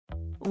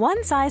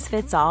One size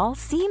fits all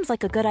seems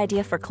like a good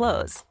idea for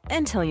clothes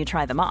until you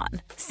try them on.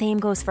 Same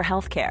goes for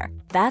healthcare.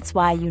 That's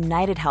why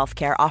United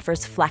Healthcare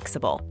offers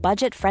flexible,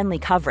 budget-friendly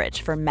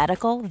coverage for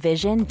medical,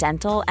 vision,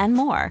 dental, and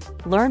more.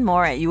 Learn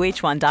more at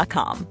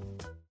uh1.com.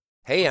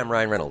 Hey, I'm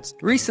Ryan Reynolds.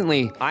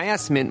 Recently, I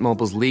asked Mint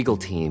Mobile's legal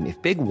team if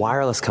big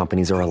wireless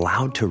companies are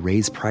allowed to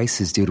raise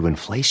prices due to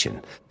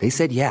inflation. They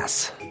said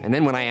yes. And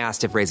then when I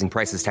asked if raising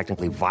prices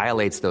technically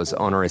violates those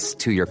onerous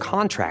two-year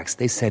contracts,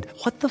 they said,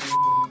 "What the f***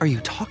 are you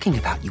talking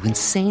about, you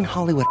insane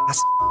Hollywood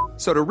ass?"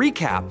 So to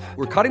recap,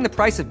 we're cutting the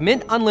price of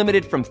Mint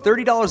Unlimited from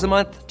 $30 a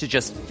month to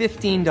just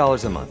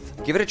 $15 a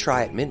month. Give it a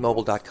try at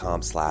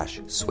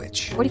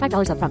mintmobile.com/switch.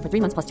 $45 up front for 3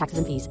 months plus taxes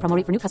and fees. Promo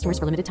rate for new customers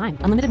for limited time.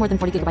 Unlimited more than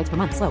 40 gigabytes per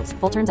month. Slows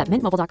full terms at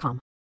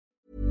mintmobile.com.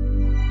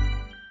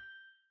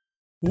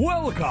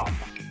 Welcome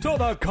to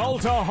the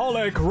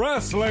Cultaholic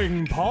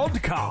Wrestling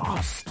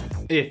Podcast.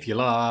 If you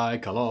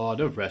like a lot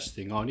of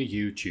wrestling on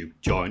YouTube,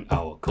 join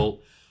our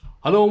cult.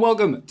 Hello and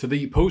welcome to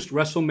the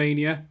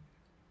post-WrestleMania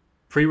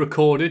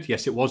pre-recorded.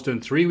 Yes, it was done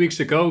 3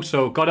 weeks ago,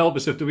 so God help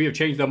us if we have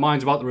changed our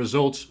minds about the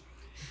results.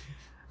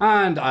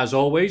 And as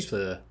always,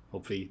 for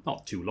hopefully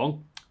not too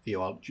long,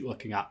 you are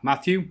looking at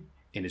Matthew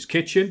in his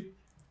kitchen,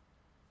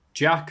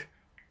 Jack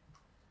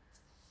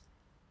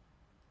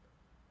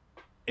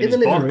in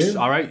his box. Room.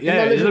 All right,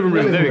 yeah, in the living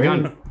room. There we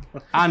go.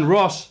 And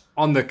Ross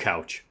on the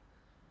couch.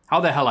 How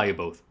the hell are you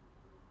both?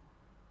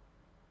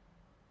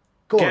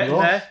 Go on,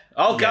 Ross. There.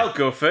 I'll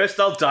go first.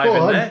 I'll dive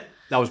in there.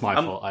 That was my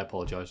fault. I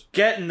apologise.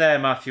 Getting there,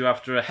 Matthew,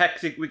 after a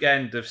hectic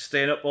weekend of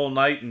staying up all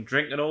night and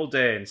drinking all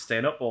day and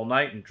staying up all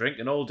night and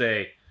drinking all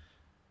day.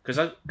 Because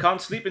I can't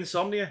sleep,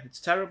 insomnia.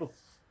 It's terrible.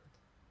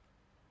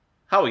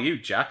 How are you,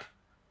 Jack?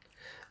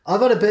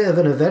 I've had a bit of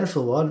an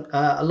eventful one.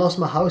 I lost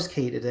my house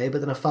key today, but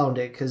then I found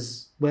it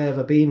because where have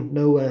I been?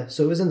 Nowhere.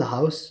 So it was in the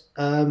house.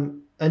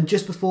 And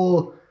just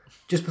before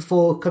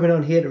coming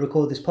on here to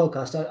record this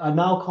podcast, I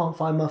now can't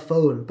find my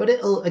phone. But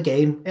it'll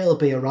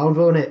be around,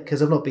 won't it?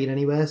 Because I've not been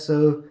anywhere.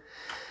 So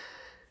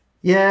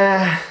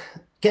yeah,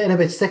 getting a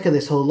bit sick of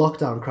this whole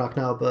lockdown crack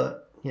now.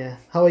 But yeah,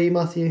 how are you,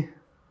 Matthew?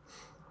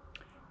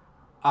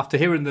 After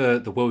hearing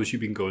the woes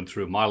you've been going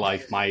through,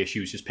 my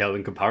issues just pale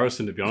in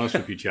comparison, to be honest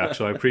with you, Jack.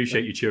 So I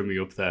appreciate you cheering me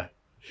up there.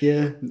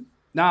 Yeah.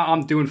 Nah,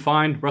 I'm doing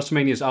fine.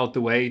 WrestleMania's out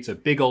the way. It's a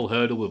big old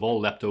hurdle we've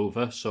all leapt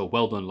over. So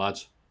well done,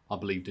 lads. I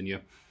believed in you.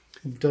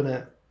 You've done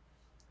it.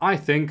 I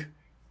think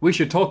we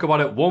should talk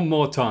about it one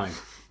more time.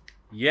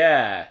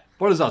 Yeah.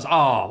 What is that?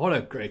 Oh, what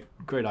a great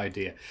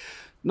idea.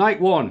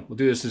 Night one. We'll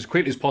do this as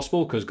quickly as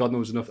possible because God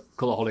knows enough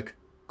Cultaholic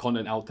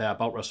content out there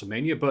about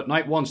WrestleMania. But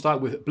night one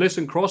started with Bliss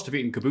and Cross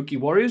defeating Kabuki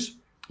Warriors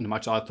in a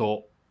match I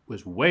thought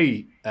was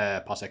way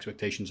past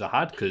expectations I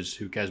had, because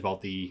who cares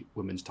about the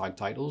women's tag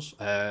titles?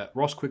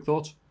 Ross, quick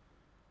thoughts?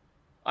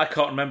 I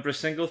can't remember a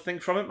single thing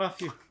from it,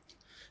 Matthew.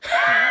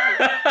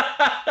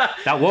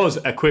 That was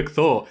a quick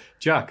thought.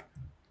 Jack?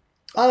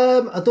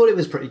 I thought it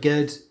was pretty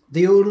good.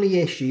 The only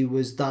issue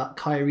was that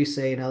Kairi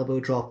Sane elbow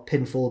drop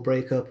pinfall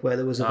breakup where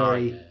there was a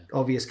very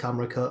obvious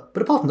camera cut.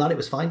 But apart from that, it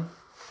was fine.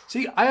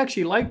 See, I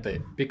actually liked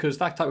it because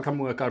that type of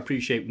camera work I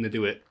appreciate when they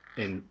do it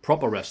in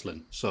proper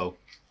wrestling. So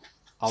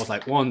I was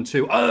like, 1,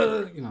 2,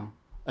 a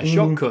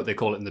shortcut, they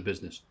call it in the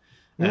business.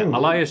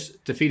 Elias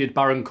defeated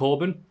Baron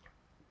Corbin.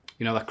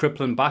 You know, that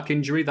crippling back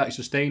injury that he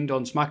sustained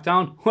on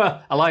SmackDown?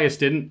 Well, Elias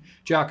didn't.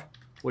 Jack,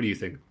 what do you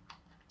think?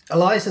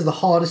 Elias is the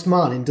hardest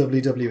man in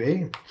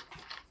WWE.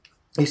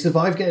 He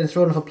survived getting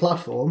thrown off a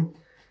platform,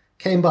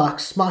 came back,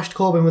 smashed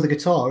Corbin with a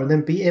guitar, and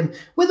then beat him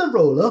with a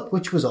roll-up,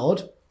 which was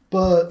odd.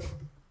 But,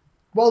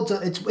 well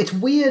done. It's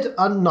weird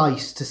and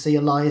nice to see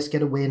Elias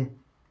get a win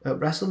at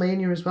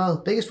WrestleMania as well.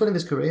 Biggest win of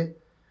his career.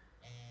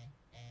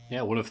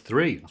 Yeah, one of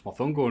 3. That's my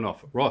phone going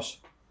off. Ross?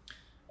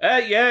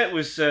 Yeah, it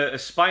was a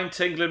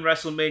spine-tingling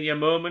WrestleMania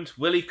moment.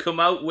 Will he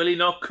come out? Will he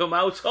not come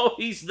out? Oh,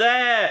 he's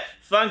there!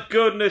 Thank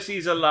goodness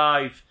he's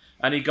alive.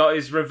 And he got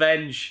his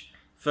revenge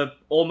for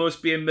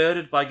almost being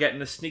murdered by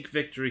getting a sneak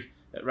victory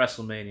at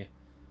WrestleMania.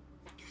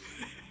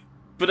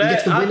 But he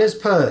gets the winner's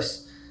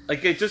purse.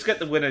 Like, he does get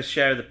the winner's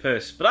share of the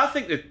purse. But I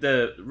think that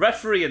the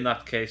referee in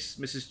that case,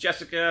 Mrs.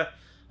 Jessica,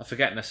 I'm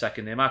forgetting her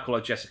second name, I call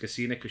her Jessica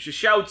Cena because she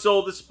shouts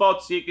all the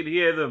spots so you can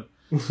hear them.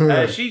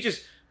 She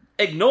just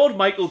ignored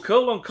Michael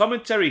Cole on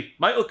commentary.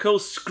 Michael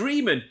Cole's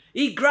screaming,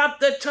 he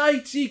grabbed the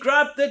tights,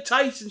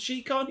 and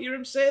she can't hear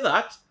him say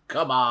that.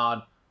 Come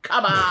on.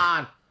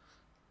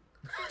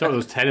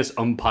 Those tennis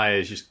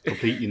umpires just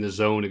completely in the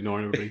zone,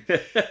 ignoring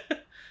everybody.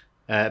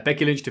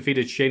 Becky Lynch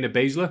defeated Shayna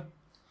Baszler,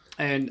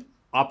 and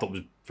I thought it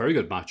was a very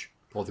good match.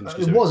 All things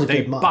considered. It was a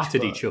good match. They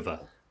battered each other.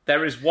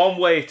 There is one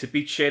way to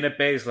beat Shayna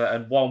Baszler,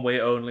 and one way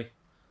only.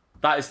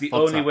 That is the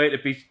only way to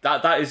beat...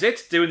 That is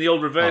it. Doing the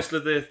old reversal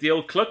of the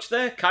old clutch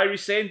there. Kairi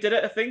Sane did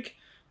it, I think.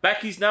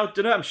 Becky's now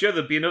done it. I'm sure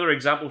there'll be another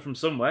example from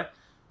somewhere.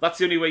 That's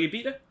the only way you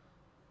beat her.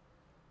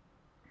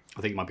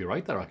 I think you might be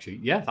right there, actually.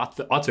 Yeah,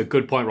 that's a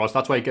good point, Ross.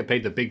 That's why you get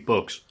paid the big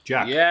bucks.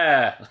 Jack?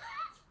 Yeah.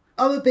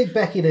 I'm a big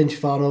Becky Lynch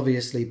fan,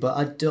 obviously, but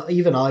I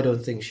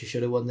don't think she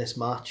should have won this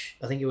match.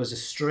 I think it was a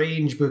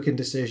strange booking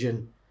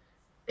decision.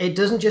 it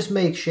doesn't just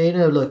make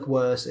Shayna look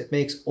worse, it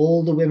makes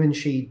all the women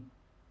she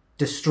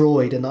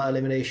destroyed in that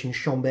elimination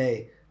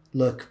Shambay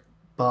look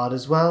bad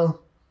as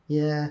well.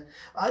 Yeah.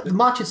 The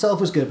match itself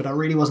was good, but I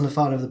really wasn't a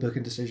fan of the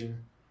booking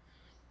decision.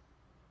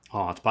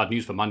 Oh, it's bad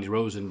news for Mandy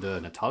Rose and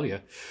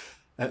Natalia.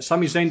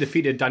 Sami Zayn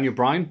defeated Daniel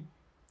Bryan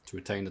to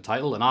retain the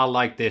title, and I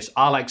like this.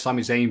 I like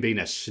Sami Zayn being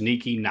a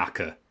sneaky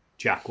knacker.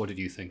 Jack, what did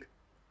you think?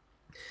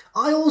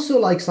 I also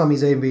like Sami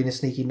Zayn being a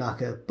sneaky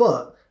knacker,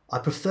 but I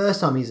prefer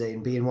Sami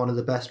Zayn being one of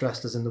the best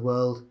wrestlers in the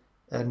world,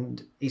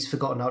 and he's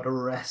forgotten how to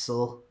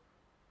wrestle.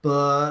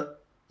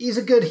 But he's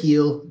a good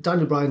heel.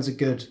 Daniel Bryan's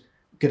good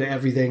at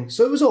everything,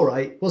 so it was all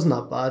right. Wasn't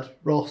that bad,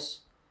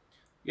 Ross?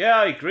 Yeah,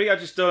 I agree. I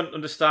just don't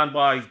understand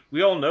why.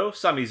 We all know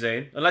Sami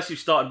Zayn, unless you've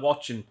started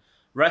watching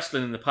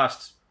wrestling in the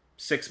past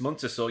 6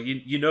 months or so.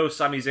 You know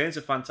Sami Zayn's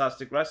a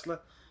fantastic wrestler,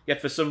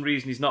 yet for some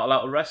reason he's not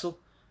allowed to wrestle.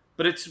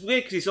 But it's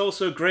weird because he's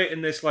also great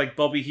in this like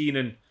Bobby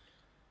Heenan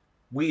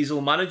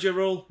Weasel manager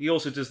role. He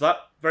also does that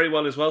very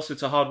well as well, so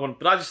it's a hard one.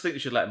 But I just think they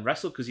should let him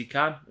wrestle because he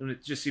can, and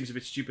it just seems a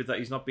bit stupid that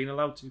he's not being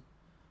allowed to.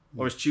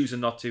 Or is choosing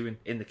not to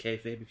in the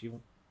kayfabe, if you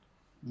want.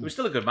 It was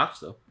still a good match,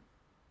 though.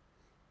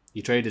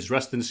 He traded his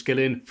wrestling skill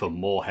in for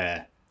more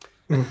hair.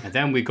 And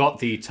then we got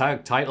the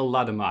tag title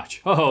ladder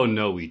match. Oh,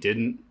 no, we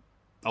didn't.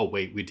 Oh,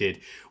 wait, we did.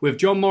 With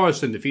John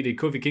Morrison defeated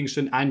Kofi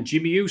Kingston and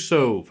Jimmy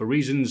Uso for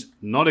reasons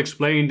not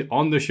explained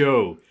on the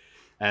show.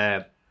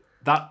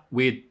 That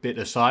weird bit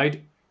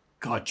aside,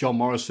 God, John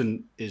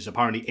Morrison is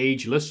apparently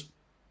ageless,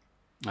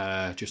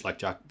 just like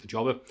Jack the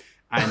Jobber.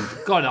 And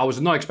God, I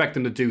was not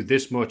expecting to do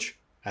this much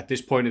at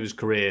this point of his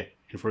career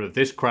in front of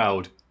this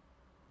crowd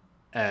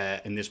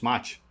in this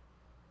match.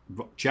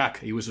 Jack,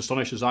 he was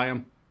astonished as I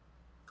am.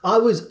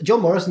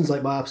 John Morrison's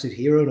like my absolute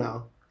hero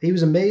now. He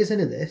was amazing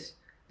in this.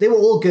 They were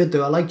all good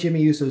though. I liked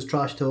Jimmy Uso's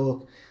trash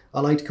talk.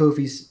 I liked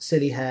Kofi's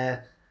silly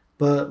hair.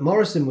 But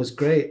Morrison was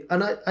great.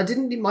 And I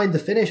didn't mind the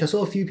finish. I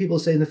saw a few people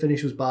saying the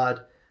finish was bad.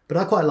 But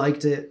I quite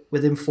liked it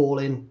with him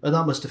falling. And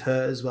that must have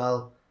hurt as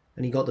well.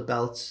 And he got the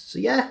belts. So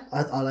yeah,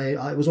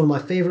 it was one of my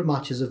favourite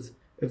matches of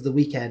the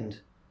weekend.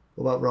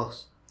 What about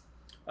Ross?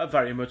 I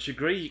very much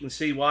agree. You can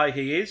see why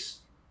he is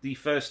the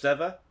first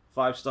ever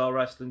 5-star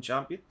wrestling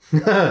champion.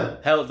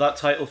 Held that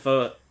title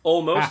for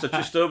almost, or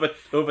just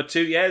over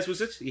 2 years,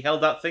 was it? He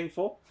held that thing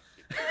for.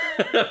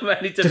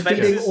 Many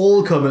defeating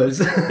all comers.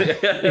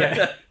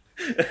 Yeah.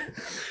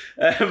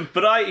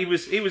 But he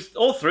was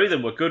all three of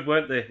them were good,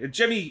 weren't they? And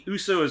Jimmy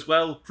Uso as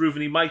well,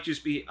 proving he might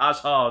just be as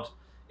hard,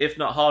 if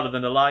not harder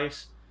than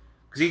Elias.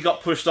 Because he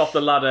got pushed off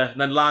the ladder and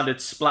then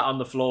landed splat on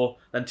the floor.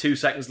 Then 2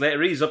 seconds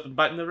later, he's up and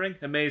back in the ring.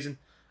 Amazing.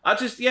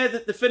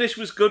 The finish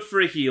was good for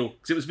a heel.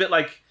 Because it was a bit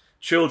like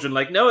children,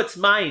 like, no, it's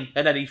mine.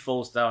 And then he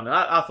falls down. And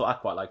I thought I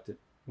quite liked it.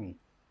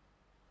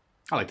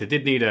 I liked it.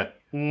 Did need a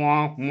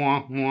wah,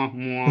 wah, wah,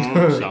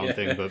 wah sound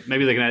thing, but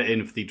maybe they can add it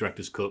in for the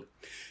director's cut.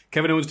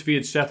 Kevin Owens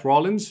defeated Seth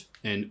Rollins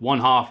in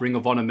one half Ring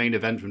of Honor main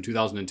event from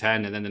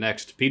 2010, and then the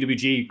next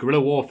PWG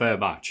Guerrilla Warfare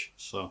match.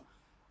 So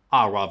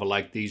I rather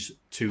like these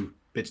two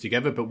bits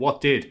together. But what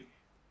did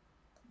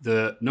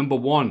the number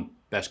one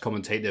best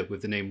commentator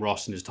with the name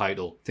Ross in his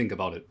title think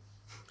about it?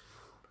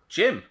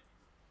 Jim.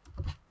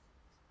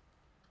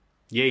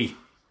 Yay.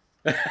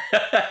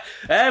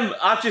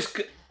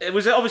 It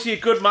was obviously a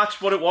good match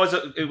for what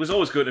it was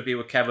always good to be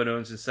with Kevin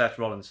Owens and Seth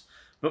Rollins.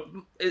 But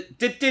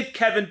did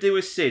Kevin do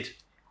a Sid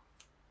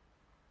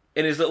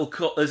in his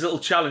little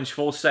challenge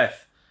for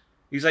Seth?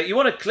 He's like, you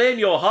want to claim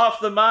you're half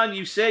the man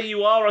you say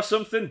you are or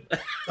something?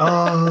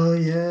 Oh,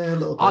 yeah, a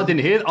little bit. I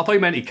didn't hear it. I thought he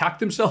meant he cacked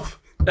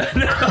himself.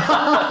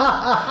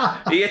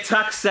 He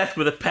attacked Seth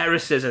with a pair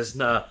of scissors.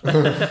 No.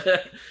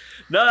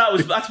 No,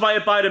 that's my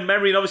abiding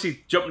memory. And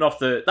obviously jumping off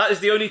that is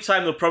the only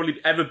time they'll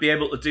probably ever be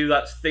able to do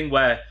that thing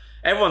where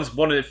everyone's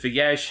wanted it for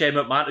years, Shane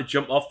McMahon to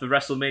jump off the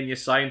WrestleMania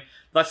sign.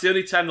 That's the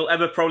only time they'll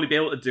ever probably be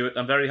able to do it.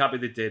 I'm very happy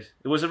they did.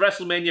 It was a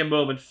WrestleMania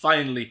moment,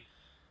 finally,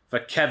 for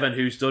Kevin,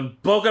 who's done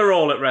bugger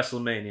all at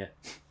WrestleMania.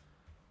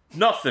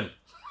 Nothing.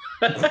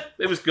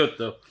 It was good,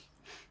 though.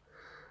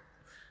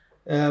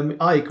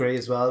 I agree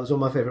as well. It was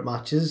one of my favourite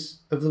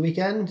matches of the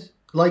weekend.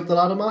 Like the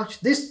ladder match.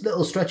 This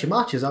little stretch of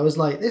matches, I was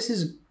like, this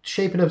is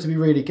shaping up to be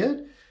really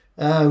good.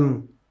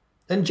 And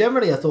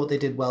generally, I thought they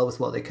did well with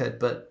what they could.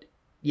 But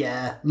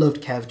yeah,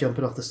 loved Kev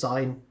jumping off the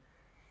sign.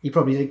 He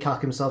probably did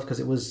cack himself because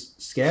it was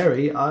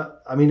scary.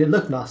 I mean, it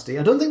looked nasty.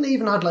 I don't think they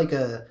even had like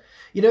a...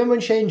 You know when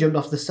Shane jumped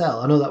off the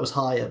cell? I know that was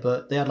higher,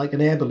 but they had like an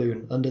air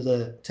balloon under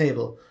the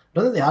table. I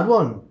don't think they had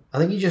one. I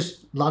think he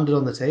just landed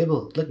on the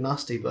table. It looked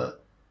nasty,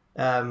 but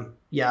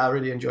yeah, I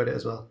really enjoyed it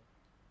as well.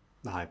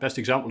 Aye, best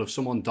example of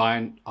someone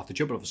dying after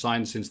jumping off a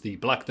sign since the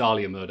Black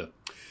Dahlia murder.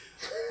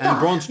 And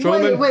Braun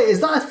Strowman... Wait,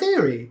 is that a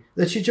theory?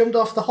 That she jumped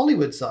off the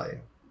Hollywood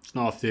sign? It's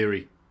not a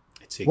theory.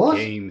 It's a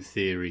game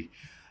theory.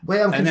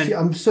 Wait,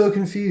 I'm so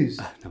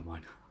confused. Never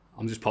mind.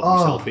 I'm just popping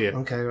myself here.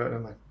 Okay, right,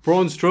 never mind.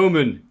 Braun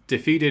Strowman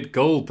defeated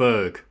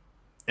Goldberg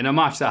in a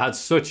match that had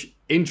such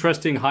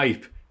interesting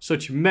hype,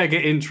 such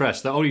mega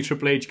interest that only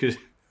Triple H could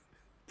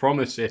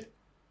promise it.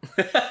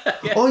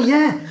 Oh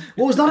yeah,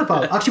 what was that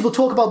about? Actually, we'll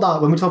talk about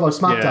that when we talk about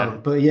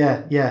SmackDown.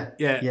 Yeah. But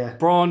yeah.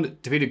 Braun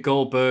defeated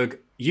Goldberg.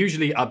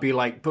 Usually I'd be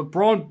like, but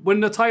Braun win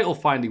the title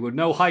finally with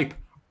no hype.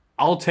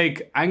 I'll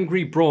take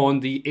angry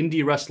Braun, the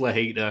indie wrestler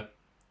hater,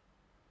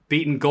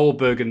 beating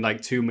Goldberg in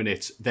like 2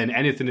 minutes, then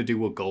anything to do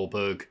with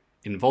Goldberg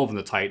involving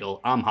the title.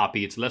 I'm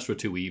happy. It's lesser of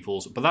two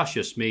evils. But that's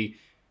just me.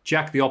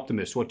 Jack the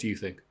Optimist, what do you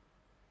think?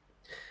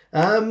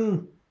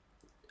 I'm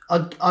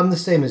the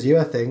same as you,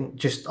 I think.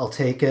 Just I'll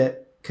take it.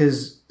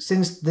 Because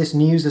since this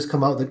news has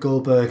come out that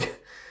Goldberg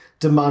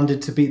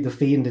demanded to beat The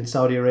Fiend in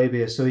Saudi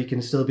Arabia so he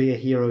can still be a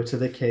hero to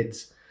the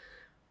kids,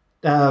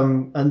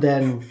 and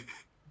then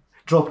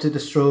dropped it to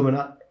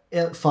Strowman,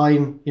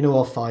 fine, you know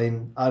what,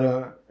 fine.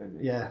 I'm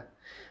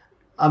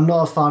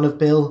not a fan of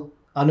Bill.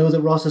 I know that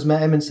Ross has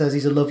met him and says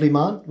he's a lovely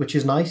man, which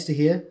is nice to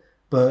hear,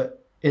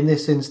 but in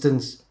this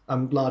instance,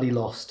 I'm glad he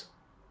lost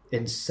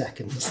in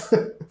seconds.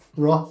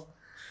 Ross?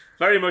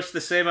 Very much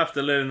the same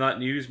after learning that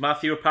news.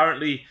 Matthew,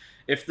 apparently,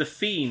 if The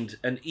Fiend,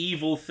 an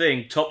evil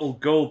thing, toppled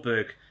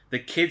Goldberg, the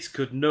kids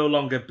could no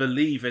longer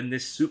believe in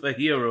this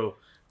superhero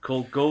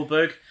called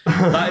Goldberg.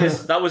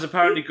 That was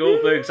apparently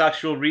Goldberg's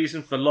actual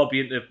reason for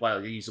lobbying to,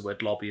 well, he used the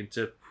word lobbying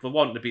for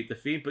wanting to beat The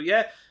Fiend. But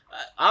yeah,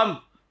 I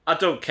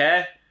don't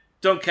care.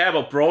 Don't care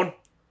about Braun.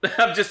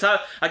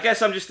 I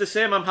guess I'm just the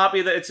same. I'm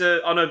happy that it's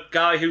on a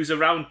guy who's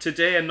around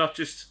today and not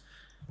just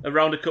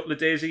around a couple of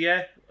days a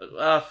year.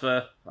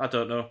 I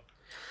don't know.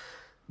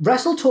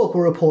 Wrestle Talk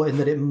were reporting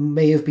that it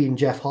may have been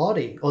Jeff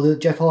Hardy, or that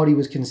Jeff Hardy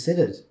was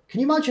considered.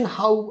 Can you imagine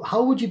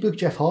how would you book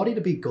Jeff Hardy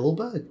to beat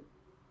Goldberg?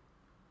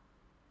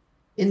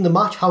 In the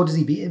match, how does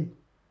he beat him?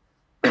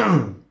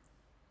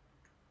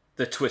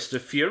 The Twist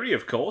of Fury,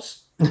 of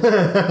course. I've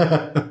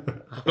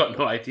got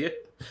no idea.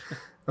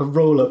 A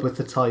roll-up with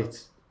the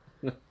tights.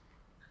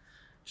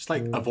 Just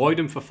like avoid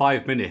him for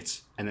 5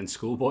 minutes and then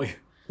schoolboy.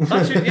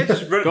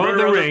 Just go to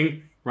the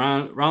ring,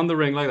 round the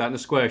ring like that in a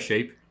square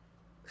shape.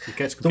 He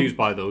gets confused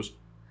by those.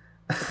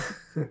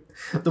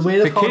 The way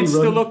that kids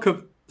still look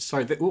up.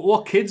 Sorry,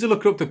 what kids are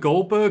looking up to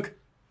Goldberg?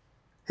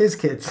 His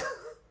kids.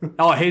 There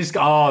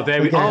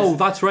we go. Oh,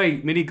 that's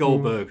right, Mini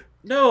Goldberg.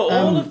 No,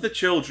 all of the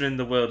children in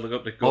the world look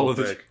up to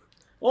Goldberg.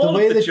 All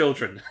of the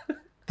children.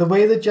 The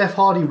way that Jeff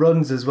Hardy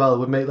runs as well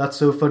would make that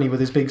so funny with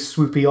his big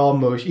swoopy arm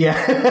motion.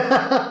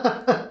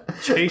 Yeah.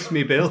 Chase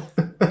me, Bill.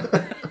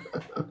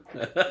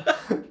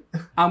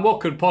 And what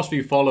could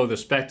possibly follow the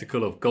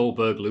spectacle of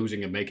Goldberg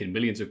losing and making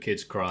millions of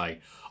kids cry?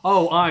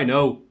 Oh, I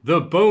know.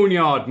 The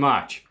Boneyard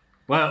match,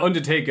 where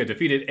Undertaker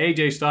defeated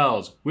AJ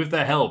Styles with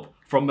the help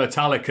from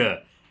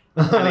Metallica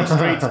and a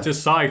straight to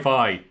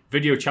sci-fi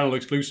video channel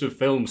exclusive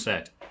film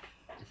set.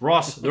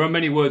 Ross, there are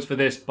many words for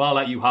this, but I'll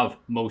let you have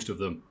most of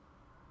them.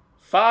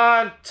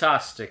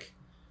 Fantastic.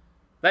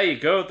 There you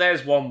go.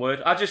 There's one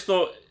word. I just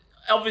thought,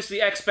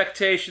 obviously,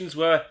 expectations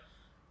were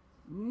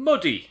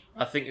muddy,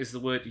 I think is the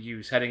word to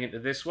use heading into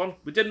this one.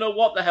 We didn't know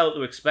what the hell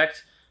to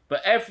expect,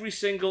 but every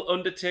single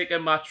Undertaker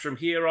match from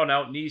here on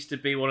out needs to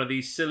be one of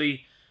these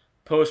silly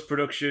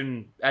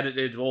post-production,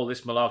 edited, all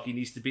this malarkey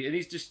needs to be. And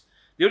he's just...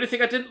 The only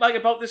thing I didn't like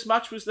about this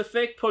match was the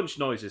fake punch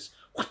noises.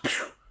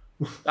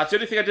 That's the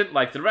only thing I didn't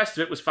like. The rest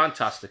of it was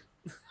fantastic.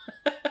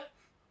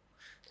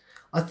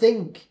 I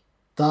think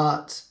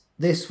that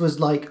this was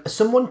like...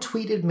 Someone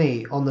tweeted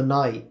me on the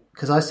night,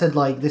 because I said,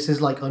 like, this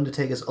is like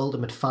Undertaker's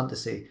ultimate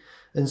fantasy.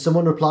 And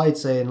someone replied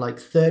saying, like,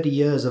 30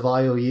 years of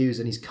IOUs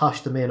and he's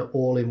cashed them in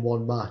all in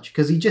one match.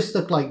 Because he just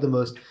looked like the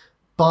most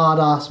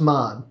badass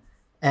man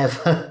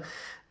ever.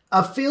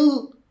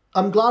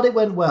 I'm glad it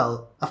went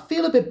well. I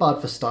feel a bit bad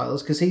for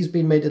Styles because he's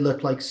been made to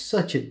look like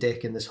such a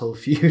dick in this whole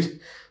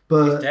feud.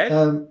 But, he's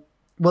dead?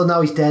 Well,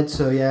 now he's dead,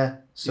 so yeah.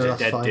 So he's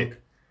that's fine.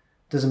 Dick.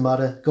 Doesn't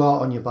matter. Go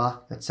out on your back,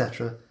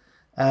 etc.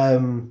 I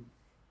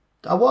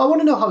want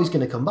to know how he's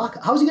going to come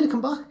back. How's he going to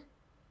come back?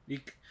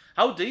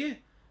 How do you?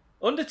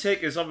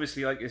 Undertaker's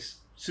obviously like this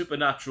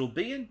supernatural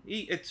being.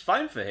 It's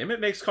fine for him. It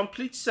makes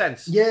complete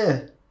sense.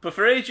 Yeah. But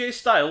for AJ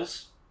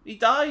Styles, he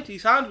died.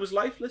 His hand was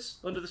lifeless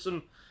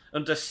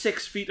under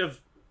 6 feet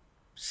of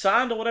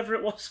sand or whatever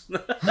it was.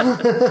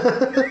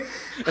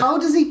 How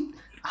is he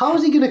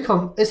going to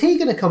come? Is he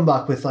going to come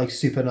back with like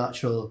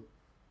supernatural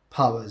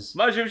powers?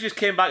 Imagine if he just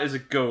came back as a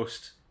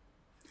ghost.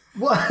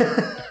 What?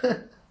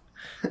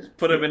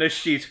 Put him in a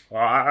sheet.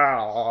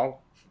 Oh,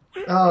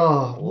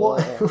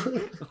 what?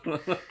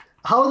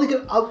 How are they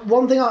going?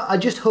 One thing I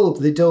just hope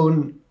they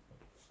don't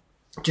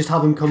just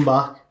have him come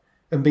back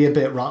and be a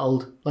bit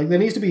rattled. Like there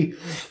needs to be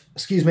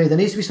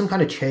some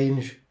kind of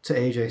change to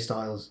AJ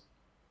Styles.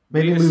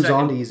 Maybe he moves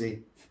on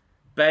easy.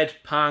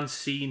 Bedpan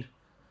scene,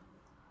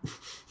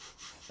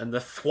 and the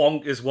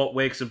thwonk is what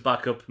wakes him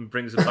back up and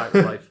brings him back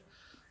to life.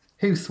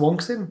 Who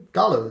thwonks him?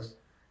 Gallows.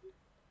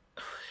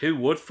 Who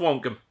would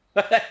thwonk him?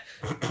 I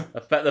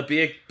bet there'd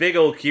be a big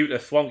old cute to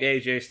thwonk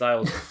AJ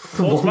Styles.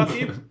 Thoughts,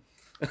 Matthew?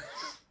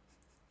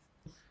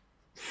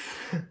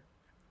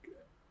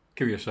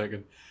 Give me a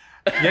second.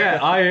 Yeah,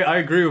 I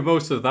agree with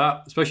most of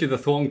that, especially the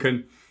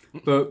thwonking.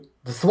 But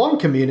the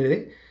thwonk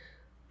community.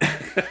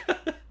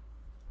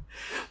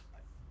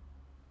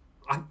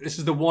 this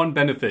is the one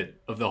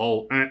benefit of the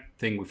whole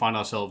thing we find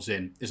ourselves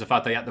in, is the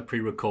fact they had to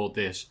pre-record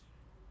this.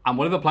 And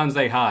whatever plans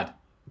they had,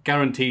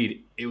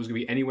 guaranteed it was going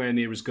to be anywhere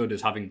near as good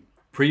as having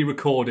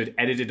pre-recorded,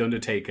 edited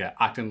Undertaker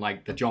acting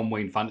like the John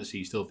Wayne fantasy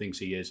he still thinks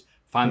he is.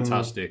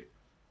 Fantastic.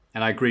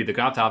 And I agree, they're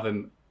going to have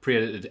him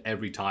pre-edited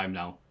every time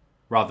now,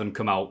 rather than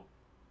come out,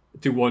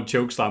 do one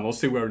choke slam while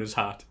still wearing his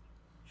hat.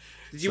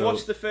 Did you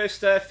watch the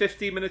first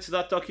 15 minutes of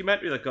that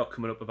documentary that got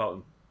coming up about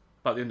him?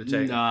 About the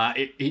Undertaker? Nah,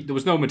 there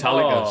was no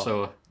Metallica,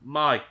 so...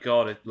 My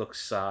God, it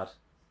looks sad.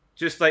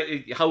 Just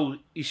like how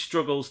he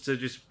struggles to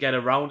just get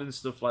around and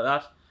stuff like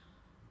that.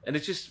 And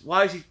it's just,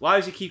 why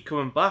does he keep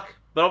coming back?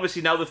 But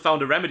obviously now they've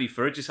found a remedy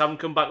for it, just have him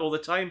come back all the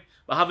time.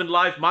 But having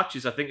live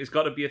matches, I think, has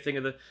got to be a thing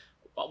of the...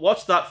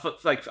 Watch that,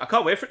 I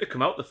can't wait for it to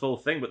come out, the full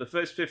thing, but the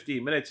first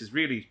 15 minutes is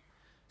really...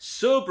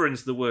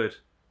 Sobering's the word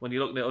when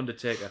you're looking at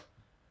Undertaker.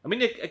 I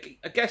mean,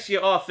 I guess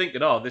you are thinking,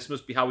 this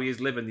must be how he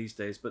is living these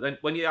days. But then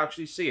when you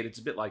actually see it, it's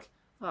a bit like,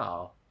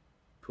 poor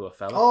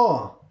fella.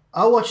 Oh,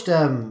 I watched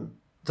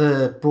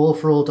the Brawl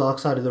for All Dark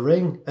Side of the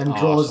Ring, and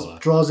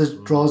Draws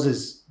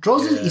is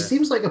he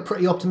seems like a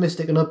pretty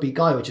optimistic and upbeat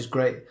guy, which is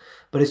great.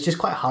 But it's just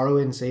quite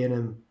harrowing seeing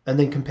him, and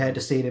then compared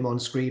to seeing him on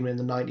screen in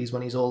the 90s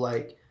when he's all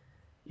like,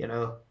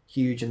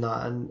 huge and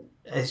that, and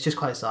it's just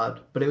quite sad.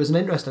 But it was an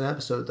interesting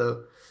episode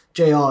though.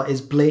 JR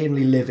is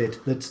blatantly livid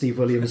that Steve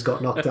Williams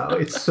got knocked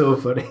out. It's so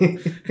funny.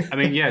 I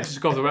mean, yeah, just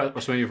to go off the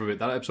WrestleMania for a bit,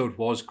 that episode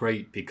was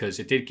great because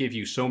it did give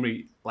you so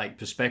many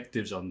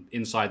perspectives on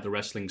inside the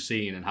wrestling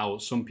scene and how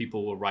some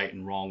people were right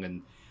and wrong.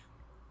 And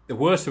the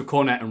worst of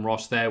Cornette and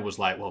Ross there was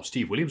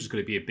Steve Williams is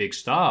going to be a big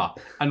star.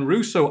 And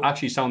Russo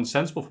actually sounds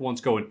sensible for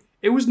once, going,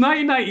 it was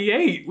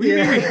 1998. What do you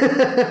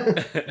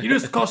mean? You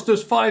just cost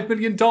us $5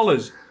 million.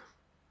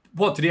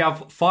 What, did he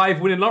have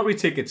 5 winning lottery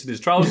tickets in his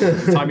trousers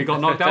at the time he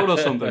got knocked out or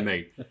something,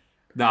 mate?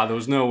 Nah, there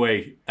was no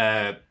way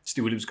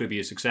Steve Williams was going to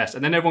be a success.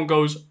 And then everyone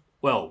goes,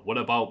 well, what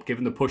about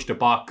giving the push to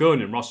Bart Gunn?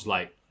 And Ross is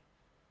like...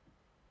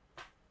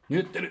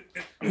 Bart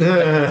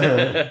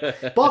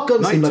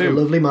Gunn seemed like a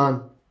lovely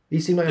man.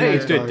 He seemed like a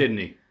nice guy. He did, didn't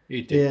he?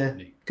 He did, didn't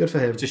he? Good for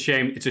him. It's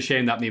a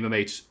shame that me and my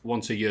mates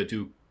once a year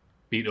do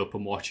meet up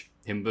and watch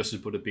him versus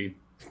Butterbean.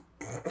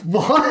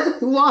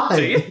 What?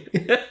 Why?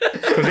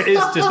 Because it is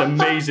just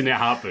amazing it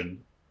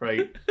happened.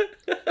 Right.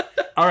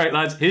 All right,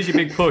 lads, here's your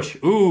big push.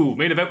 Ooh,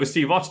 main event with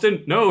Steve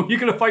Austin? No, you're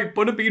going to fight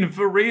Butterbean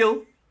for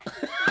real?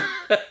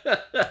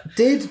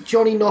 Did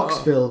Johnny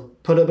Knoxville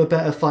put up a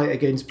better fight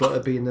against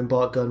Butterbean than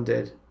Bart Gunn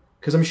did?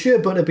 Because I'm sure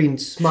Butterbean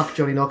smacked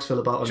Johnny Knoxville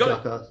about on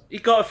Jackass. He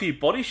got a few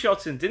body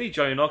shots in, didn't he,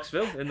 Johnny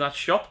Knoxville, in that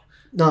shop?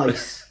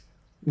 Nice.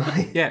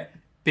 Yeah,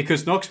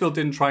 because Knoxville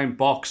didn't try and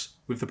box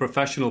with the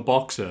professional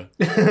boxer.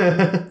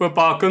 But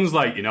Bart Gunn's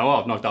like,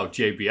 I've knocked out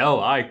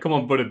JBL. Aye, come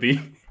on,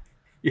 Butterbean.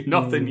 You're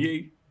nothing,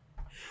 ye.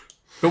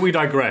 But we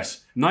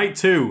digress. Night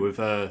 2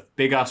 of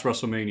big-ass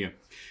WrestleMania.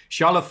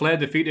 Charlotte Flair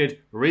defeated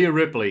Rhea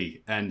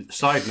Ripley. And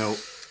side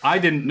note, I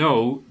didn't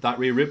know that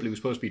Rhea Ripley was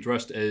supposed to be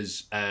dressed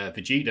as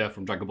Vegeta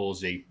from Dragon Ball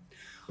Z.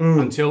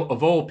 Until,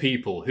 of all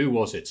people, who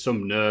was it?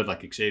 Some nerd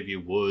like Xavier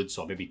Woods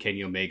or maybe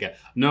Kenny Omega.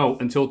 No,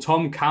 until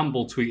Tom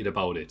Campbell tweeted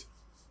about it.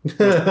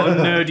 Most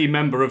unnerdy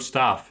member of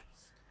staff.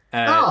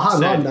 Hang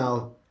on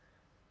now.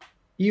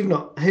 You've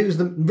not...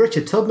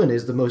 Richard Tubman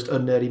is the most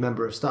unnerdy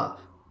member of staff.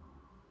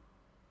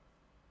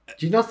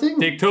 Do you not think?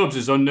 Dick Tubbs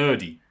is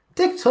unnerdy.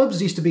 Dick Tubbs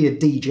used to be a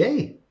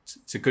DJ.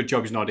 It's a good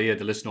job he's not here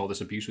to listen to all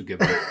this abuse we're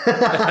giving him.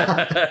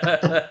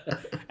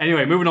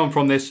 Anyway, moving on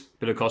from this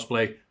bit of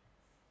cosplay.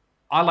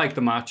 I liked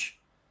the match.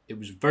 It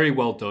was very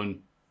well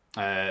done.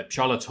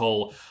 Charlotte's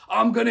whole,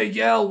 I'm going to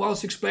yell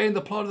whilst explaining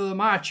the plot of the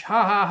match,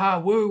 ha ha ha,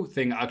 woo,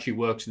 thing actually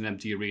works in an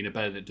empty arena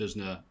better than it does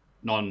in a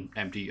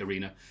non-empty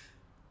arena.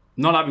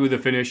 Not happy with the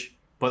finish,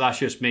 but that's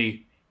just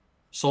me.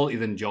 Salty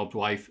than jobbed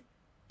wife.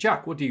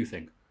 Jack, what do you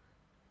think?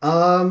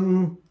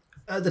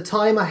 At the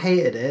time, I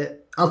hated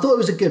it. I thought it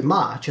was a good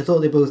match. I thought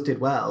they both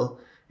did well.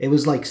 It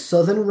was like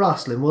Southern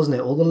wrestling, wasn't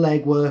it? All the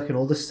leg work and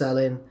all the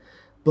selling.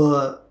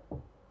 But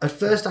at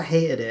first, I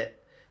hated it.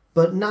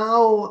 But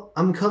now,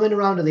 I'm coming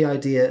around to the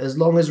idea, as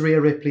long as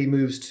Rhea Ripley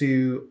moves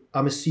to,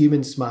 I'm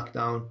assuming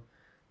SmackDown,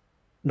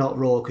 not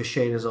Raw, because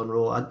Shayna's on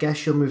Raw. I guess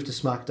she'll move to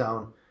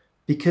SmackDown.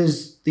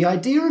 Because the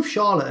idea of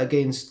Charlotte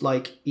against,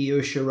 like, Io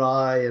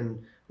Shirai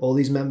and all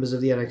these members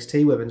of the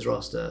NXT women's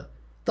roster,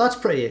 that's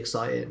pretty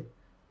exciting.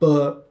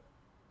 But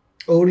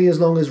only as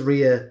long as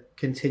Rhea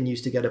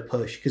continues to get a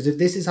push. Because if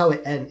this is how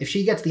it ends, if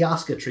she gets the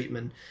Asuka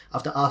treatment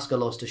after Asuka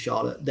lost to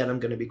Charlotte, then I'm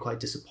going to be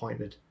quite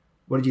disappointed.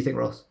 What did you think,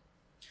 Ross?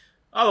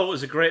 I thought it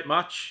was a great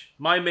match.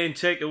 My main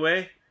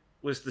takeaway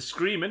was the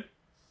screaming.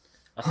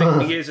 I think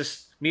my ears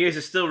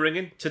are still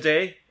ringing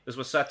today, as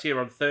we're sat here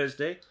on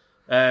Thursday.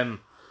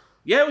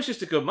 Yeah, it was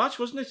just a good match,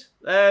 wasn't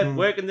it?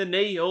 Working the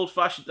knee,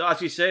 old-fashioned,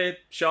 as you say,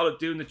 Charlotte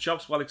doing the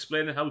chops while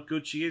explaining how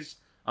good she is.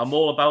 I'm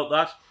all about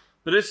that.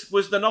 But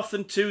was there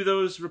nothing to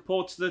those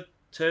reports that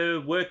her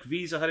work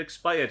visa had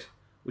expired,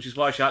 which is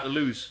why she had to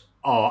lose?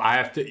 Oh, I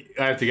have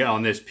to get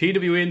on this.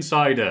 PW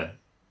Insider.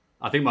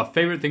 I think my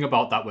favourite thing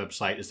about that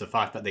website is the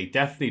fact that they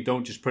definitely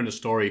don't just print a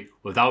story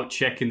without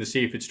checking to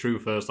see if it's true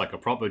first, like a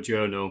proper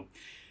journal.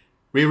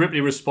 Rhea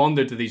Ripley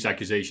responded to these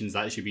accusations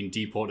that she'd been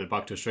deported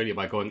back to Australia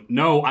by going,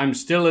 "No, I'm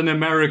still in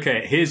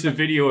America. Here's a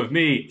video of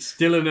me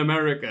still in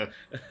America."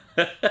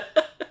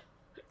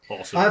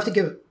 Awesome. I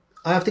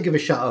have to give a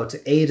shout out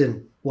to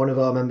Aidan, one of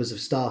our members of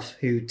staff,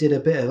 who did a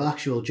bit of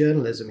actual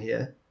journalism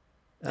here.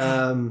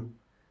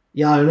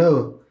 Yeah, I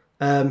know.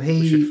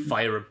 We should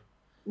fire him.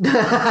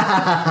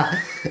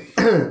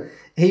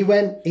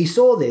 He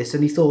saw this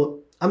and he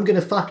thought, I'm going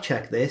to fact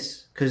check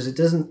this because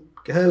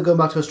her going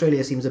back to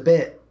Australia seems a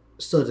bit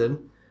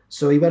sudden.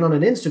 So he went on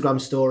an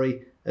Instagram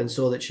story and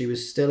saw that she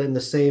was still in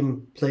the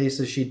same place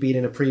as she'd been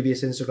in a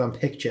previous Instagram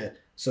picture.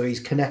 So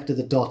he's connected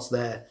the dots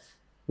there.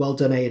 Well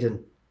done,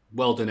 Aidan.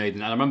 Well done,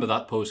 Aidan. And I remember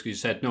that post because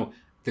you said, no,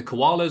 the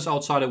koalas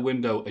outside a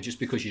window are just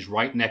because she's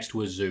right next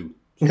to a zoo.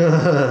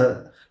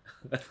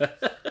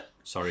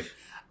 Sorry.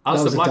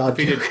 Alistair Black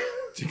defeated...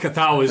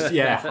 That was,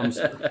 yeah.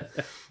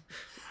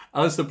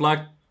 Alistair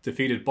Black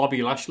defeated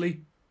Bobby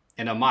Lashley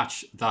in a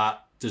match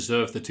that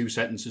deserved the 2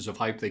 sentences of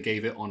hype they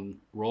gave it on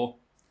Raw.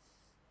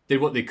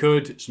 Did what they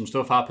could. Some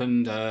stuff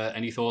happened.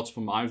 Any thoughts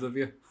from either of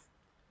you?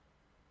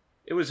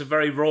 It was a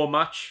very Raw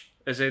match,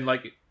 as in,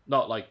 like,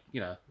 not like,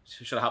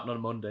 should have happened on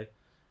a Monday.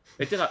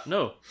 It did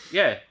no.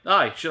 Yeah,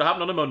 should have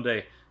happened on a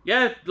Monday.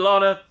 Yeah,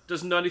 Lana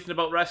doesn't know anything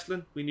about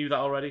wrestling. We knew that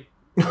already.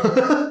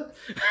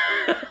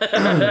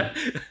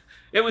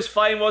 It was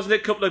fine, wasn't it?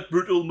 A couple of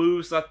brutal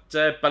moves. That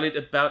belly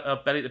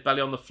to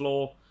belly on the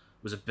floor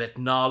was a bit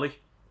gnarly.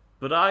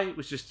 But it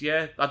was just,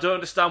 I don't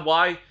understand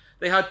why.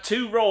 They had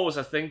 2 Raws,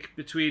 I think,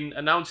 between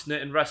announcing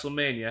it and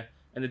WrestleMania,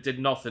 and it did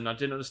nothing. I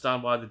didn't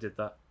understand why they did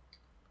that.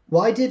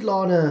 Why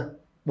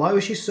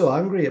was she so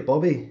angry at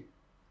Bobby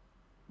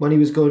when he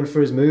was going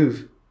for his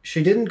move?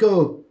 She didn't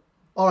go,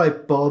 all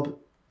right, Bob,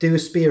 do a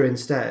spear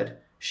instead.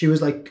 She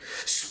was like,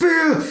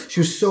 spear! She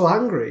was so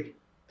angry.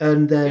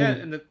 And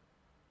then...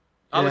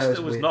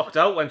 Alistair was knocked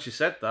out when she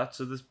said that,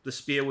 so the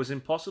spear was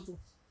impossible.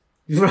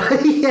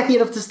 Right, yeah, you'd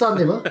have to stand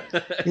him up.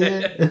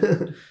 Yeah.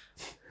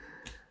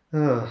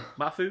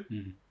 Mafu.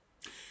 Mm.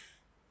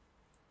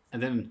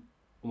 And then,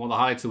 one of the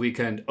highlights of the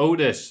weekend,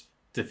 Otis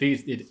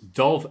defeated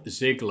Dolph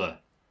Ziggler.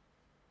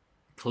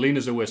 Clean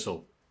as a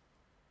whistle.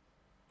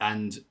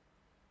 And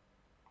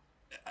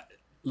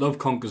love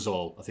conquers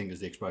all, I think is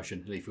the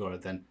expression. If you got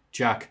it then.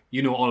 Jack,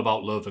 you know all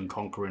about love and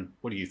conquering.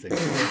 What do you think?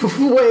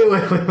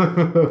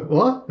 Wait.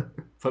 What?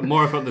 But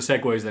more about the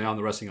segues than on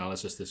the wrestling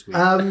analysis this week.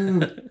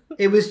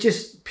 It was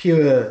just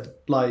pure,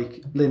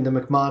 like, Linda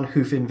McMahon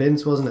hoofing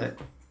Vince, wasn't it?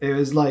 It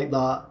was like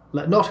that.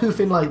 Like, not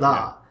hoofing like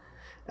that.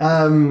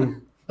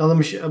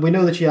 Yeah. We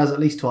know that she has at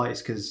least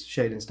twice, because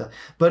Shane and stuff.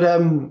 But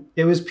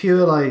it was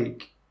pure,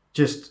 like,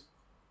 just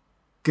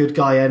good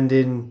guy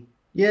ending.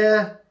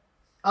 Yeah.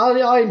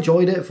 I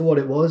enjoyed it for what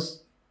it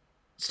was.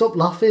 Stop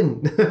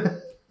laughing.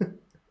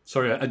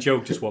 Sorry, a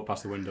joke just walked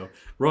past the window.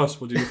 Ross,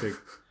 what do you think?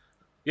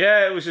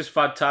 Yeah, it was just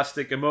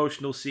fantastic,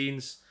 emotional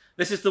scenes.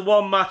 This is the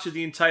one match of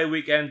the entire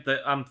weekend that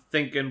I'm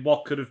thinking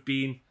what could have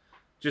been.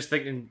 Just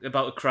thinking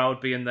about the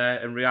crowd being there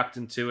and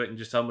reacting to it and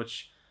just how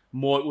much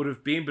more it would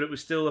have been. But it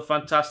was still a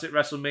fantastic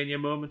WrestleMania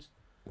moment.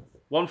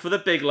 One for the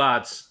big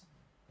lads.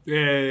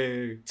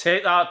 Yay.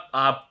 Take that,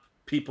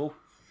 people.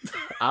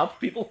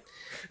 People.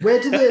 Where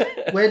do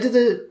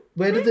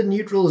the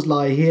neutrals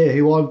lie here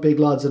who aren't big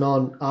lads and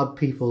aren't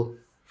people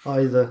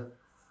either?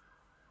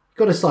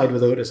 Got to side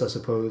with Otis, I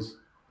suppose.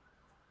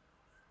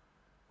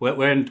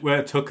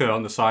 Where Tucker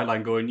on the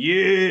sideline going,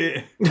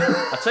 yeah.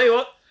 I tell you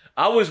what,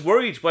 I was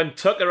worried when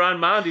Tucker and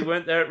Mandy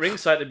weren't there at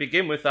ringside to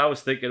begin with. I was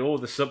thinking,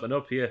 there's something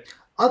up here.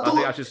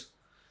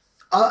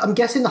 I'm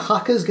guessing the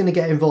Hacker's going to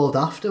get involved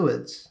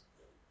afterwards.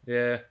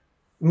 Yeah. It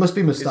must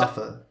be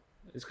Mustafa.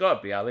 It's got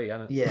to be Ali,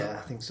 hasn't it? Yeah,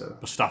 I think so.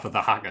 Mustafa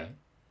the Hacker.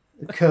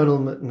 No,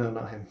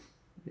 not him.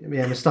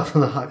 Yeah, Mustafa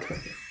the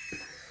Hacker.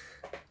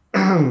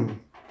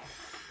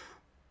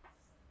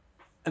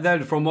 And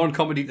then from one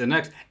comedy to the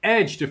next,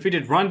 Edge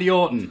defeated Randy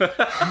Orton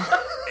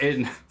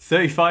in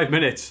 35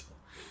 minutes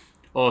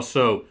or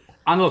so.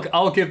 And look,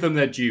 I'll give them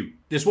their due.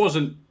 This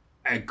wasn't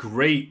a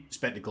great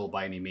spectacle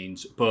by any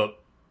means,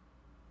 but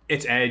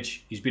it's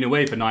Edge. He's been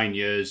away for 9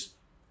 years.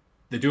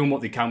 They're doing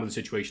what they can with the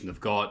situation they've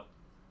got.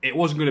 It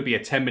wasn't going to be a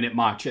 10-minute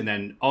match and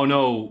then,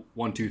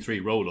 1, 2, 3,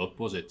 roll up,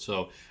 was it?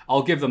 So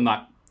I'll give them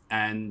that.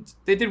 And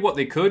they did what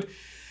they could.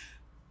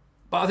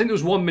 But I think there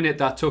was 1 minute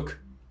that took...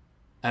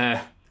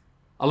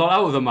 a lot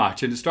out of the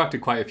match and distracted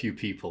quite a few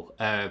people,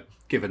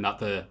 given that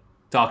the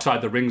Dark Side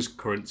of the Ring's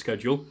current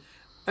schedule.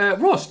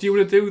 Ross, do you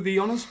want to do the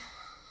honours?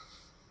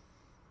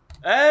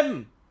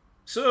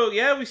 So,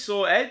 yeah, we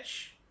saw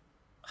Edge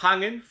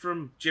hanging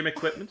from gym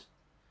equipment.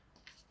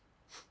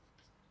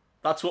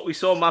 That's what we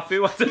saw,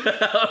 Matthew.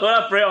 I'll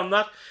elaborate on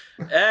that.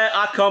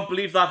 I can't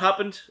believe that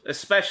happened,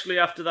 especially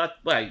after that.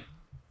 Well,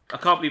 I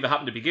can't believe it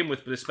happened to begin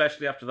with, but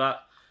especially after that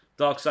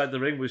Dark Side of the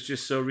Ring was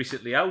just so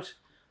recently out.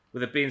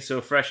 With it being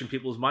so fresh in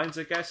people's minds,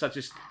 I guess.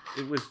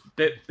 It was a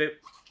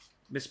bit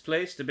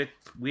misplaced, a bit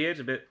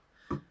weird,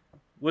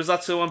 Was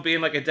that someone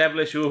being like a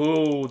devilish,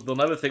 they'll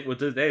never think we'll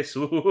do this,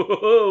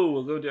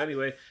 we'll go and do it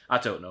anyway? I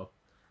don't know.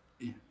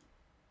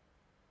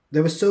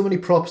 There were so many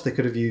props they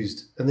could have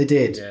used, and they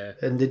did. Yeah.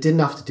 And they didn't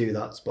have to do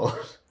that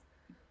spot.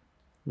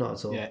 Not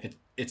at all. Yeah,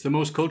 it's the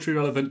most culturally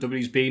relevant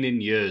WWE's been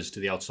in years to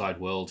the outside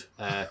world.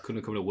 Couldn't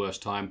have come at a worse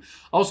time.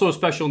 Also, a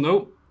special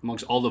note,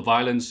 amongst all the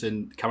violence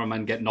and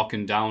cameramen get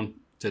knocking down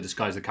to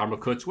disguise the camera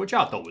cuts, which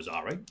I thought was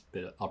alright,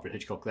 bit of Alfred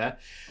Hitchcock there,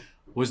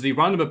 was the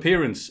random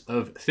appearance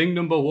of Thing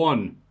Number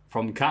 1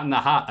 from Cat in the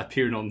Hat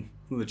appearing on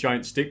the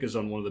giant stickers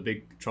on one of the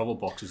big travel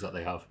boxes that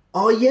they have.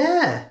 Oh,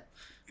 yeah.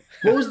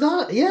 What was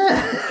that?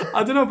 Yeah.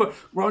 I don't know, but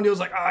Randy was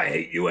like, I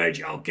hate you,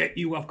 Edge, I'll get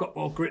you, I've got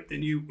more grit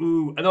than you,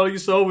 ooh. And all you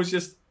saw was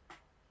just...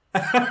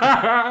 Oh,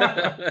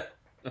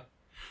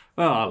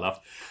 I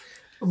laughed.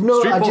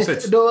 No,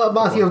 Profits.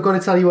 Matthew, I've got to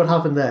tell you what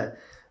happened there.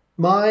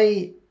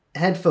 My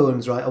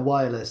headphones, right, are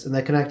wireless and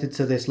they're connected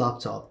to this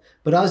laptop.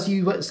 But as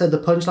you said the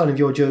punchline of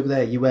your joke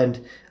there, you went,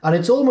 and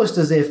it's almost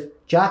as if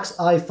Jack's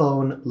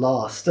iPhone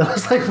lost. I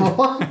was like,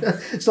 what?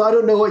 So I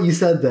don't know what you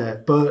said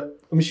there, but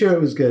I'm sure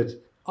it was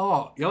good.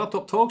 Oh, your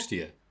laptop talks to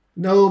you?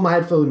 No, my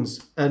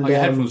headphones. And your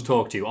headphones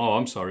talk to you? Oh,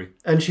 I'm sorry.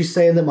 And she's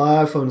saying that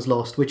my iPhone's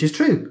lost, which is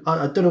true.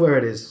 I don't know where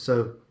it is,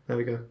 so there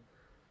we go.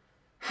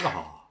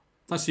 Oh,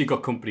 I see you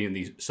got company in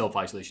these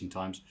self-isolation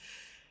times.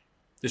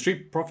 The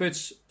Street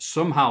Profits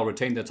somehow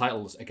retained their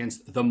titles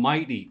against the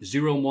mighty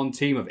 0-1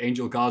 team of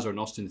Angel Garza and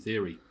Austin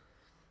Theory.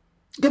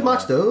 Good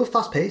match, though.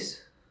 Fast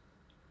pace.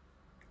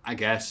 I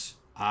guess.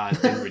 I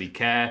didn't really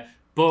care.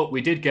 But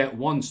we did get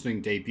one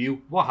Sting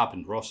debut. What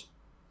happened, Ross?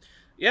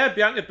 Yeah,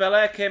 Bianca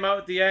Belair came out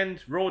at the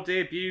end. Raw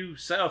debut.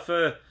 Set up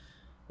for...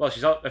 Well,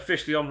 she's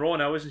officially on Raw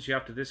now, isn't she,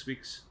 after this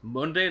week's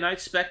Monday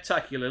Night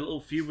Spectacular.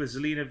 Little feud with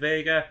Zelina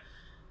Vega.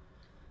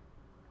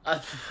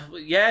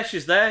 Yeah,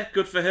 she's there.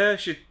 Good for her.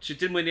 She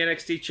didn't win the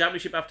NXT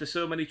Championship after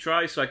so many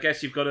tries, so I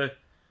guess you've got to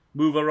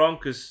move her on,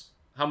 because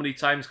how many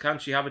times can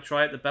she have a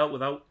try at the belt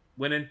without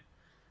winning?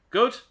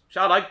 Good.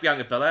 I like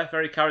Bianca Belair.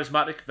 Very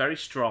charismatic, very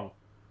strong.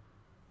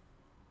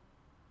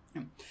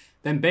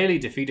 Then Bayley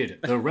defeated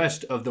the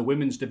rest of the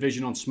women's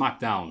division on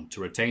SmackDown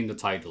to retain the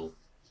title.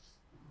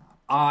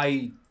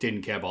 I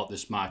didn't care about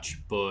this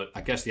match, but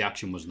I guess the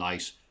action was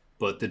nice.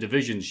 But the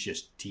division's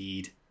just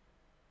teed.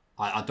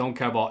 I don't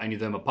care about any of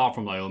them apart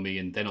from Naomi,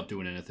 and they're not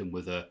doing anything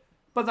with her.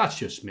 But that's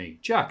just me.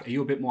 Jack, are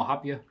you a bit more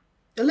happier?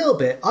 A little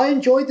bit. I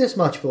enjoyed this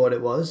match for what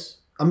it was.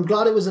 I'm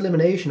glad it was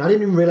elimination. I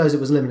didn't even realise it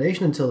was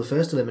elimination until the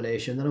first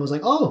elimination. Then I was like,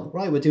 oh,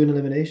 right, we're doing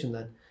elimination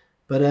then.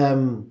 But I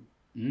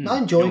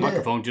enjoyed Your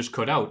microphone just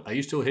cut out. Are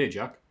you still here,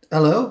 Jack?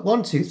 Hello?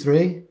 1, 2,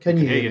 3. Can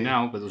you hear hear you me?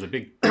 now, but there was a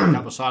big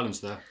gap of silence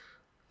there.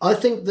 I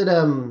think that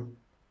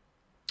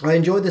I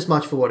enjoyed this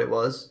match for what it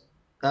was.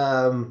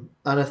 And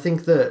I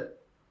think that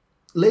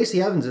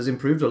Lacey Evans has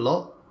improved a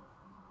lot.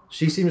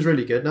 She seems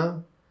really good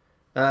now.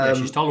 Yeah,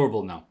 she's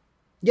tolerable now.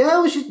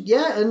 Yeah,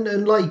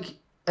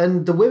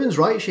 and the women's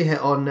right she hit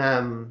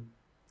on,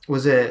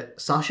 was it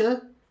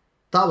Sasha?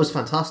 That was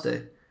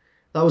fantastic.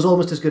 That was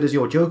almost as good as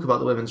your joke about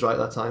the women's right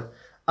that time.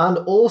 And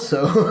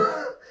also,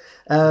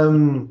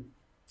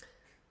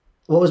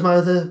 what was my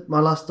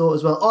last thought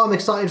as well? Oh, I'm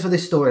excited for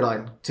this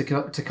storyline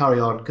to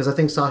carry on, because I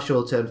think Sasha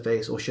will turn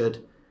face, or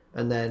should,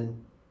 and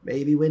then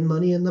maybe win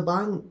Money in the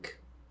Bank.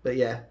 But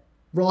yeah,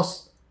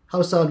 Ross,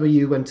 how sad were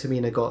you when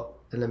Tamina got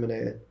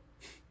eliminated?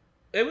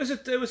 It was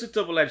a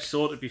double-edged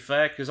sword, to be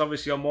fair, because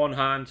obviously on one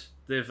hand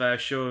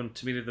they've shown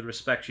Tamina the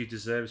respect she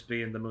deserves,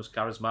 being the most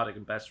charismatic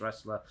and best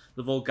wrestler.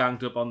 They've all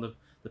ganged up on the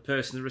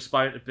person they're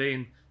aspiring to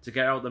being to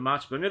get out of the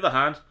match. But on the other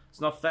hand,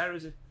 it's not fair,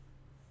 is it?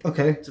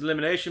 Okay. It's an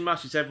elimination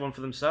match. It's everyone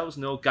for themselves,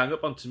 and they all gang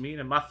up on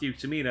Tamina.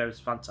 Tamina is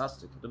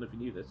fantastic. I don't know if you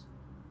knew this.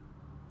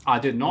 I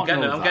did not know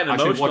that. I'm getting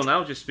emotional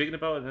now just speaking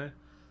about it. Eh?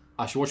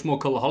 I should watch more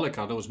Cultaholic.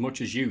 I know as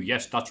much as you.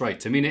 Yes, that's right.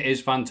 Tamina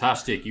is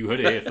fantastic. You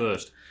heard it here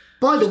first.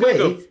 By the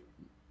way,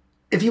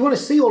 if you want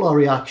to see all our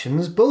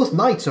reactions, both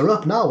nights are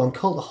up now on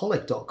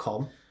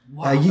cultaholic.com.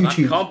 Wow,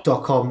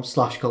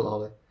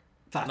 YouTube.com/cultaholic.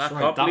 That's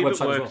right. That website as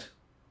well.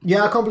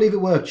 Yeah, I can't believe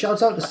it worked.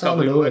 Shouts out to Sam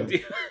and Owen.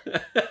 It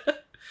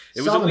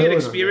was a weird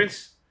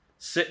experience,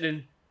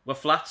 sitting with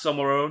flats on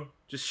our own,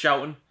 just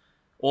shouting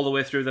all the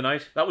way through the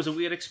night. That was a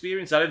weird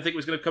experience. I didn't think it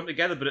was going to come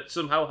together, but it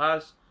somehow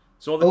has.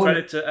 So all the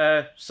credit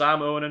to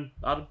Sam, Owen and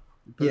Adam.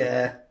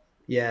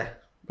 Yeah.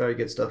 Very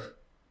good stuff.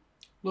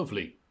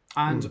 Lovely.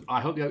 And I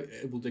hope you're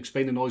able to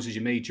explain the noises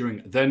you made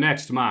during the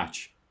next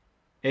match,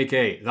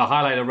 a.k.a. the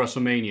highlight of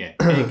WrestleMania,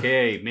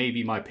 a.k.a.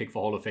 maybe my pick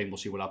for Hall of Fame. We'll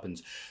see what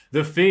happens.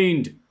 The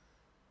Fiend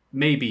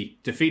maybe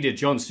defeated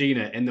John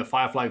Cena in the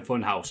Firefly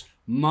Funhouse.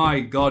 My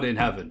God in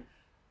heaven.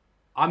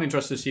 I'm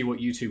interested to see what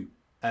you two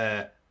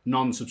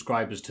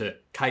non-subscribers to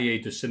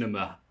Cahiers de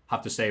Cinema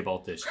have to say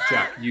about this.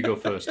 Jack, you go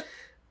first.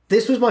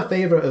 This was my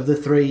favourite of the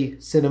 3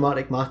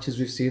 cinematic matches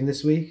we've seen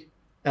this week.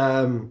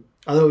 I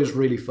thought it was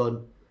really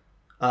fun.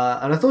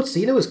 And I thought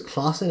Cena was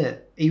class in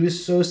it. He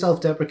was so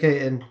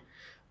self-deprecating.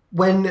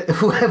 When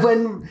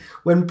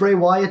Bray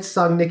Wyatt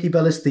sang Nikki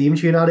Bella's theme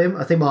tune at him,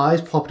 I think my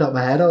eyes popped out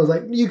my head. I was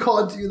like, you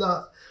can't do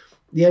that.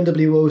 The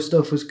NWO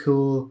stuff was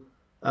cool.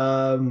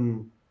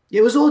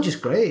 It was all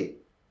just great.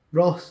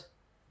 Ross?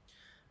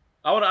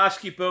 I want to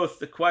ask you both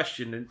the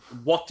question,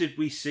 what did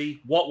we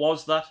see? What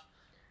was that?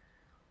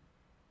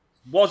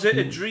 Was it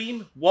a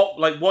dream?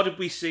 What did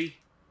we see?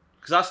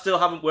 Because I still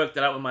haven't worked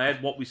it out in my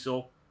head what we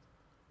saw.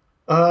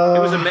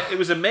 It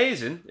was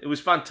amazing. It was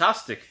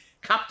fantastic,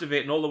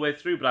 captivating all the way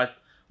through. But I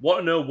want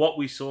to know what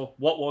we saw.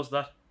 What was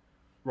that,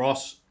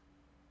 Ross?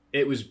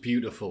 It was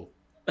beautiful.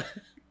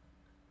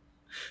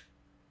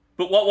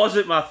 But what was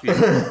it, Matthew?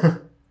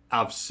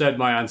 I've said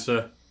my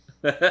answer.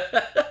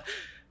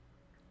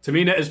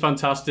 Tamina is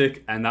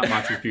fantastic, and that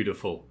match was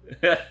beautiful.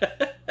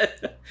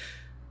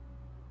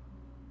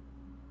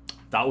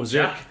 That was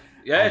Jack? it.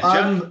 Yeah,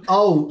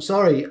 Jack.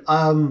 Sorry.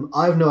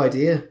 I have no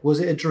idea. Was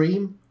it a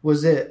dream?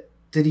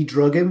 Did he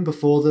drug him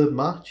before the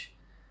match?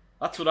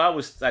 That's what I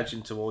was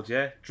edging towards,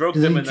 yeah. Drugged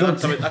him, and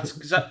that's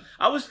because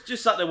I was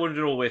just sat there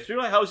wondering all the way through,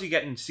 like, how's he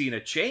getting Cena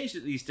changed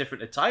at these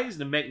different attires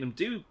and making him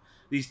do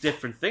these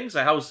different things?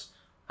 Like, how's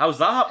that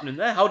happening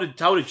there? How did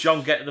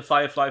John get to the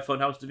Firefly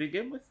Funhouse to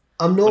begin with?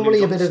 I'm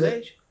normally a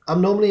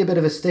bit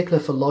of a stickler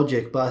for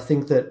logic, but I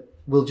think that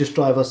we'll just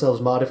drive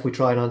ourselves mad if we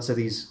try and answer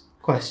these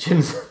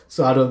questions.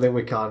 So I don't think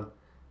we can.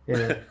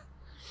 Yeah.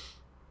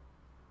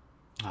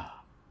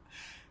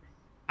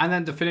 And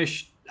then to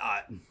finish,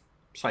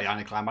 slightly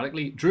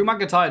anticlimactically, Drew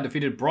McIntyre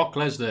defeated Brock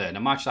Lesnar in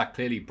a match that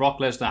clearly Brock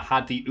Lesnar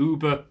had the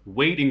Uber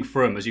waiting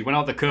for him as he went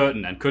out the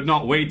curtain and could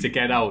not wait to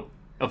get out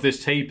of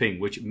this taping,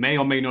 which may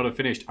or may not have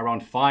finished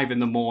around 5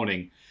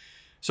 a.m.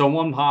 So on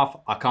one half,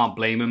 I can't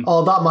blame him.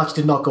 Oh, that match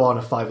did not go on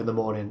at 5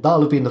 a.m.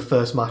 That'll have been the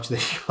first match of the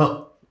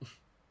show.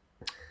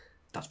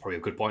 That's probably a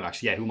good point,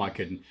 actually. Yeah, who am I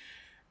kidding?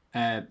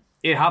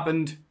 It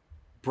happened.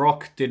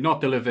 Brock did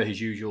not deliver his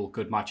usual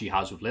good match he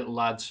has with little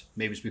lads.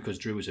 Maybe it's because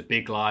Drew was a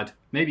big lad.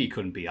 Maybe he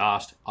couldn't be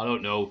asked. I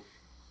don't know.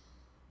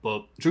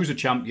 But Drew's a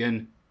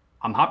champion.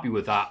 I'm happy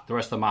with that. The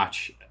rest of the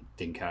match,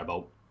 didn't care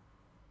about.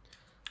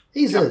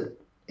 He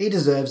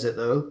deserves it,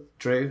 though,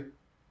 Drew.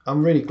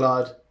 I'm really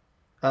glad.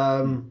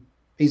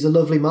 He's a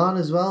lovely man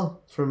as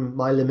well, from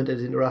my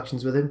limited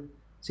interactions with him.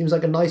 Seems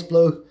like a nice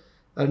bloke.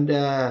 And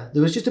there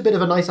was just a bit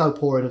of a nice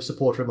outpouring of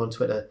support for him on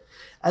Twitter.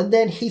 And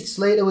then Heath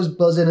Slater was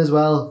buzzing as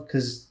well,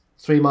 because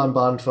 3-man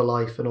band for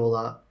life and all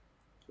that.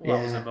 Well,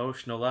 that was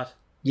emotional, that.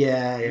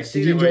 Yeah. You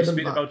see the way he's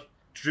speaking about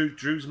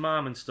Drew's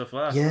mum and stuff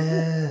like that.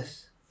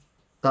 Yes.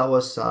 That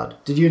was sad.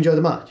 Did you enjoy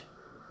the match?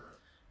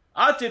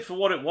 I did, for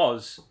what it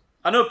was.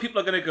 I know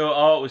people are going to go,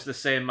 oh, it was the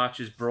same match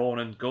as Braun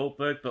and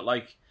Goldberg, but,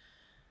 like,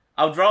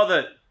 I would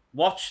rather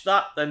watch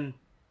that than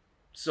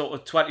sort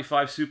of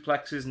 25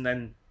 suplexes and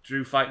then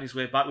Drew fighting his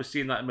way back. We've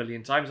seen that a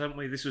million times, haven't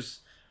we? This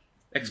was...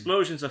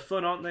 Explosions are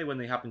fun, aren't they, when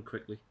they happen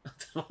quickly?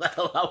 What the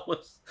hell that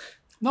was?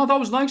 No, that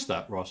was nice,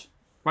 that, Ross.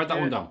 Write that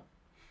one down.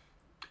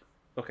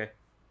 Okay.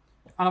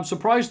 And I'm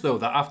surprised, though,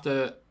 that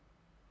after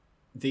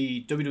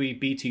the WWE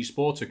BT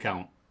Sports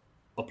account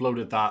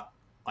uploaded that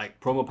like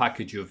promo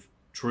package of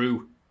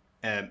Drew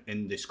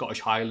in the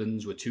Scottish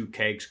Highlands with 2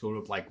 kegs going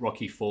up like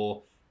Rocky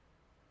IV,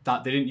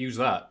 that they didn't use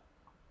that.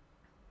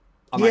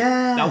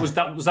 Yeah. Was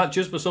that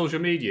just for social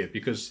media?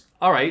 Because,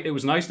 all right, it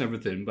was nice and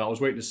everything, but I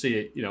was waiting to see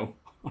it,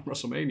 on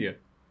WrestleMania.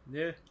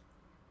 Yeah.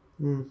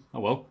 Oh,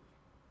 well.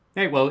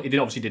 Hey, well, he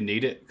obviously didn't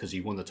need it because he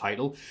won the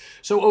title.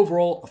 So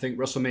overall, I think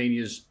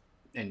WrestleMania's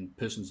and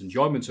person's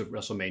enjoyment of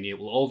WrestleMania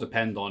will all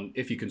depend on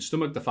if you can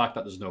stomach the fact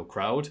that there's no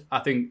crowd. I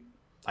think,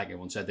 like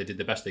everyone said, they did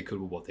the best they could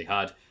with what they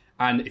had.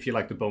 And if you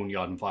like the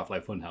Boneyard and Firefly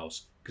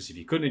Funhouse, because if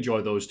you couldn't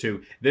enjoy those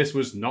two, this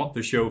was not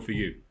the show for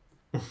you.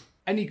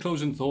 Any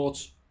closing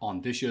thoughts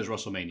on this year's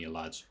WrestleMania,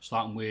 lads?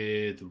 Starting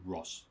with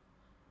Ross.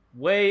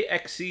 Way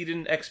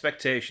exceeding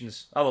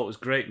expectations. I thought it was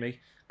great, me.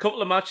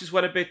 Couple of matches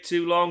went a bit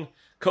too long.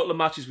 Couple of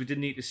matches we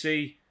didn't need to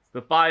see.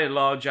 But by and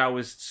large, I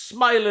was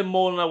smiling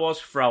more than I was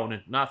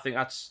frowning. And I think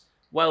that's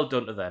well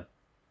done to them.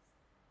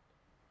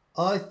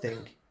 I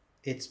think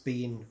it's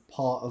been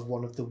part of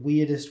one of the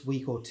weirdest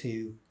week or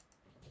two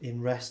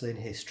in wrestling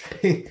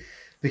history.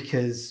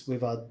 Because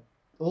we've had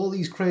all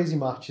these crazy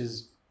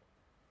matches.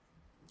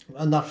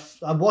 And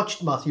I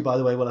watched, Matthew, by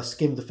the way, I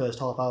skimmed the first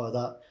half hour,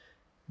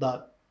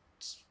 that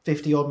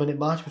 50-odd minute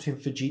match between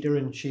Fujita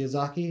and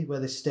Shiozaki where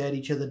they stared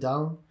each other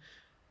down.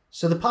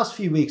 So the past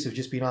few weeks have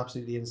just been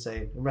absolutely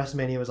insane. And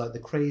WrestleMania was like the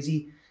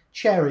crazy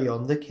cherry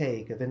on the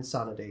cake of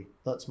insanity.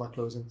 That's my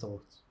closing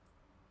thoughts.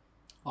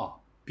 Oh,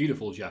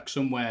 beautiful, Jack.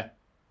 Somewhere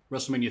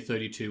WrestleMania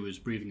 32 is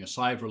breathing a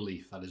sigh of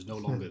relief that is no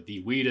longer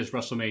the weirdest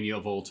WrestleMania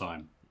of all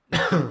time.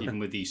 Even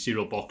with the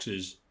cereal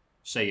boxes,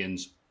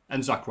 Saiyans,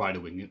 and Zack Ryder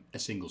winning a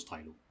singles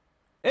title.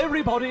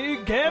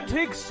 Everybody get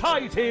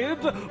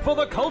excited for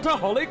the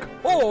Cultaholic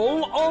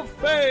Hall of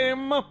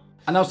Fame!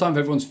 And now it's time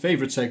for everyone's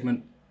favourite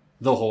segment,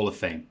 the Hall of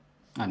Fame.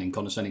 And in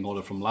condescending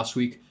order from last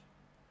week,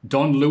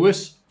 Don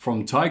Lewis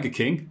from Tiger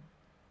King,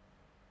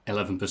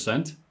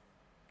 11%.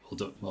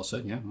 Well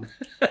said, yeah.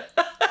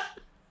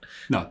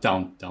 No,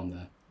 down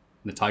there,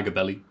 in the tiger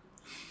belly.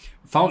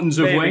 Fountains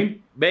of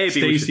Wayne.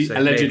 Maybe Stacey,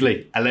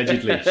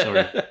 allegedly,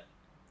 sorry.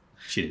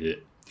 She did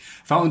it.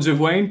 Fountains of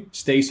Wayne,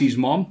 Stacey's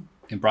mom,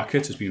 in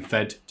brackets, has been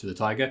fed to the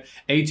tiger,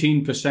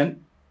 18%.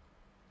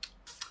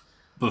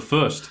 But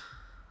first,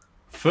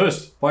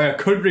 by a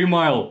country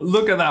mile,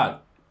 look at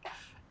that.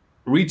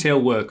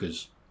 Retail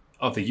workers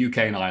of the UK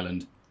and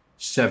Ireland,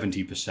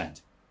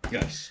 70%.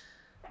 Yes.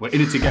 We're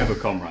in it together,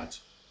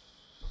 comrades.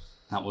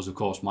 That was, of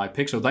course, my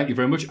pick. So thank you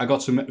very much. I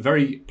got some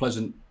very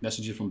pleasant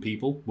messages from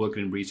people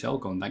working in retail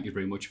going, thank you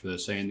very much for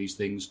saying these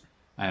things.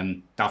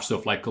 Daft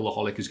stuff like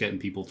Cultaholic is getting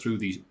people through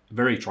these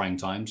very trying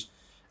times.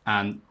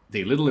 And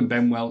The Little in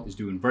Benwell is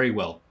doing very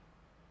well.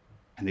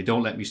 And they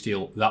don't let me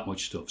steal that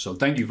much stuff. So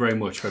thank you very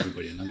much for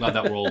everybody. And I'm glad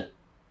that we're all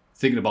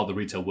thinking about the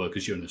retail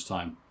workers during this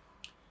time.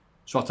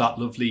 So after that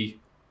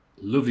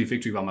lovely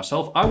victory by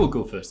myself, I will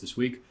go first this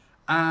week.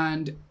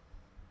 And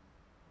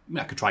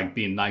I could try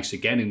being nice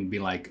again and be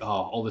like, oh,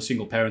 all the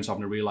single parents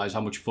having to realise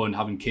how much fun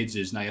having kids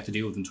is. Now you have to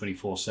deal with them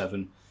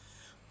 24/7.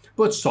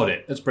 But sod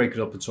it. Let's break it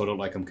up and sort out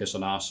like I'm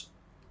kissing ass.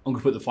 I'm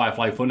going to put the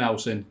Firefly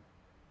Funhouse in.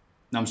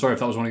 Now, I'm sorry if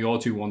that was one of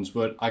your two ones,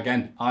 but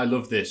again, I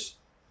love this.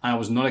 And I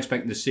was not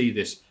expecting to see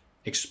this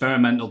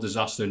experimental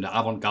disaster into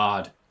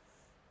avant-garde.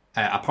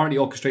 Apparently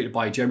orchestrated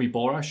by Jeremy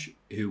Borash,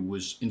 who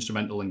was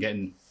instrumental in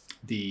getting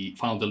the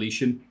final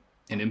deletion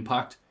in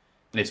Impact.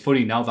 And it's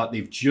funny, now that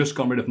they've just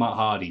got rid of Matt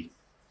Hardy,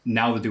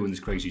 now they're doing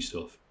this crazy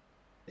stuff.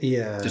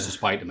 Yeah. Just to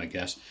spite him, I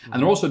guess.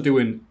 And they're also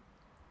doing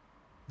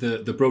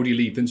the Brody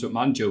Lee Vince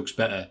McMahon jokes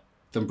better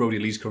than Brody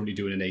Lee's currently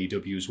doing in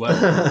AEW as well.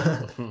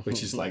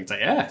 Which is like,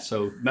 yeah.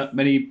 So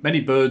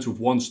many birds with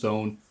one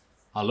stone.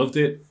 I loved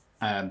it.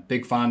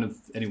 Big fan of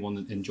anyone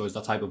that enjoys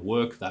that type of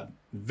work. That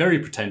very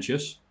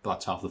pretentious, but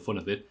that's half the fun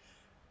of it.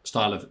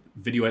 Style of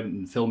video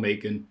editing,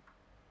 filmmaking.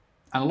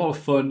 And a lot of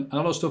fun. And a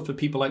lot of stuff for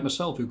people like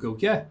myself who go,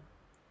 yeah,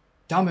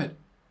 damn it.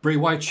 Bray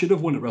Wyatt should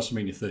have won at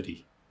WrestleMania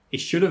 30. He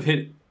should have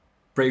hit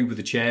Bray with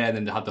a chair and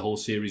then they had the whole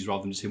series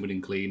rather than just him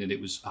winning clean. And it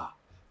was,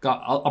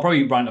 God, I'll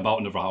probably rant about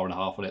another hour and a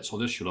half on it, so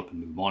I'll just shut up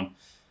and move on.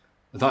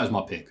 But that is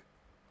my pick.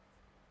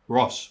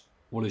 Ross,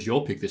 what is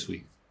your pick this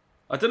week?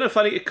 I don't know if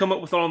I need to come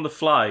up with one on the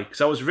fly, because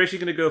I was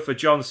originally going to go for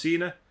John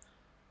Cena.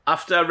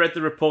 After I read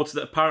the reports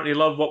that apparently a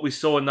lot of what we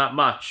saw in that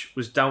match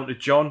was down to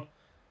John.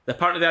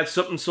 Apparently they had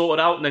something sorted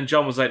out, and then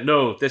John was like,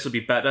 no, this will be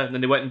better. And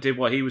then they went and did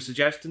what he was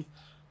suggesting.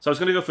 So I was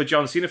going to go for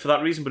John Cena for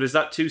that reason, but is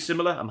that too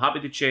similar? I'm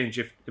happy to change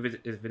if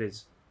it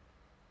is.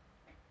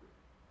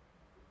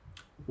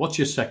 What's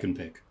your second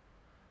pick?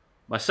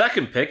 My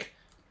second pick,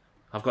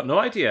 I've got no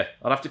idea.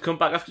 I'll have to come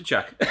back after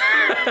Jack.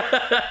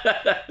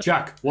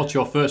 Jack, what's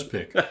your first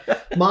pick?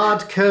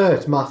 Mad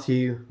Kurt,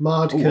 Matthew.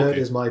 Mad Kurt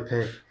is my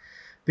pick.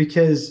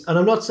 Because, and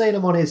I'm not saying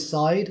I'm on his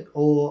side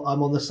or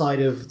I'm on the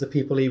side of the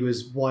people he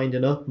was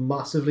winding up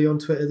massively on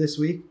Twitter this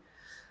week,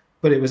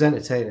 but it was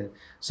entertaining.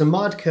 So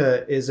Mad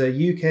Kurt is a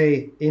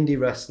UK indie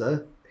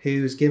wrestler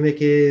whose gimmick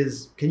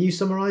is, can you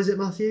summarise it,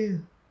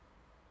 Matthew?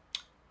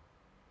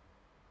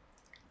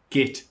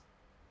 Git.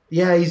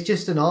 Yeah, he's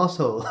just an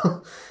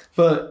arsehole.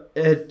 But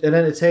an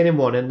entertaining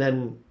one. And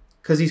then,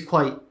 because he's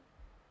quite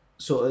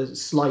sort of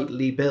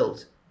slightly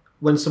built,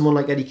 when someone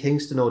like Eddie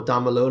Kingston or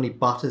Dan Maloney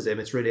batters him,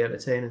 it's really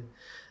entertaining.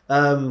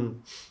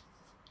 And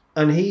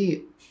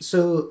he's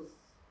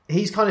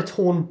kind of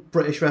torn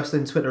British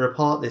wrestling Twitter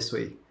apart this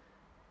week.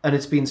 And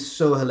it's been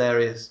so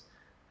hilarious.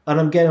 And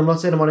I'm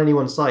not saying I'm on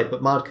anyone's side,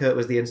 but Mad Kurt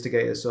was the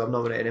instigator, so I'm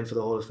nominating him for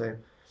the Hall of Fame.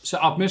 So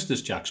I've missed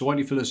this, Jack. So why don't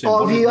you fill us in?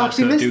 Oh, what have you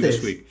actually missed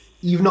this week?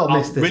 You've not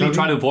missed this. I'm really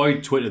trying to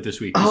avoid Twitter this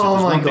week. There's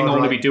one thing I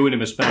want to be doing in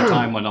my spare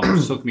time when I'm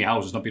stuck in my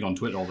house is not being on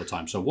Twitter all the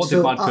time. So what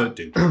did Mad Kurt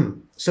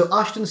do? So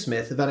Ashton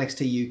Smith of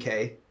NXT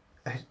UK,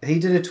 he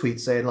did a tweet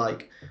saying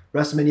like,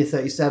 WrestleMania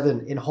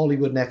 37 in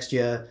Hollywood next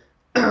year.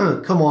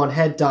 Come on,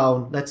 head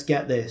down. Let's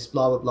get this.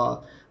 Blah, blah,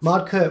 blah.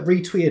 Mad Kurt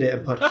retweeted it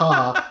and put,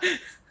 ha.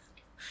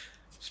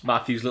 It's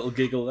Matthew's little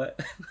giggle there.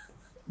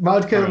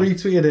 Mad Kurt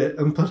retweeted it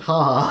and put,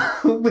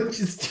 ha, which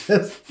is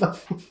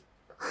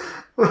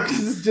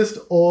just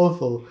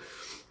awful.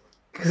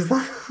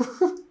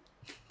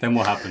 Then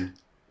what happened?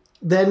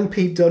 Then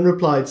Pete Dunne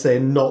replied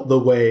saying, not the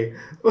way.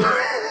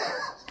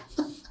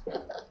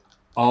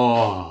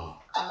 Oh.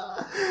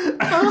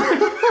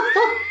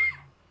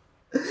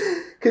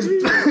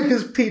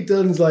 Because Pete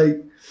Dunne's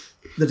like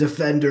the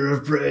defender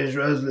of British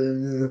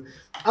wrestling.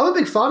 I'm a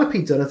big fan of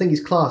Pete Dunne. I think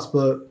he's class,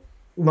 but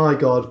my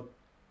God.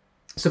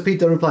 So Pete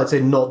Dunne replied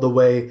saying, not the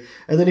way.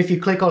 And then if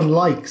you click on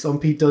likes on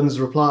Pete Dunne's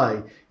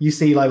reply, you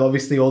see like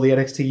obviously all the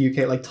NXT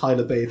UK, like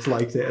Tyler Bates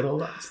liked it and all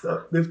that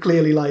stuff. They've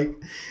clearly like,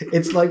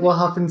 it's like what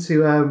happened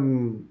to,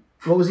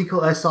 what was he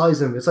called?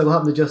 Sizem. It's like what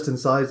happened to Justin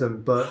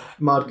Sizem, but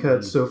Mad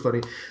Kurt's so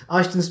funny.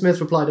 Ashton Smith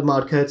replied to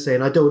Mad Kurt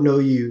saying, I don't know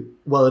you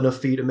well enough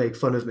for you to make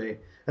fun of me.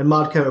 And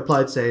Mad Kurt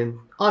replied saying,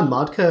 I'm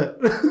Mad Kurt.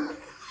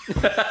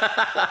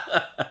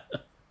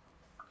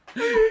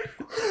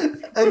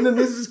 And then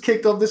this has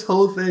kicked off this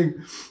whole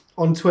thing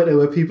on Twitter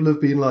where people have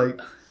been like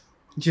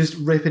just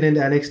ripping into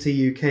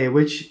NXT UK,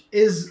 which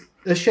is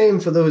a shame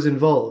for those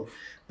involved.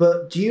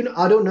 But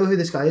I don't know who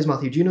this guy is,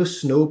 Matthew. Do you know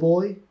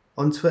Snowboy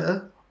on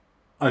Twitter?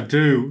 I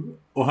do.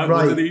 What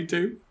did he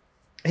do?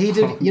 He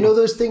did, you know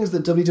those things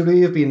that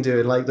WWE have been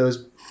doing, like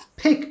there's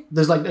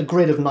like a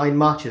grid of 9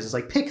 matches. It's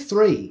like pick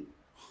 3.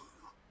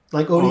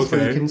 Like only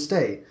 3 can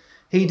stay.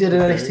 He did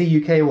an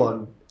NXT UK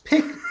one.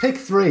 Pick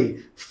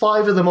 3.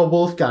 5 of them are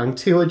Wolfgang,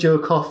 2 are Joe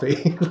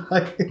Coffey.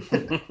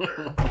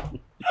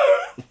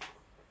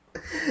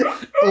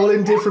 all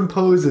in different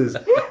poses.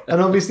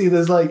 And obviously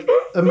there's like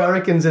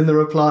Americans in the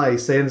reply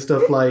saying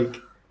stuff like,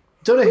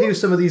 don't know who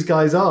some of these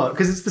guys are,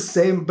 because it's the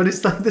same, but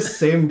it's like the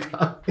same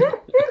guy.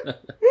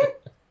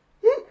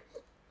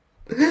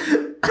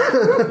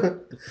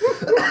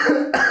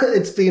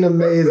 It's been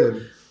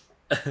amazing.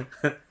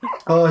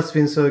 Oh, it's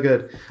been so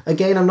good.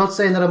 Again, I'm not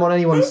saying that I'm on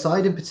anyone's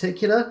side in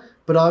particular,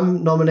 but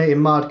I'm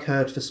nominating Mad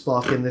Kurt for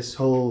sparking this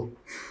whole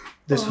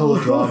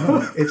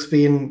drama. It's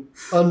been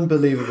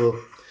unbelievable.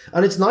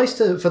 And it's nice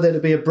for there to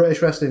be a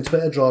British wrestling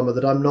Twitter drama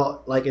that I'm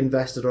not like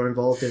invested or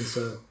involved in,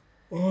 so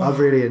I've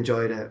really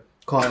enjoyed it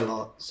quite a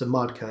lot. So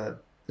Mad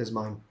Kurt is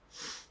mine.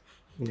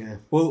 Yeah.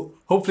 Well,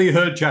 hopefully you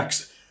heard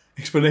Jack's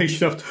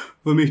explanation after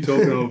for me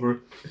talking over it.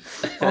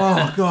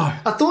 Oh, God.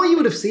 I thought you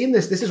would have seen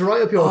this. This is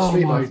right up your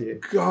street, Matthew.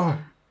 God.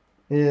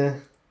 Yeah.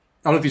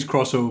 I love these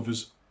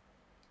crossovers.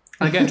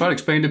 And again, try to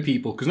explain to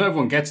people, because not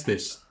everyone gets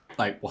this,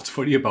 like, what's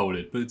funny about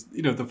it. But, it's,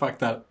 you know, the fact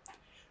that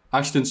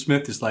Ashton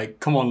Smith is like,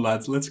 come on,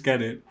 lads, let's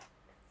get it.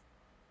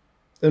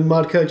 And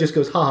Mad Kurt just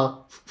goes, haha.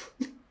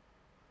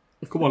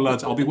 Come on,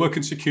 lads, I'll be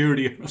working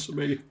security at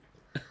WrestleMania.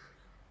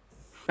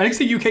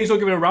 NXT UK's not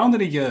giving it around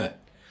in a year.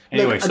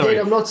 Anyway, Look, sorry.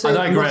 I'm not saying,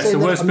 I digress. The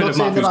worst bit of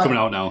Matthew's coming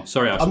out now.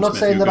 Sorry, Ashton I'm not Smith,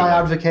 saying that I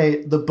ahead.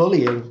 advocate the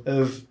bullying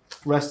of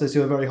wrestlers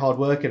who are very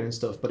hard-working and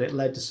stuff, but it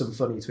led to some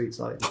funny tweets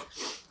like,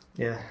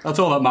 yeah. That's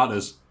all that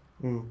matters.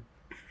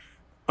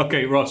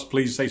 Okay, Ross,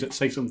 please say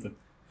something.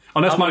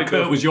 Unless Mad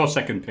Kurt was your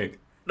second pick.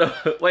 No,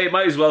 well, it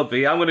might as well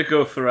be. I'm going to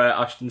go for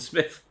Ashton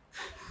Smith.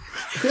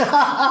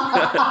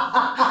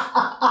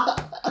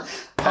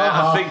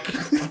 I think.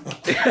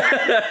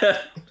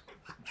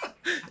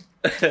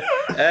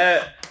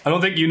 I don't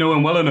think you know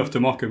him well enough to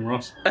mock him,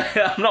 Ross.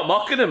 I'm not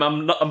mocking him.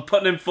 I'm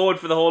putting him forward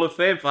for the Hall of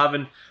Fame for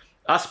having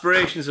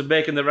aspirations of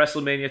making the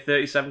WrestleMania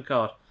 37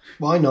 card.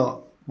 Why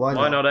not? Why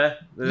not?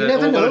 You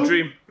never all got know. a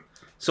dream.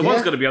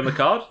 Someone's got to be on the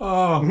card.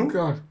 Oh,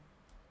 God.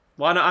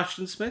 Why not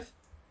Ashton Smith?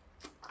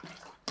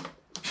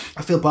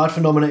 I feel bad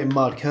for nominating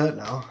Mad Kurt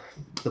now.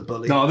 The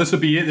bully. No, this will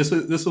be it.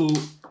 This will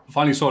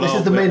finally sort This out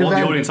is the main what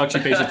event. the audience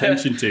actually pays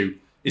attention to.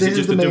 Is This it just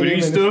is the the main WWE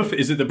event. stuff?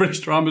 Is it the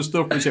British drama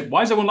stuff?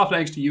 Why is everyone laughing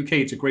at NXT UK?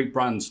 It's a great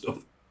brand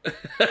stuff.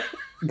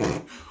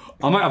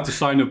 I might have to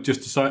sign up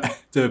just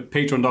to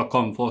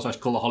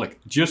patreon.com/cultaholic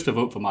just to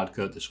vote for Mad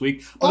Kurt this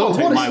week. But don't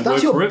take my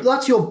word for it.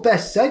 That's your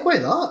best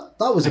segue,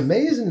 that was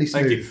amazingly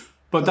smooth. Thank you.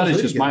 But that is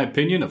really just good. my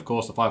opinion. Of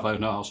course, the Firefly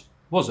House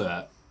was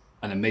an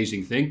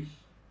amazing thing,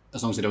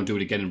 as long as they don't do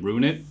it again and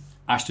ruin it.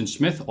 Ashton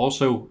Smith,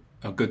 also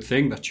a good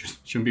thing that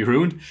shouldn't be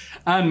ruined.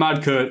 And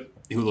Mad Kurt,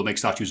 who they'll make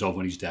statues of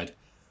when he's dead.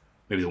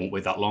 Maybe they won't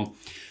wait that long.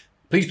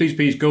 Please, please,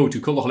 please go to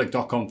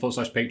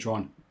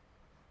cultaholic.com/Patreon.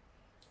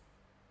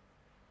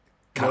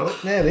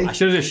 Nearly. I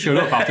should have just shut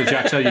up after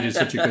Jack said you did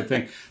such a good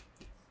thing.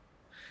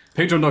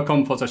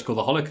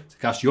 Patreon.com/cultaholic to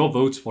cast your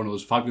votes for one of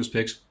those fabulous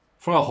picks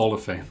for our Hall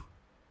of Fame.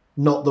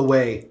 Not the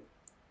way.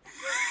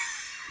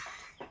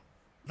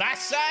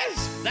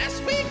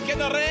 This week in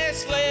the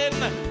wrestling.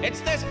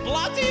 It's this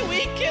bloody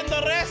week in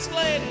the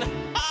wrestling.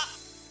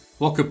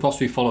 What could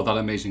possibly follow that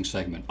amazing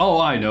segment? Oh,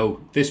 I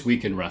know. This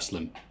week in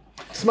wrestling.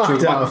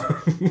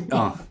 SmackDown.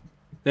 Oh,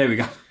 there we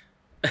go.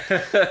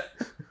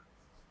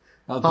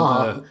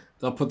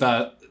 I'll put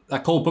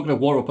that cold bucket of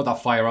water will put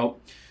that fire out.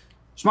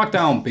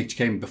 SmackDown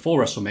came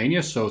before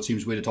WrestleMania, so it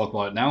seems weird to talk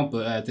about it now.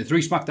 But the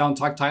three SmackDown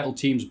tag title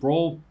teams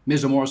brawl.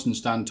 Miz and Morrison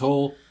stand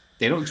tall.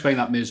 They don't explain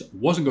that Miz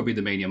wasn't going to be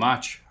the Mania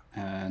match,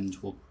 and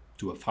we'll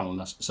do a final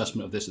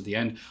assessment of this at the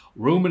end.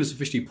 Roman is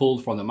officially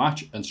pulled from the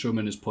match, and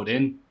Strowman is put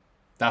in.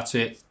 That's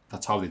it.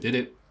 That's how they did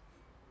it.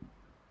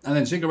 And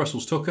then Ziggler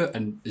wrestles Tucker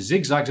and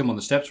zigzags him on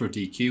the steps for a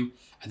DQ.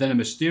 And then a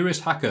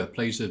mysterious hacker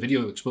plays a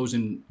video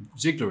exposing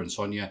Ziggler and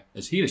Sonya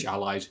as heelish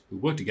allies who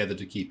work together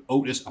to keep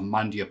Otis and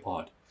Mandy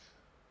apart.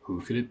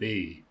 Who could it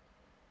be?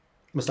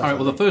 Mustafa. All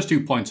right, well, the first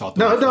 2 points are...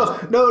 No,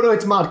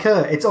 it's Mad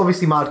Kurt. It's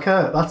obviously Mad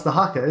Kurt. That's the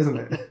hacker, isn't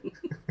it?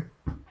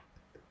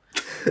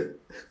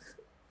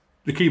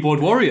 The keyboard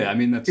warrior. I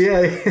mean, that's...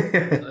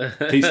 Yeah.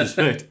 Pieces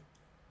fit.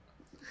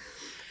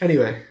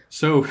 Anyway.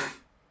 So,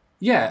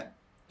 yeah,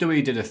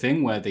 WWE did a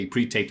thing where they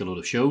pre-taped a lot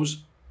of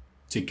shows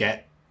to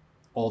get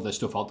all their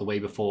stuff out the way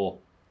before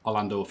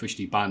Orlando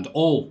officially banned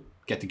all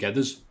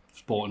get-togethers,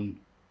 sporting,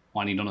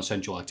 whiny,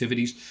 non-essential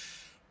activities.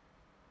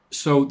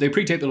 So they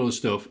pre-taped a lot of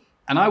stuff,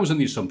 and I was on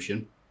the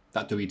assumption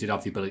that WWE did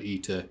have the ability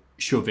to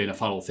shove in a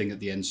final thing at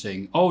the end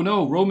saying, oh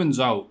no, Roman's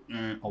out,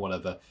 or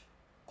whatever,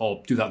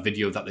 or do that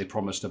video that they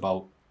promised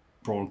about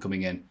Braun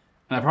coming in.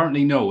 And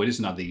apparently, no, it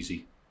isn't that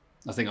easy.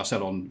 I think I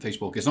said on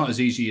Facebook, it's not as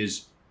easy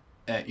as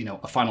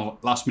a final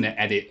last-minute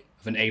edit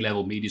of an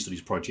A-level media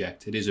studies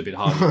project. It is a bit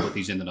harder to put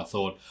these in than I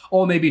thought.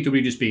 Or maybe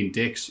WWE just being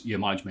dicks. Your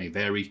mileage may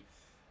vary.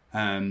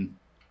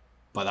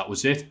 But that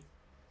was it.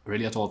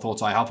 Really, that's all the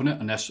thoughts I have on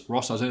it, unless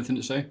Ross has anything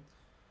to say.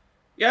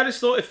 Yeah, I just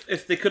thought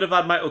if they could have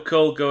had Michael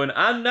Cole going,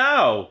 and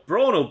now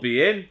Braun will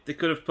be in, they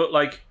could have put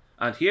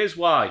and here's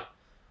why,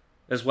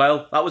 as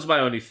well. That was my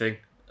only thing.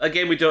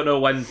 Again, we don't know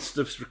when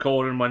stuff's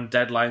recording, when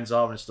deadlines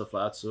are and stuff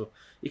like that, so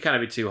you can't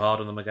be too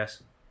hard on them, I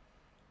guess.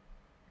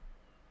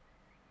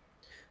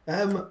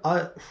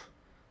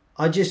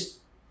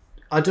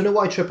 I don't know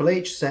why Triple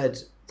H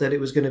said that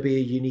it was going to be a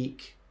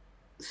unique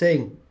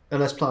thing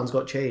unless plans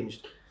got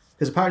changed.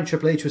 Because apparently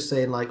Triple H was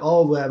saying like,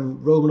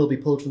 Roman will be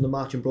pulled from the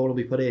match and Braun will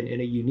be put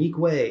in a unique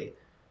way,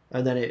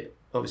 and then it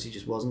obviously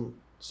just wasn't.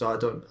 So I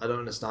don't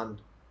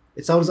understand.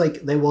 It sounds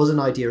like there was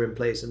an idea in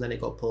place and then it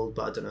got pulled,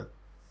 but I don't know.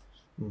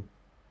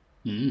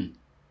 And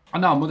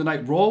now Monday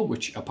Night Raw,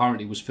 which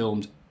apparently was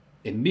filmed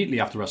immediately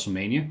after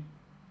WrestleMania,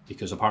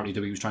 because apparently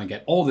WWE was trying to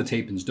get all the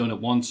tapings done at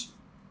once,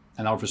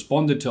 and I've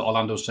responded to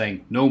Orlando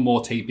saying no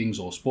more tapings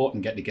or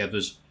sporting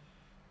get-togethers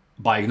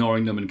by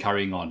ignoring them and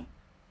carrying on.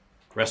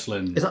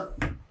 Wrestling. Is that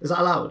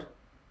allowed?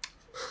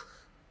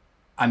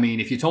 I mean,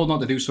 if you're told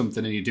not to do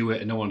something and you do it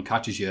and no one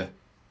catches you,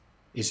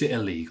 is it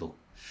illegal?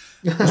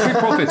 The Street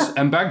Profits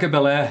and Bianca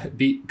Belair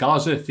beat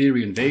Garza,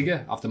 Theory and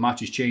Vega after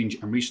matches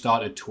changed and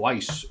restarted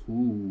twice.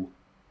 Ooh,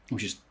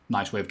 which is a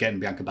nice way of getting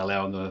Bianca Belair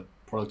on the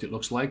product, it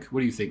looks like.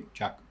 What do you think,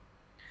 Jack?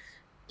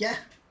 Yeah,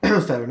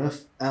 fair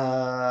enough.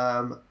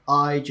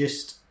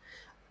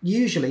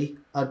 Usually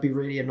I'd be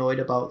really annoyed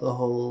about the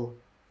whole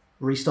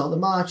restart the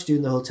match,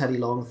 doing the whole Teddy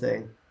Long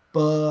thing.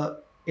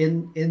 But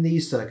in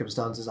these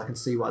circumstances, I can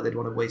see why they'd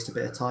want to waste a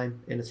bit of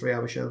time in a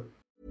 3-hour show.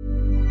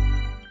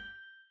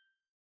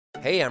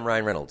 Hey, I'm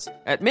Ryan Reynolds.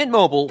 At Mint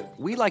Mobile,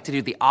 we like to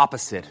do the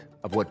opposite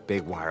of what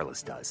Big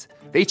Wireless does.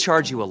 They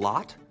charge you a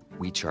lot,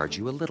 we charge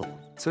you a little.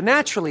 So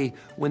naturally,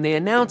 when they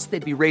announced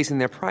they'd be raising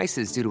their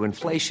prices due to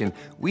inflation,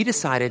 we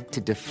decided to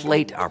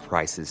deflate our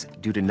prices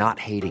due to not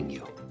hating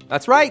you.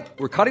 That's right.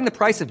 We're cutting the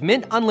price of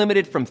Mint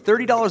Unlimited from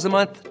 $30 a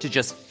month to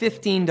just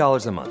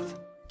 $15 a month.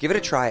 Give it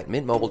a try at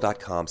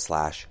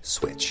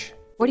mintmobile.com/switch.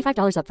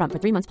 $45 up front for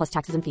 3 months plus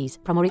taxes and fees.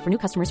 Promo rate for new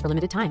customers for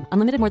limited time.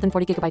 Unlimited more than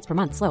 40 gigabytes per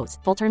month. Slows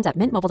full terms at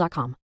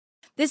mintmobile.com.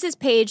 This is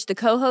Paige, the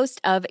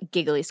co-host of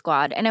Giggly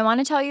Squad, and I want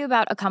to tell you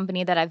about a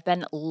company that I've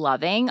been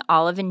loving,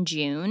 Olive &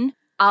 June.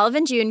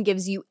 Olive & June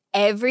gives you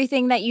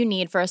everything that you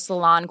need for a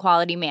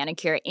salon-quality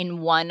manicure in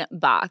one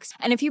box.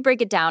 And if you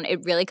break it down,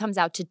 it really comes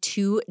out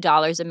to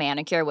 $2 a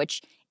manicure,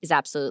 which is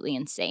absolutely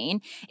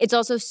insane. It's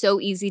also so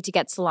easy to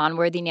get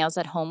salon-worthy nails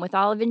at home with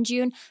Olive &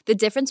 June. The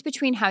difference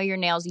between how your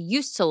nails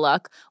used to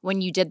look when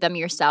you did them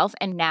yourself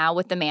and now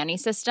with the Mani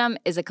system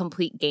is a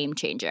complete game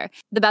changer.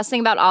 The best thing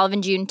about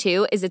Olive & June,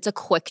 too, is it's a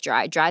quick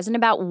dry. Dries in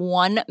about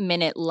 1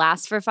 minute,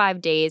 lasts for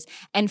 5 days,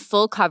 and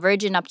full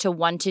coverage in up to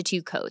 1 to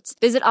 2 coats.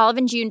 Visit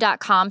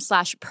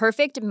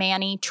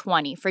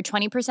oliveandjune.com/perfectmani20 for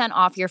 20%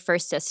 off your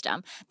first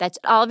system. That's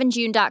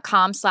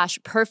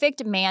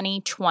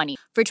oliveandjune.com/perfectmani20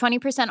 for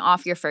 20%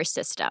 off your first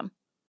system.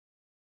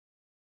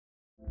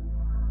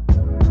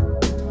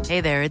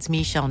 Hey there, it's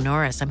Michelle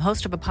Norris. I'm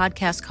host of a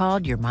podcast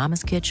called Your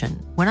Mama's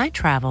Kitchen. When I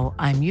travel,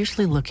 I'm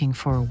usually looking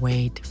for a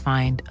way to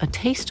find a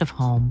taste of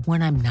home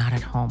when I'm not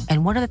at home.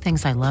 And one of the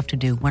things I love to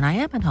do when I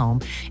am at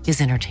home is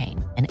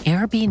entertain. And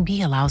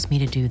Airbnb allows me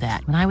to do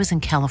that. When I was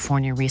in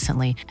California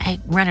recently, I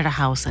rented a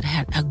house that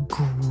had a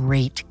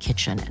great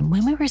kitchen. And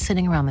when we were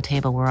sitting around the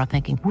table, we're all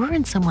thinking, we're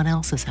in someone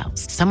else's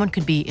house. Someone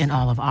could be in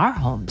all of our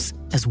homes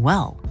as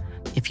well.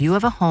 If you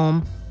have a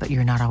home, but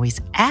you're not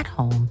always at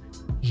home,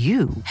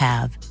 you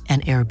have an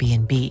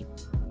Airbnb.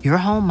 Your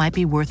home might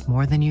be worth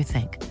more than you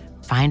think.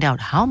 Find out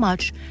how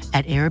much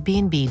at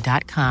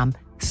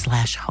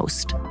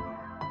airbnb.com/host.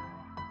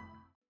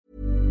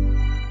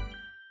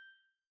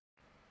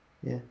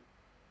 Yeah.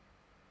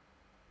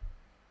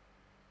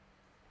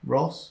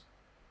 Ross?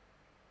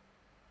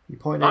 You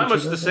pointing I'm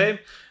much the same.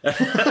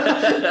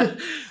 I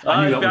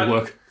knew that would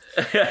work.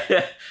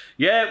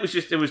 Yeah,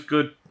 it was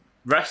good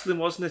wrestling,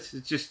 wasn't it?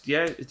 It's just,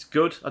 yeah, it's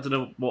good. I don't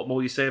know what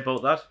more you say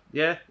about that.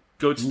 Yeah,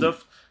 good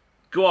stuff.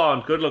 Go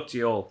on, good luck to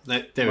you all.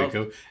 There we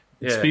go.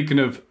 Yeah. Speaking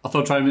of, I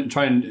thought try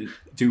and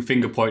do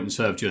finger point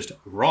instead of just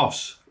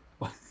Ross.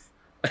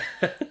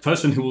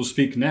 Person who will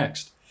speak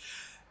next.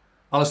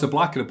 Alistair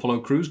Black and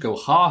Apollo Crews go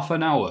half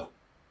an hour.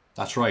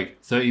 That's right,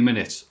 30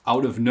 minutes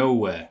out of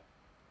nowhere.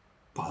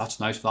 But that's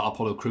nice for that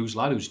Apollo Crews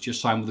lad who's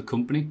just signed with the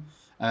company.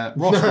 Ross,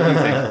 what do you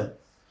think?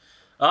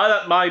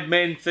 My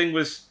main thing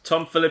was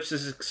Tom Phillips'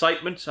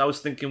 excitement. I was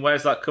thinking,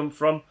 where's that come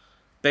from?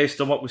 Based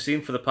on what we've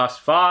seen for the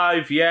past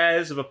 5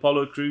 years of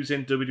Apollo Crews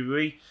in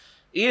WWE.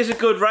 He is a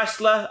good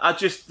wrestler.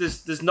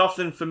 There's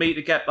nothing for me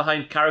to get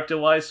behind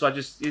character-wise, so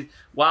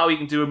wow, you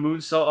can do a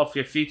moonsault off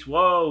your feet.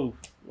 Whoa,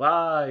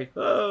 why?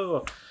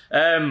 Oh.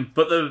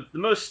 But the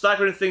most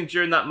staggering thing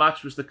during that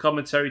match was the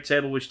commentary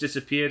table, which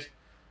disappeared.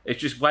 It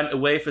just went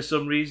away for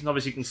some reason.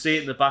 Obviously, you can see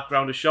it in the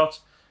background of shot.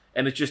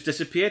 And it just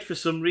disappeared for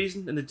some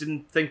reason, and they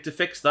didn't think to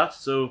fix that,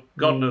 so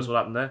God knows what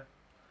happened there.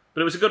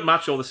 But it was a good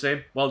match all the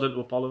same. Well done to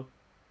Apollo.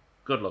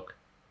 Good luck.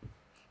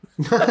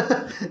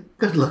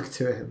 Good luck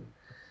to him.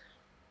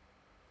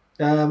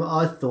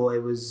 I thought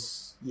it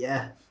was,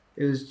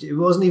 it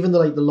wasn't even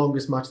the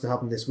longest match that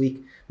happened this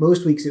week.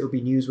 Most weeks it would be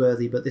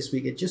newsworthy, but this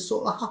week it just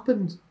sort of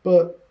happened.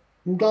 But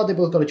I'm glad they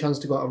both got a chance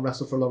to go out and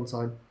wrestle for a long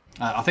time.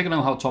 I think I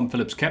know how Tom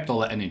Phillips kept all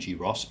that energy,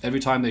 Ross. Every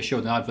time they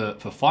showed an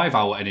advert for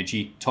 5-hour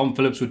energy, Tom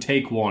Phillips would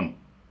take one.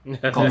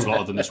 Comes a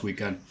lot of them this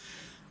weekend.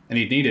 And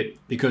he'd need it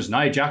because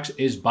Nia Jax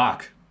is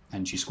back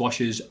and she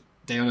squashes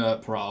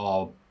Deonna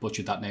Purrazzo,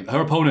 butchered that name.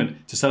 Her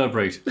opponent to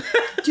celebrate.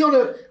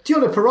 Deonna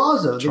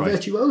Purrazzo, the right.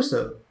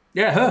 virtuoso.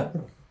 Yeah,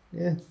 her.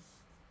 Yeah.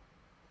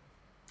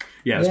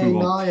 Yeah, let's move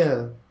on.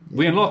 Nia.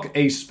 We unlock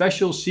a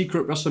special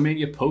secret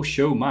WrestleMania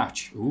post-show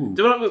match. Ooh.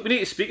 We need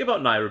to speak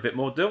about Nia a bit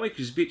more, don't we?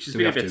 Because she's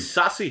been a bit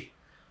sassy.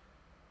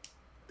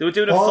 They were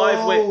doing a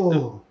five-way.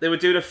 They were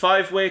doing a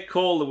five-way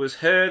call. There was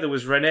her, there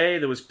was Renee,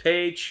 there was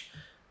Paige,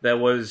 there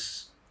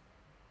was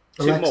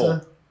Alexa. two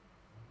more.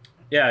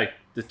 Yeah,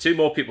 the two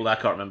more people that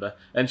I can't remember.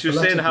 And she was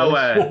saying how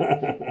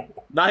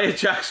Nia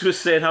Jax was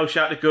saying how she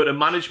had to go to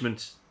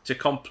management to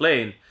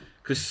complain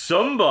because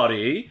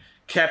somebody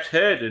kept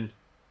hurting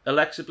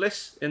Alexa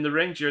Bliss in the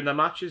ring during their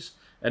matches,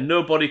 and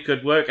nobody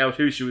could work out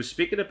who she was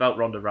speaking about.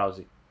 Ronda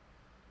Rousey.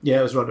 Yeah,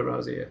 it was Ronda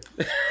Rousey.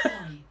 Yeah.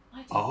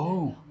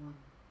 Oh.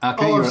 I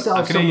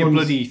can hear your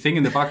bloody thing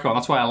in the background.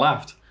 That's why I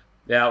laughed.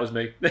 Yeah, that was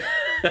me.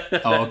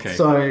 Oh, okay.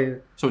 Sorry.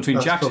 So between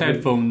Jack's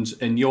headphones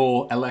and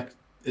your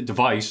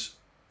device,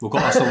 we've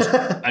got ourselves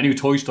a new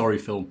Toy Story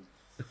film.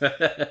 Okay,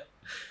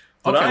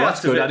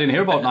 that's good. I didn't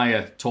hear about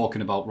Nia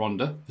talking about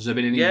Ronda. Has there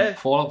been any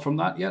fallout from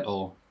that yet?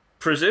 Or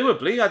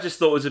presumably, I just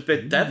thought it was a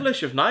bit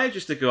devilish of Nia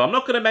just to go, I'm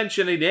not going to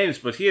mention any names,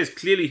 but here's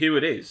clearly who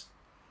it is.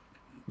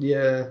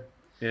 Yeah.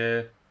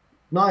 Yeah.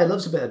 Nia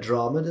loves a bit of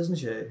drama, doesn't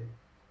she?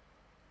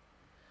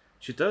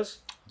 She does.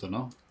 I don't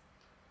know.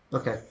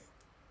 Okay.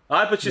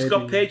 But she's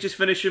got Paige's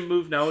finishing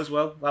move now as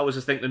well. That was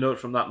a thing to note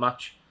from that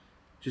match.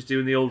 Just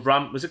doing the old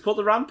ramp. Was it called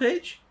the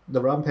Rampage?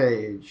 The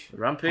Rampage. The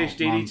Rampage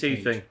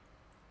DDT thing.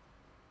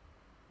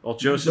 Or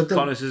Joseph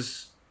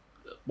Connors'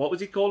 what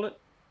was he calling it?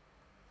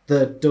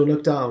 The Don't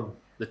Look Down.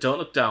 The Don't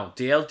Look Down.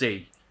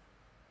 DLD.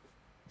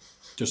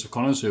 Joseph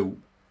Connors, who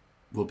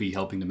will be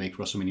helping to make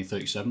WrestleMania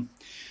 37.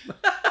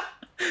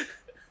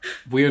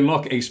 We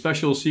unlock a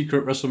special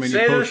secret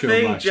WrestleMania post-show match.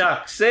 Say the thing,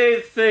 Jack. Say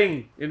the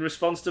thing in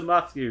response to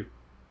Matthew.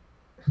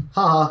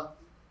 Haha.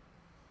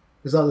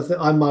 Is that the thing?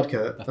 I'm Mad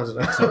Kurt. I don't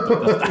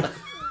know.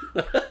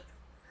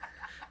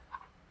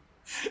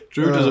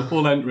 Drew does a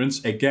full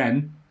entrance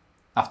again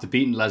after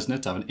beating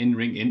Lesnar to have an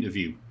in-ring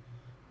interview.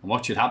 And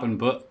what should happen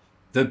but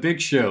The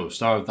Big Show,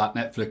 star of that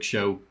Netflix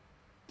show,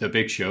 The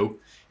Big Show,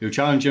 who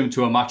challenged him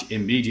to a match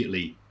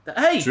immediately.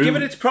 Hey, give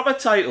it its proper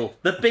title.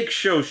 The Big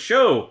Show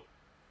Show.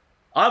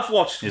 I've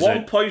watched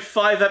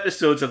 1.5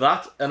 episodes of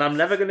that, and I'm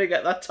never going to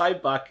get that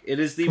time back. It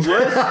is the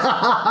worst,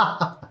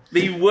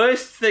 the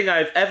worst thing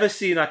I've ever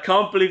seen. I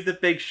can't believe The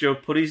Big Show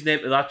put his name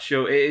to that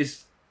show. It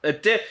is I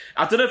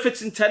don't know if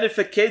it's intended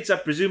for kids. I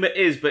presume it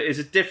is, but it's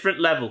a different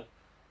level.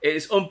 It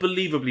is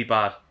unbelievably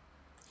bad.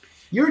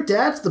 Your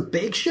dad's The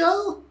Big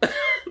Show?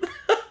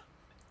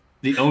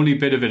 The only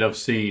bit of it I've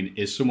seen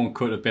is someone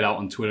cut a bit out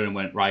on Twitter and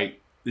went, right,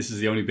 this is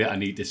the only bit I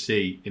need to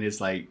see. And it's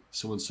like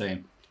someone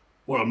saying,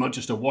 well, I'm not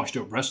just a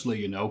washed-up wrestler,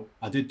 you know.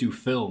 I did do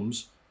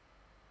films.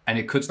 And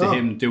it cuts to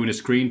him doing a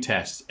screen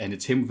test, and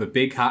it's him with a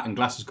big hat and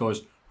glasses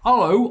goes,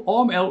 hello,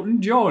 I'm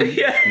Elton John.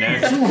 Yeah.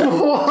 Next.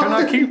 Can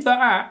I keep the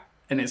hat?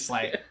 And it's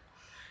like,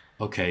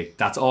 okay,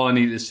 that's all I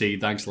needed to see.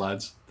 Thanks,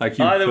 lads. Thank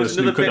you,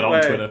 person who put that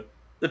on Twitter.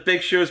 The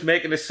Big Show's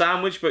making a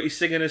sandwich, but he's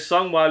singing a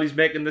song while he's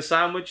making the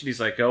sandwich, and he's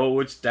like,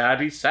 oh, it's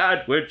Daddy's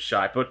sandwich.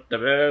 I put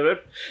the...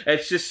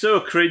 It's just so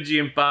cringy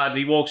and bad, and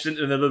he walks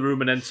into another room,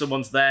 and then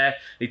someone's there,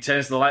 he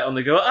turns the light on,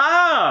 they go,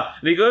 ah!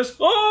 And he goes,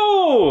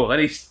 oh!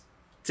 And he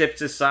tips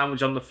his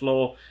sandwich on the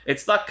floor.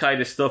 It's that kind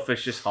of stuff.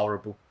 It's just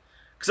horrible.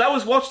 Because I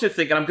was watching it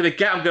thinking, I'm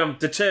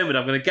determined,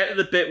 I'm going to get to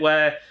the bit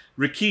where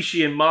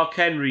Rikishi and Mark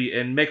Henry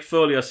and Mick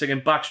Foley are singing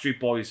Backstreet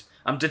Boys.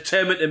 I'm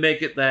determined to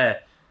make it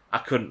there. I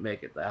couldn't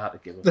make it there. I had to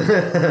give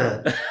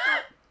up.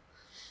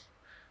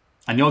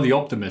 And you're the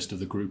optimist of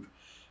the group,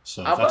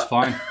 so that's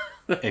fine.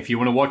 If you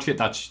want to watch it,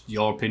 that's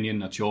your opinion.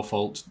 That's your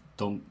fault.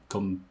 Don't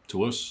come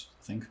to us,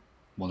 I think.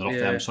 Well, not off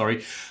them,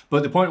 sorry.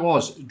 But the point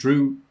was,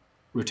 Drew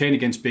retained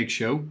against Big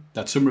Show,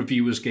 that some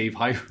reviewers gave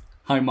high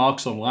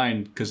marks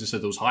online because they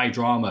said there was high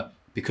drama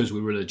because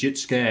we were legit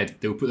scared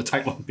they would put the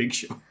title on Big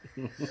Show.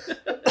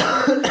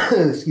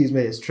 Excuse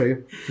me, it's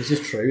true. It's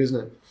just true,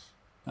 isn't it?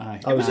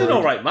 It was an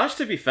alright match,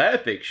 to be fair,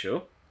 Big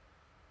Show.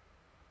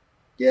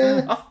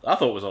 Yeah. I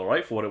thought it was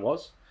alright for what it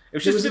was. It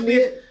was just a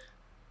bit...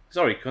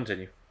 Sorry,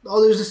 continue.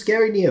 Oh, there was a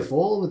scary near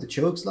fall with the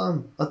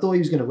chokeslam. I thought he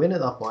was going to win at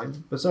that point.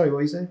 But sorry, what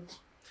are you saying?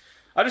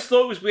 I just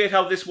thought it was weird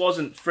how this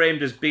wasn't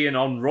framed as being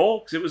on Raw,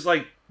 because it was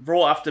like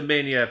Raw after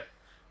Mania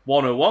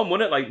 101,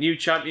 wasn't it? Like, new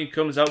champion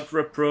comes out for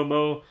a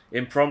promo,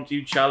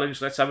 impromptu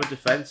challenge, let's have a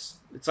defense.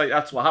 It's like,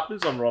 that's what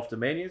happens on Raw after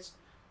Manias,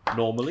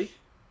 normally.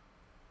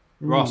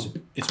 Ross,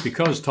 it's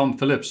because Tom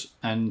Phillips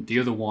and the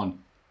other one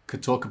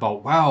could talk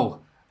about, wow,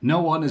 no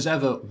one has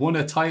ever won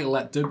a title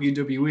at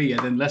WWE,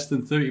 and then less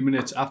than 30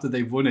 minutes after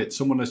they've won it,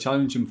 someone has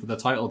challenged them for the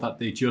title that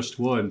they just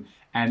won.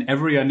 And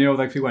every I know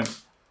actually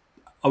went,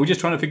 are we just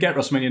trying to forget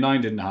WrestleMania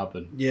 9 didn't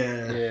happen?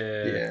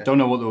 Yeah. Don't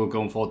know what they were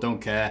going for, don't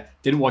care.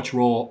 Didn't watch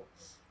Raw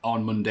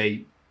on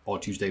Monday or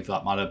Tuesday for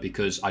that matter,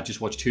 because I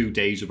just watched 2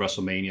 days of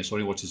WrestleMania, so I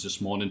only watched this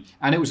morning,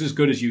 and it was as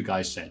good as you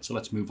guys said. So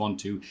let's move on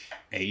to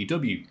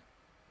AEW.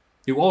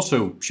 who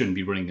also shouldn't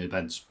be running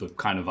events, but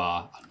kind of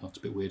are. I don't know, it's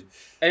a bit weird.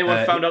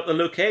 Anyone found out the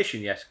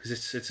location yet?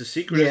 Because it's a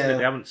secret, isn't it?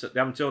 They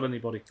haven't told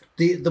anybody.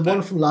 The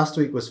one from last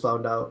week was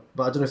found out,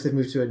 but I don't know if they've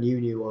moved to a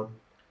new one.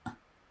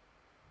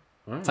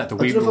 It's like the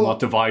 "We Will Not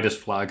Divide Us"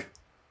 flag.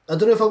 I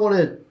don't know if I want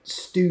to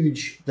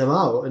stooge them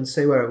out and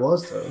say where it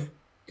was, though.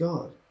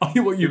 God.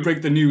 You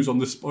break the news on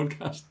this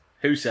podcast.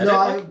 Who said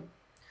it?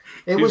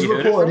 It was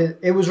reported.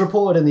 It was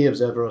reported in the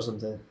Observer or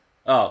something.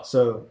 Oh,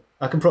 so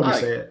I can probably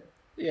say it.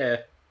 Yeah.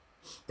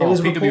 It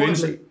was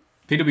reportedly...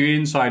 PW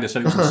Insider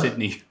said it was in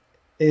Sydney.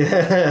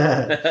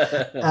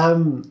 Yeah.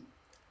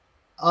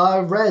 I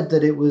read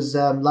that it was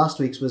last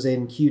week's was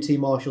in QT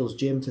Marshall's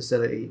gym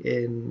facility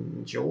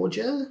in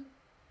Georgia,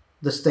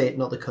 the state,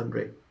 not the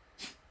country.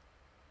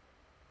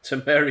 To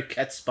Mary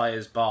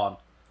Ketspire's barn.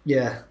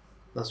 Yeah,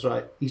 that's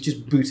right. He's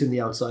just booting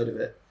the outside of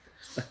it.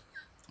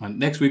 And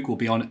next week we'll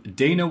be on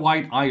Dana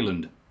White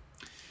Island.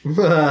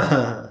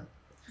 The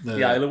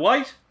Isle of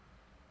Wight?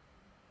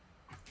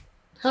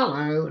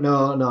 Hello.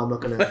 No, I'm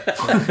not going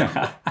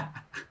to.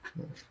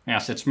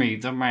 Yes, it's me,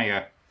 the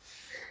mayor.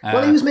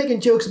 Well, he was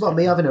making jokes about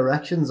me having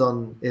erections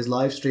on his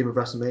live stream of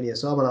WrestleMania,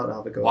 so I'm allowed to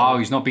have a go. Wow,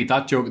 he's not beat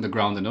that joke in the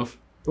ground enough.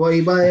 Well,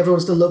 everyone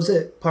still loves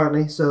it,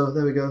 apparently, so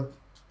there we go.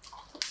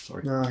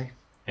 Sorry. No.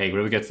 Hey,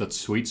 whenever we get to that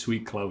sweet,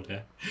 sweet cloud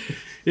here.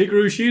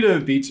 Hikaru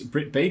Shida beats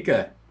Britt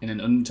Baker in an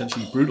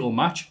unintentionally brutal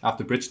match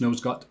after Britt's nose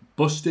got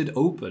busted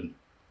open.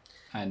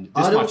 And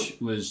this match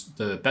was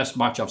the best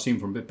match I've seen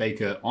from Britt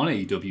Baker on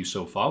AEW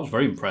so far. I was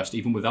very impressed,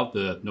 even without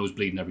the nose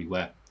bleeding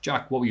everywhere.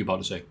 Jack, what were you about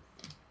to say?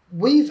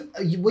 Were you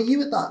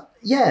at that?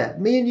 Yeah,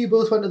 me and you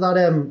both went to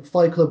that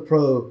Fight Club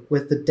Pro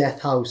with the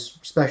Death House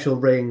special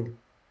ring.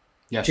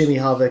 Yes. Jimmy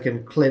Havoc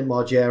and Clint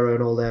Margera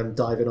and all them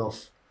diving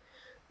off.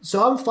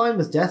 So I'm fine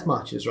with death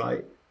matches,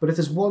 right? But if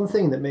there's one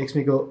thing that makes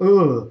me go,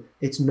 ugh,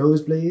 it's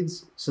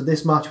nosebleeds. So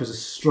this match was a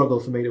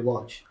struggle for me to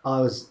watch. It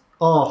was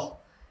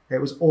awful.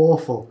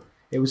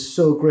 It was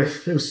so grim.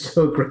 It was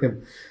so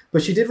grim.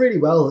 But she did really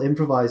well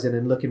improvising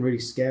and looking really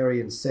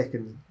scary and sick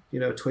and,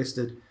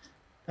 twisted.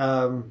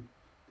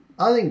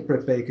 I think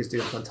Britt Baker's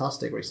doing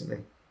fantastic recently.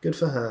 Good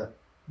for her.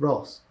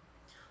 Ross?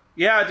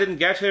 Yeah, I didn't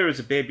get her as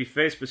a baby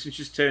face, but since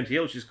she's turned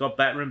heel, she's got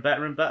better and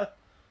better and better.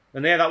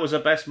 And yeah, that was the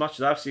best match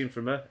that I've seen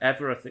from her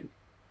ever, I think.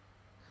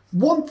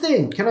 One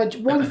thing.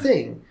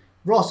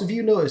 Ross, have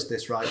you noticed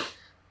this, right?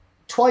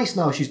 Twice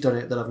now she's done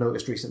it that I've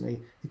noticed recently.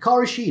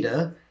 Hikaru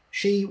Shida,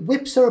 she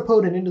whips her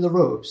opponent into the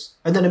ropes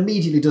and then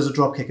immediately does a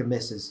dropkick and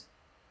misses.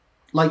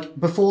 Like,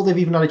 before they've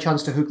even had a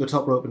chance to hook the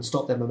top rope and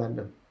stop their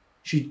momentum.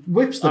 She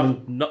whips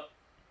them.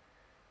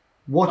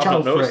 Watch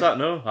out for it. That,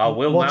 no. I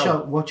will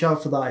now. Watch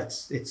out for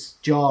that. It's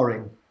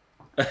jarring.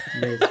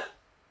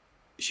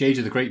 Shades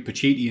of the great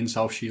Pacitti in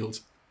South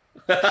Shields.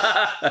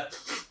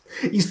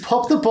 He's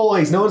popped the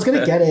boys. No one's going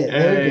to get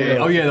it.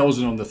 Oh, yeah, that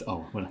wasn't on the...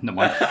 well, never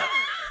mind.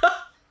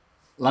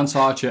 Lance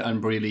Archer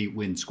and Bray Lee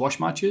win squash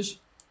matches.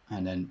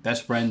 And then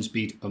Best Friends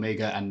beat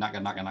Omega and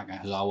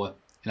Nakazawa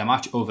in a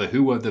match over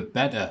who were the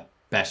better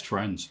Best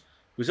Friends.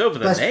 It was over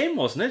the name,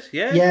 wasn't it?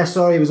 Yeah. Yeah,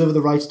 sorry. It was over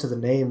the rights to the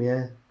name,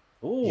 yeah.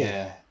 Oh.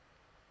 Yeah.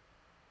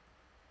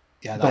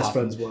 Yeah, that Best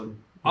happened. Friends won.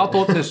 I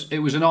thought it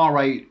was an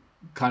alright,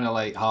 kind of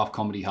like half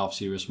comedy, half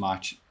serious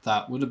match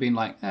that would have been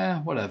like,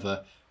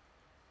 whatever.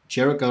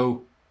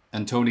 Jericho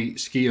and Tony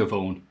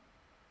Schiavone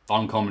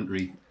on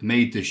commentary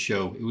made this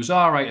show. It was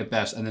alright at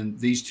best, and then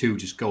these two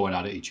just going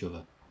at each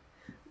other.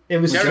 It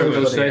was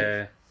Jericho so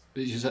said,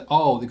 she said,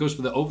 it goes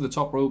for the over the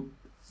top rope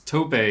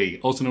tope,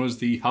 also known as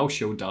the house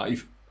show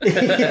dive.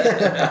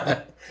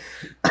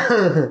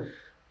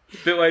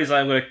 Bit where he's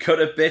like, I'm going to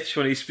cut a bitch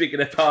when he's speaking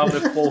about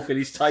having a fork in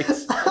his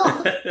tights.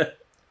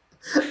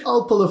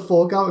 I'll pull a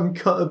fork out and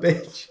cut a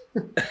bitch.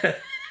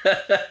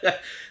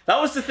 That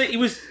was the thing. He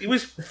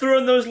was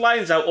throwing those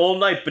lines out all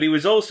night, but he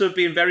was also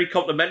being very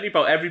complimentary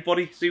about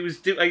everybody. So he was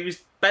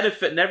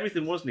benefiting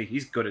everything, wasn't he?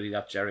 He's good at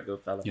that Jericho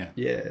fella.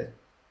 Yeah.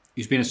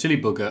 He's been a silly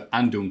bugger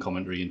and doing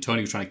commentary, and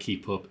Tony was trying to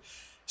keep up,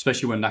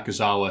 especially when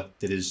Nakazawa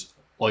did his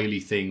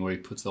oily thing where he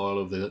puts the oil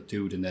over the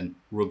dude and then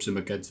rubs him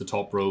against the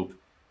top rope.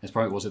 It's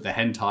probably was it the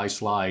hentai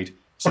slide.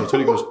 So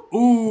Tony goes,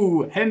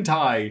 "Ooh,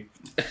 hentai."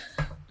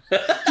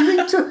 Do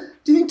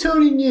you think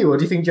Tony knew, or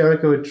do you think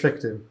Jericho had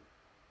tricked him?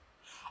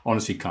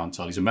 Honestly, can't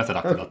tell. He's a method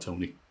actor, that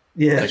Tony.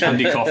 Yeah, like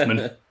Andy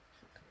Kaufman.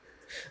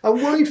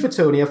 I'm worried for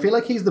Tony. I feel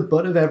like he's the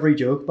butt of every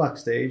joke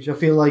backstage. I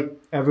feel like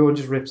everyone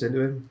just rips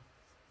into him.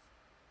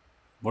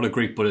 What a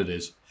great butt it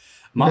is.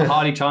 Matt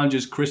Hardy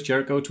challenges Chris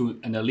Jericho to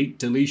an Elite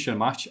Deletion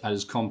match at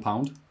his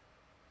compound.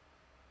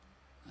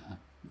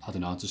 I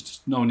don't know,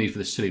 just no need for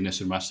this silliness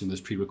in wrestling, this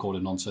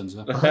pre-recorded nonsense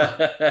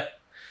there.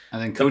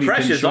 And then Cody the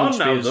pressure's on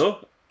now,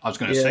 though. I was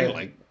going to say,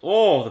 like...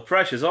 Oh, the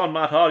pressure's on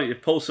Matt Hardy to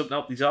pull something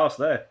out his arse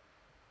there.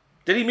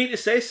 Did he mean to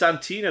say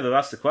Santina, though?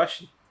 That's the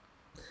question.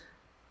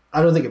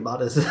 I don't think it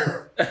matters.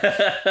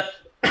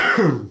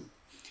 And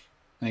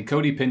then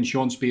Cody pinned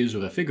Sean Spears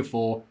with a figure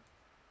four.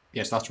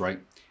 Yes, that's right.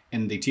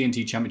 In the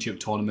TNT Championship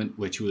tournament,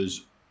 which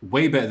was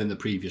way better than the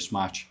previous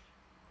match.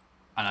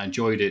 And I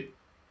enjoyed it,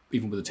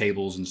 even with the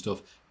tables and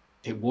stuff.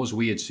 It was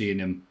weird seeing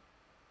him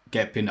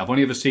get pinned. I've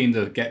only ever seen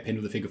the get pinned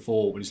with the figure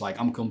 4 when he's like,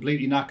 I'm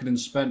completely knackered and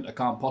spent. I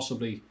can't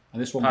possibly.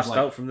 And this one Passed was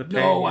like, out from the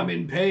pain. no, I'm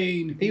in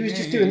pain. He was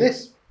just doing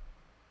this.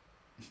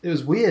 It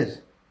was weird.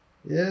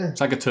 Yeah.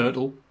 It's like a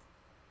turtle.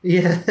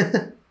 Yeah.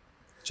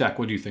 Jack,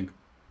 what do you think?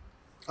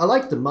 I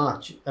liked the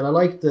match, and I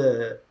liked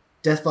the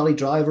Death Valley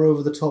driver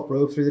over the top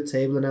rope through the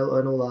table and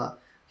all that.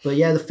 But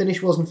yeah, the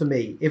finish wasn't for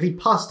me. If he'd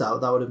passed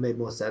out, that would have made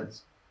more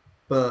sense.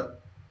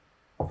 But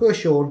poor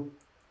Sean,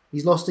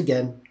 he's lost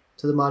again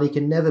to the man he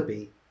can never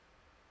be.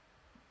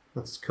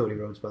 That's Cody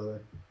Rhodes, by the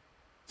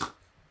way.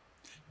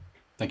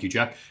 Thank you,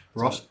 Jack.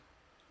 Ross?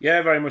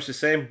 Yeah, very much the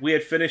same.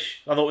 Weird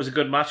finish. I thought it was a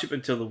good matchup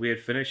until the weird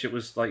finish. It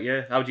was like,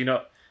 yeah, how do you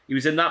not? He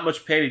was in that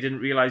much pain, he didn't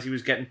realise he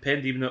was getting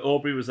pinned, even though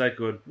Aubrey was there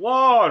good.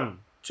 1,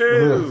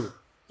 2,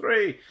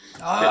 3. Bit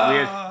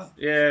weird.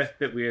 Yeah,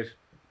 bit weird.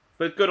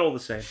 But good all the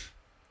same.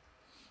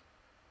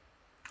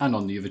 And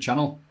on the other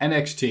channel,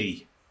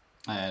 NXT.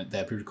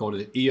 They're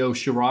pre-recorded Io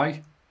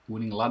Shirai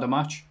winning a ladder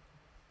match.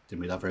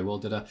 Didn't read that very well,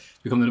 did I?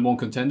 Become the number 1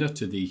 contender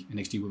to the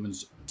NXT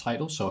Women's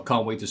title, so I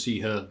can't wait to see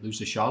her lose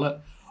to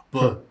Charlotte.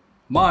 But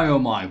my oh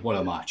my, what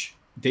a match.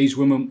 These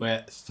women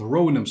were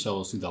throwing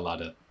themselves through the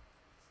ladder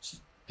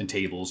and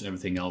tables and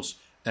everything else.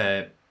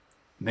 Mei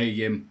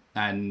Yim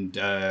and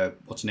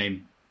what's her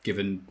name?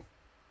 Given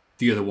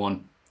the other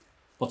one.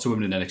 Lots of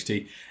women in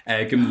NXT.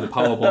 Giving them the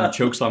powerbomb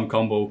chokeslam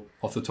combo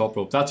off the top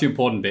rope. That's the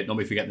important bit, not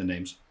me forgetting the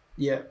names.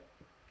 Yeah.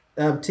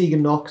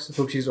 Tegan Knox, I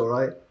hope she's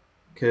alright.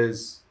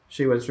 Because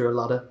she went through a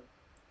ladder.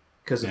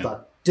 Because of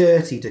that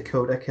dirty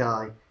Dakota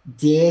Kai.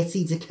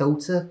 Dirty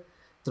Dakota.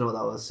 Don't know what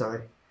that was,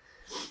 sorry.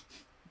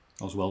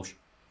 That was Welsh.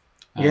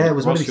 Yeah, it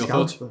was Ross, one of his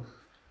scouts.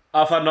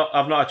 I've not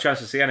had a chance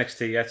to see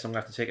NXT yet, so I'm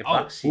going to have to take a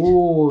back seat.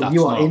 Oh,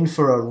 you are in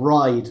for a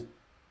ride.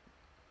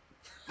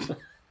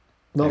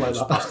 Not like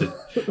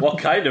that. What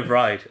kind of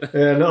ride?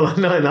 Yeah, not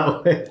in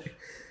that way.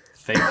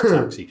 Fake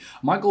taxi.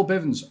 Michael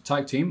Bivens'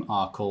 tag team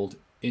are called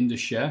Indus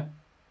Share.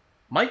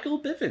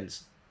 Michael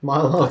Bivens?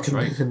 That's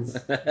right. Bivens.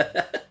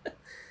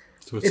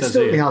 So It's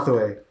Stokely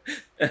Hathaway.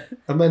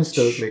 I meant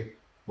Stokely.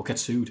 We'll get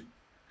sued.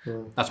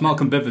 Yeah. That's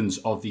Malcolm Bivens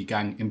of the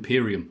gang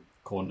Imperium,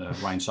 according to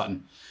Ryan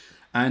Sutton.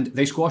 And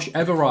they squash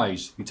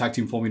Everrise, the tag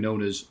team formerly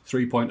known as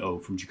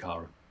 3.0 from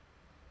Chikara.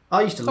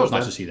 I used to love It was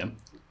nice them. to see them.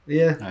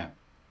 Yeah.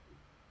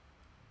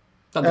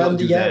 They'll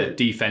do their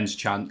defense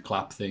chant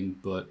clap thing,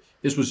 but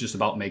this was just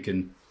about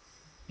making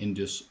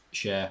Indus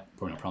Share,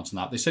 probably not pronouncing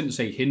that. They seem to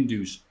say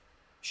Hindus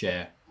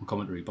Share on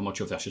commentary, but I'm not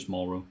sure if that's just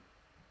Moro.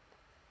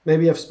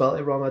 Maybe I've spelt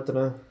it wrong, I don't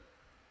know.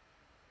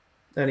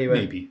 Anyway.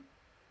 Maybe.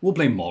 We'll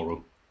blame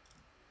Moro.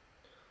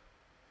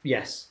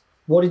 Yes.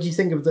 What did you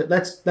think of the...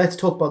 Let's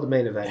talk about the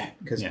main event,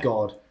 because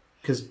God.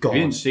 Because God. If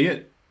you didn't see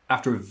it,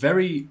 after a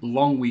very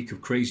long week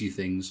of crazy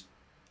things,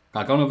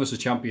 Gargano vs.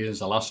 Champions,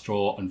 the last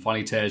straw, and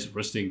finally tears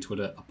wrestling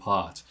Twitter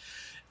apart.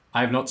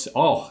 I have not...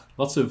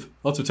 lots of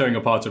tearing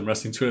apart on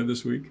wrestling Twitter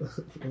this week.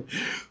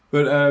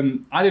 But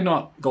I did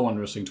not go on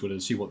wrestling Twitter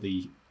to see what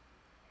the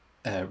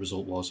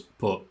result was.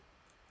 But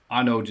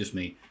I know just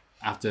me.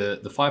 After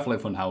the Firefly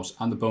Funhouse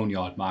and the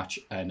Boneyard match,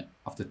 and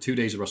after 2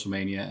 days of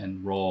WrestleMania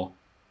and Raw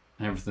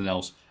and everything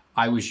else,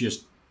 I was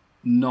just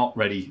not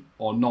ready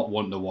or not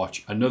wanting to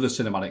watch another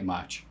cinematic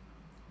match.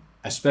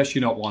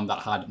 Especially not one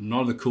that had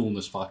none of the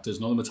coolness factors,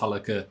 none of the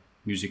Metallica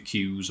music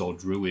cues or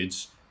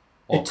druids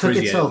or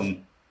Crazy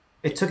Elton.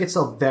 It took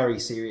itself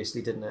very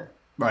seriously, didn't it?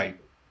 Right.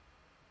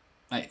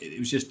 It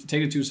was just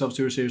taking it to itself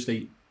too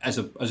seriously as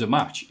a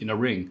match in a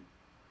ring.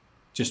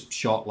 Just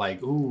shot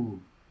like,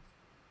 ooh,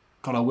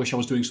 God, I wish I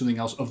was doing something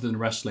else other than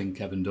wrestling,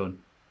 Kevin Dunn.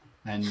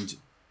 And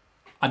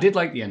I did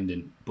like the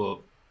ending, but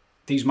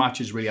these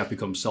matches really have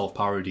become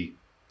self-parody.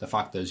 The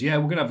fact is, we're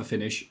going to have a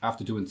finish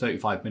after doing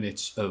 35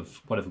 minutes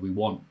of whatever we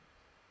want.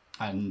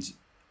 And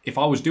if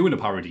I was doing a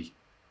parody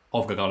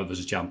of Gargano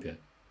vs. Champion,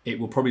 it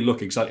would probably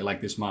look exactly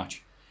like this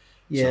match.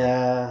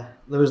 Yeah,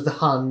 there was the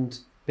hand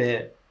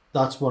bit.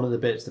 That's one of the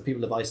bits that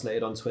people have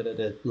isolated on Twitter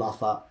to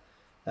laugh at.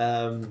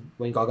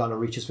 When Gargano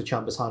reaches for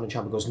Ciampa's hand and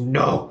Ciampa goes,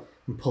 no,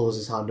 and pulls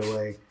his hand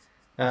away.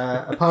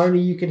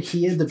 Apparently you can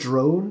hear the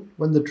drone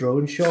when the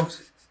drone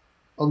shot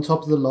on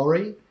top of the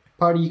lorry.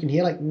 Apparently you can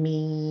hear like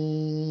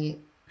me,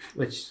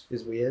 which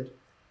is weird.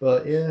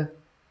 But yeah,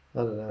 I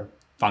don't know.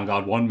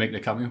 Vanguard 1 making a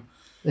cameo.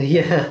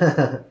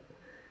 Yeah.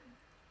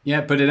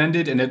 Yeah, but it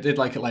ended and it did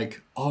like,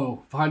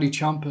 finally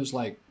Ciampa's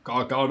like,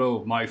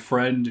 Gargano, my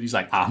friend. And he's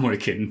like, I'm only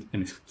kidding.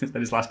 And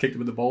then his last kicked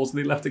him in the balls and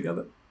they left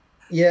together.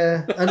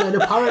 Yeah, and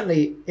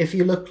apparently, if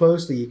you look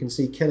closely, you can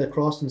see Killer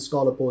Cross and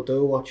Scarlett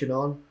Bordeaux watching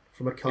on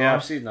from a car. Yeah,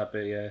 I've seen that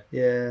bit, yeah.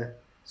 Yeah,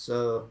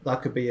 so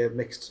that could be a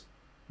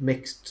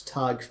mixed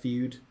tag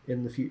feud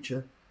in the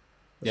future.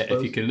 I suppose.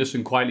 If you can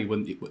listen quietly,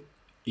 when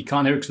you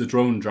can't hear it because the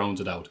drone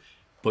drowns it out.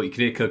 But you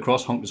can hear Killer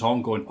Cross honk his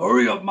horn going,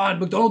 hurry up, man,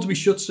 McDonald's will be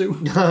shut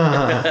soon.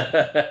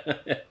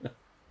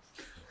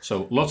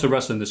 So, lots of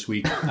wrestling this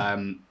week.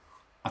 I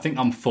think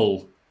I'm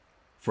full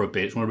for a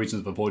bit. It's one of the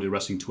reasons I've avoided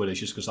wrestling Twitter,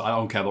 just because I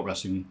don't care about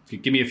wrestling. If you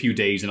give me a few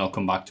days and I'll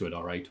come back to it,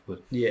 all right?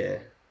 But yeah.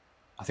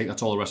 I think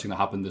that's all the wrestling that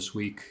happened this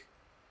week.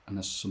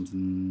 Unless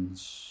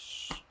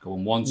something's...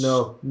 Going once.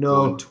 No.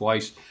 Going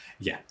twice.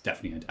 Yeah,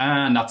 definitely.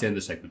 And that's the end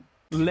of the segment.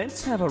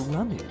 Let's have a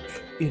rummage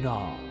in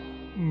our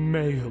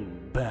mail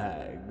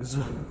bags.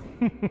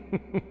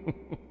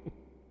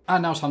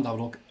 And now it's time to have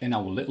a look in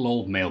our little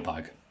old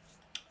mailbag.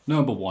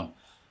 Number 1.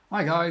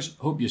 Hi guys,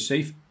 hope you're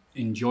safe.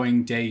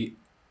 Enjoying day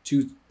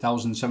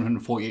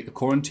 2748 of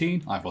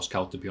quarantine. I've lost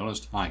count, to be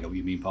honest. I get what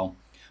you mean, pal.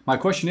 My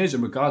question is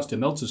in regards to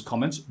Meltzer's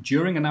comments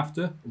during and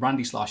after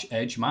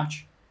Randy/Edge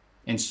match.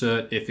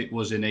 Insert if it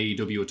was in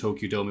AEW or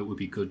Tokyo Dome, it would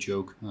be good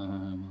joke.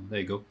 Well, there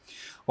you go.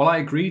 While I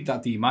agreed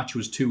that the match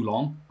was too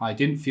long, I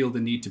didn't feel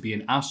the need to be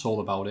an asshole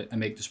about it and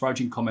make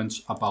disparaging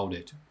comments about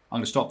it. I'm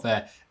going to stop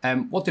there.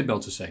 What did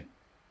Meltzer say?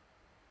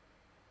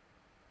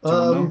 I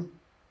got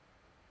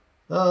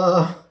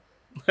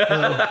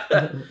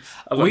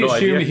We no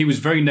assume idea. he was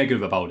very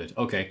negative about it.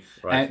 Okay.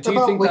 Right. Do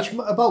you think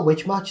About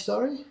which match,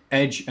 sorry?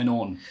 Edge and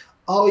Orton?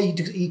 Oh,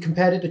 he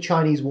compared it to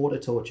Chinese water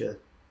torture.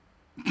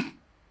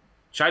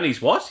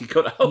 Chinese what? He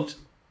cut out?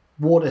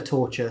 Water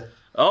torture.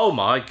 Oh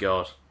my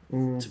god.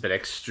 It's a bit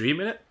extreme,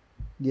 isn't it?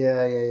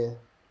 Yeah.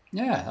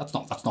 Yeah, that's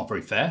not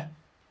very fair.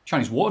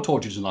 Chinese water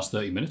tortures in the last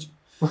 30 minutes.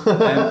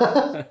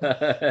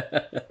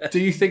 Do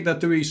you think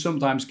that WWE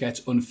sometimes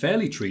gets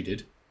unfairly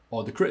treated,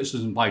 or the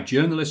criticism by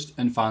journalists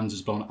and fans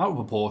is blown out of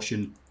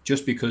proportion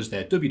just because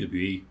they're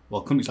WWE,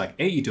 while companies like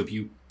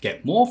AEW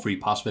get more free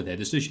pass for their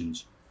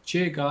decisions?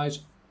 Cheer,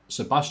 guys.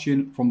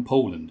 Sebastian from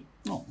Poland.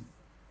 Oh,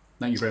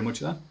 thank you very much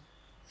for that.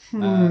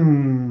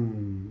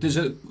 There's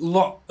a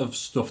lot of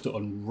stuff to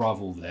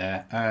unravel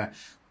there.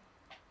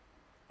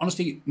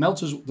 Honestly,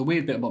 the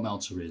weird bit about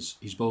Meltzer is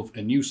he's both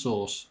a news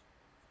source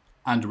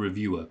and a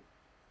reviewer.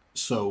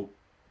 So,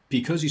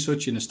 because he's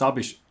such an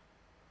established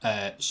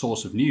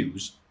source of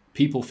news,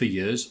 people for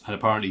years, and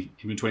apparently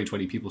even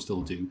 2020 people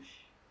still do,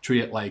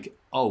 treat it like,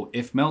 oh,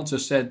 if Meltzer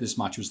said this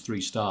match was 3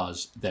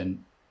 stars,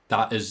 then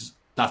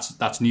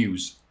that's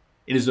news.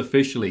 It is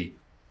officially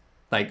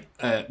like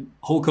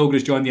Hulk Hogan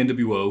has joined the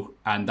NWO,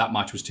 and that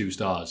match was 2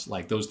 stars.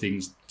 Like, those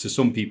things to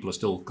some people are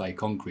still like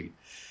concrete.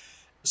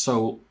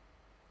 So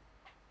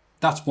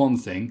that's one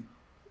thing.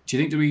 Do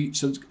you think we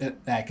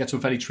get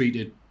unfairly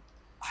treated?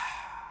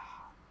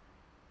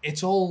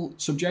 It's all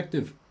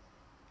subjective.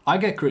 I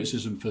get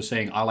criticism for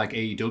saying I like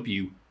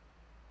AEW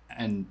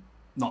and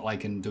not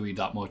liking WWE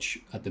that much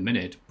at the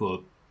minute,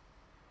 but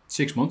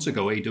 6 months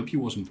ago AEW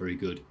wasn't very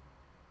good,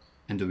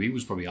 and WWE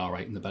was probably all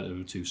right in the better of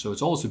the two. So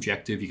it's all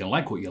subjective. You can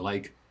like what you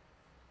like.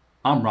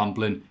 I'm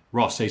rambling.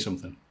 Ross, say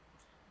something.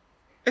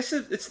 It's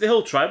the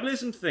whole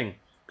tribalism thing.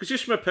 Because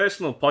just from a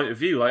personal point of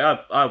view,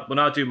 like I when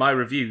I do my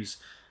reviews,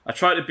 I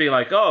try to be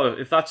like, oh,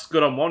 if that's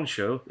good on one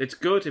show, it's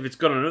good. If it's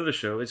good on another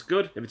show, it's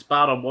good. If it's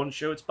bad on one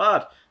show, it's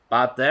bad.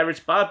 Bad there, it's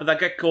bad. But I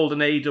get called an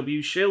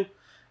AEW shill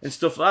and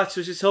stuff like that. So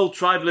it's this whole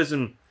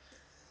tribalism.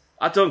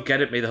 I don't get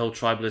it, the whole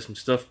tribalism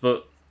stuff.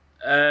 But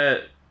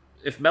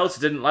if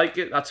Meltzer didn't like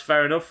it, that's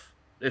fair enough.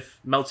 If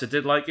Meltzer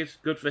did like it,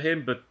 good for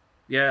him. But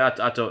yeah,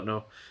 I don't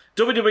know.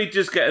 WWE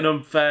just get an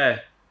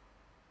unfair...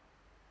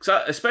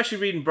 especially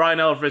reading Brian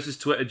Alvarez's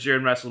Twitter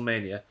during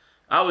WrestleMania,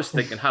 I was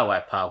thinking, how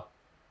pal?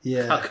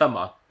 Yeah. Oh, come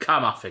on.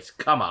 Come off it.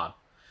 Come on.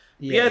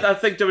 Yeah. I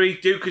think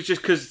WWE do,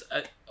 because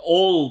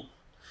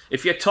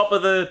if you're top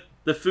of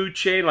the food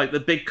chain, like the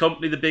big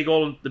company, the be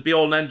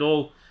all and end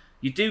all,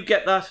 you do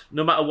get that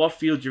no matter what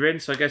field you're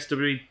in. So I guess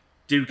WWE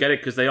do get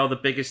it because they are the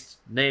biggest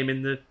name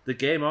in the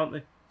game, aren't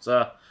they?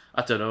 So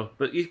I don't know.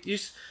 But you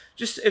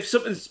just if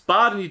something's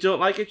bad and you don't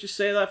like it, just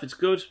say that. If it's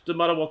good, doesn't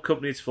matter what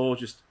company it's for,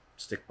 just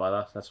stick by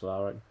that. That's what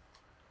I reckon.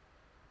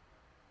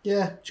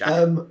 Yeah. Jack?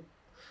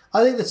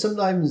 I think that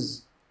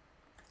sometimes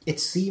it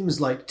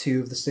seems like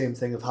two of the same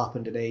thing have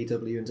happened in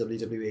AEW and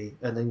WWE,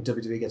 and then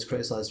WWE gets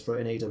criticised for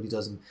it and AEW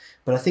doesn't.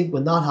 But I think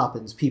when that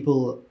happens,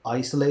 people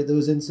isolate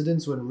those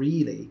incidents when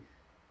really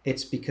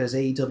it's because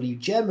AEW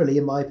generally,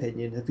 in my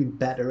opinion, have been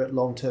better at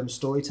long-term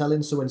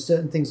storytelling. So when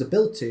certain things are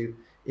built to,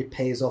 it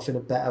pays off in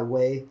a better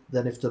way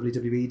than if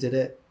WWE did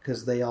it,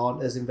 because they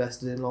aren't as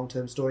invested in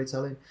long-term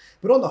storytelling.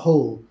 But on the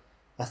whole,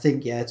 I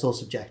think, yeah, it's all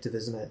subjective,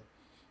 isn't it?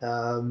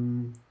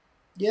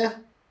 Yeah,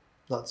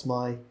 that's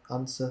my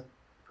answer.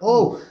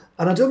 Oh,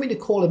 and I don't mean to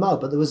call him out,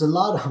 but there was a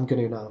lad, I'm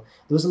going to now,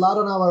 there was a lad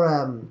on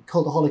our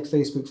Cultaholic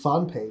Facebook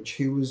fan page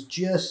who was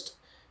just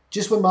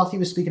when Matthew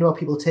was speaking about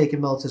people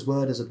taking Meltzer's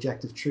word as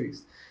objective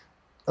truth.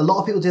 A lot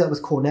of people do that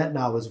with Cornette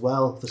now as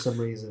well, for some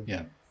reason.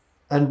 Yeah.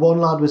 And one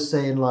lad was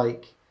saying,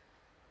 like,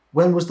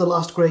 when was the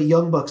last great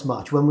Young Bucks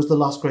match? When was the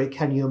last great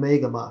Kenny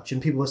Omega match?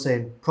 And people were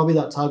saying, probably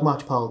that tag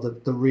match, pal,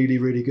 the really,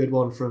 really good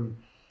one from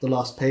the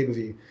last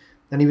pay-per-view.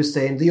 And he was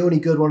saying the only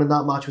good one in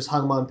that match was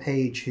Hangman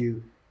Page,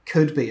 who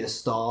could be a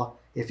star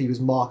if he was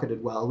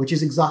marketed well, which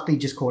is exactly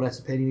just Cornette's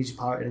opinion. He's just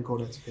parroting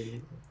Cornette's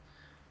opinion.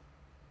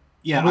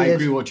 Yeah, I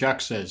agree with what Jack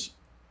says.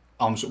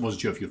 I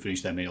wasn't sure if you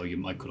finished there, mate, or you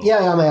might cut off. Yeah,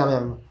 I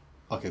am.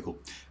 Okay, cool.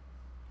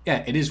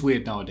 Yeah, it is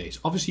weird nowadays.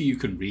 Obviously, you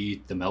can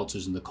read the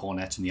Meltzers and the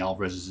Cornettes and the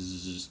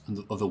Alvarezes and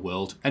the other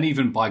world, and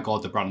even, by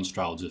God, the Brandon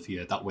Strouds if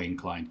you're that way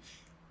inclined.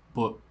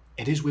 But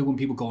it is weird when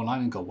people go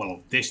online and go,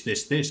 well, this,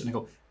 and I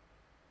go,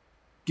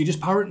 you're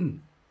just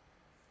parroting.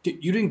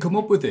 You didn't come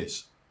up with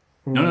this.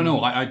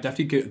 No. I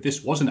definitely get,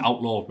 this was an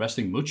outlaw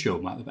wrestling mud show,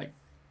 man. They're like,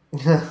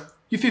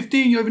 you're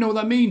 15, you don't even know what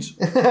that means.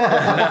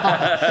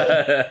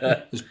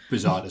 It's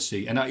bizarre to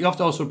see. And you have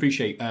to also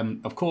appreciate,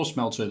 of course,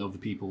 Meltzer and other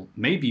people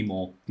may be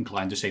more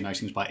inclined to say nice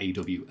things about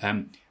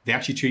AEW. They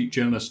actually treat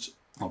journalists,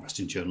 or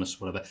wrestling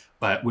journalists, whatever,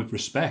 with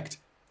respect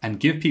and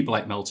give people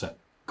like Meltzer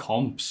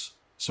comps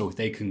so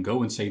they can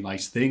go and say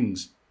nice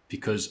things,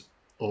 because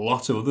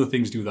lots of other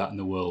things do that in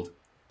the world,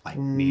 like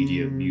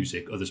media,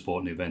 music, other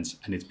sporting events,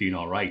 and it's been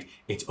all right.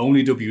 It's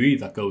only WWE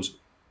that goes,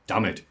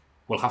 damn it,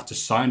 we'll have to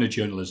sign a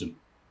journalism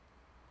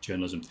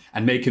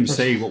and make him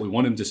say what we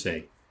want him to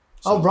say.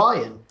 So,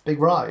 Ryan, Big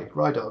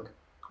Rydog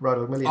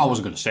Million. I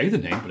wasn't going to say the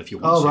name, but if you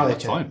want to say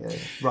that's fine. Yeah,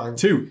 Ryan.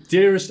 2,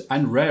 Dearest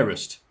and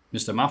Rarest,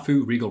 Mr.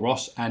 Mafu, Regal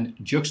Ross, and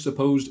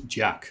Juxtaposed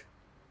Jack.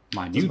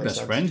 My new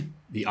best friend,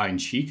 the Iron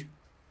Sheik,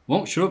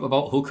 won't shut up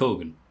about Hulk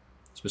Hogan.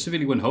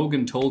 Specifically when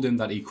Hogan told him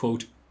that he,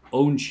 quote,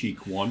 owned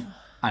Sheik 1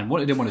 and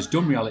wanted him on his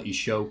dumb reality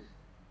show,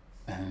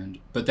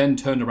 but then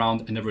turned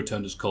around and never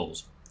returned his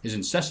calls. His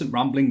incessant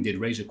rambling did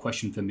raise a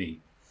question for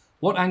me.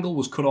 What angle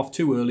was cut off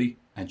too early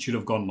and should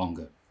have gone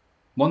longer?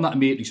 One that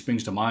immediately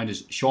springs to mind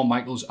is Shawn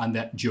Michaels and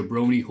that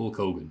jabroni Hulk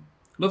Hogan.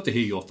 Love to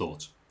hear your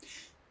thoughts.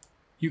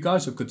 You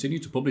guys have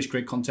continued to publish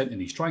great content in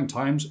these trying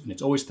times, and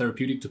it's always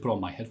therapeutic to put on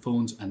my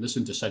headphones and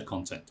listen to said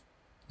content,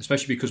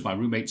 especially because my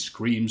roommate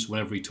screams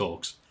whenever he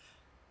talks.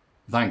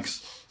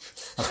 Thanks.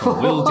 That's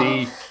from Will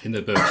D in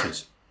the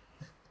Berkshires.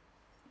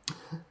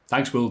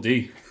 Thanks, Will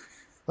D.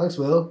 Thanks,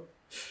 Will.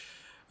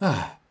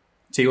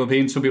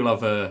 T.O.P. Some people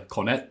have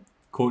Cornette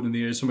quote in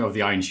the ears. Some people have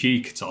the Iron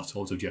Sheik. It's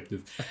all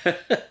subjective.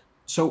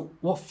 So,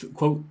 what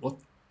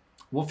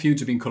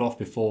feuds have been cut off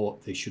before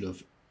they should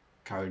have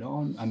carried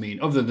on? I mean,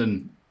 other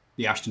than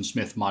the Ashton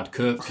Smith Mad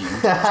Kurt feud,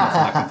 there's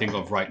nothing I can think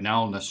of right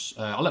now. Unless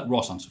I'll let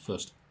Ross answer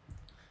first.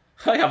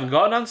 I haven't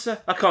got an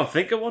answer. I can't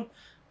think of one.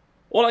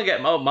 All I get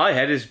out of my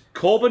head is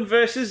Corbin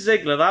versus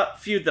Ziggler, that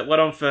feud that went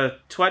on for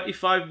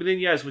 25 million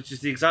years, which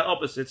is the exact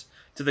opposite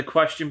to the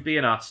question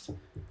being asked.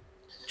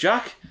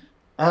 Jack?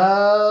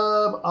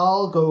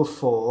 I'll go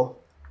for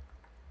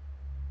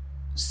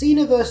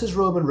Cena versus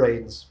Roman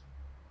Reigns.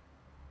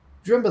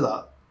 Do you remember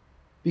that?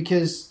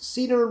 Because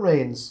Cena and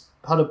Reigns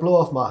had a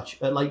blow-off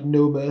match at like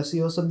No Mercy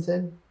or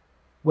something,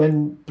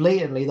 when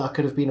blatantly that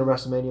could have been a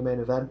WrestleMania main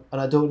event, and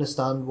I don't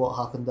understand what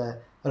happened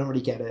there. I don't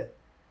really get it.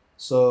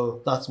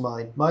 So that's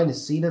mine. Mine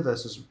is Cena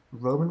versus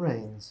Roman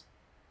Reigns.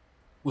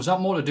 Was that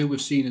more to do with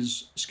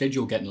Cena's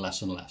schedule getting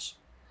less and less?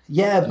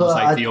 Yeah, and but it's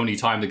like the only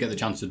time they get the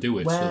chance to do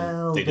it.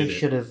 Well, so they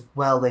should have.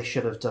 Well, they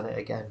should have done it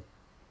again.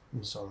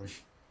 I'm sorry.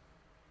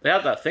 They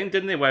had that thing,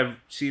 didn't they, where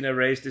Cena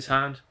raised his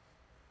hand?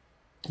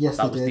 Yes,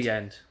 that they did. was the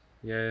end.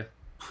 Yeah.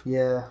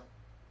 Yeah.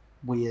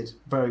 Weird.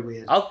 Very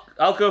weird.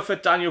 I'll go for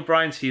Daniel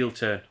Bryan's heel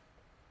turn.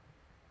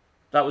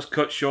 That was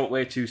cut short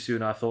way too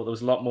soon. I thought there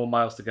was a lot more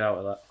miles to get out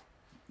of that.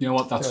 You know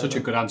what? That's such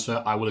a good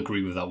answer. I will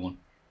agree with that one.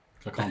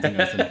 I can't think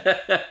of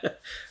anything.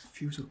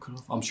 Fuse will cut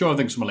off. I'm sure I'll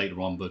think some later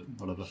on, but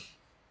whatever.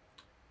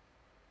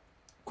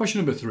 Question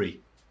number 3.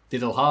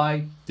 Diddle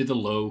high,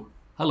 diddle low.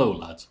 Hello,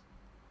 lads.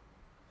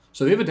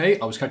 So the other day,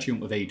 I was catching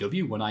up with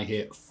AEW when I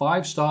hear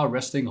 5-star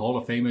Wrestling Hall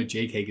of Famer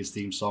Jake Hager's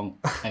theme song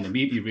and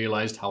immediately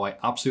realised how I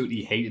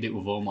absolutely hated it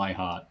with all my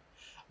heart.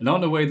 And not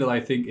in a way that I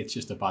think it's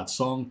just a bad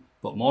song,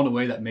 but more in a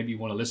way that made me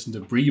want to listen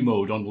to Brie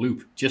Mode on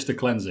loop just to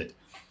cleanse it.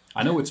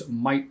 I know it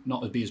might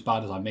not be as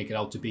bad as I make it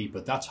out to be,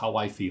 but that's how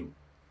I feel.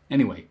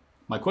 Anyway,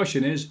 my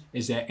question is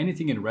there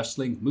anything in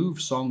wrestling,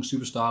 move, song,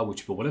 superstar,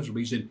 which for whatever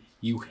reason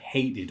you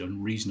hated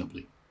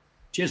unreasonably?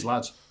 Cheers,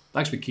 lads.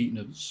 Thanks for keeping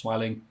us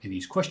smiling in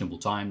these questionable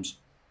times.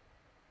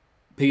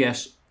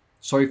 P.S.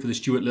 Sorry for the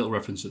Stuart Little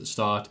reference at the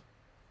start.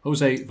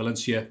 Jose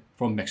Valencia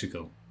from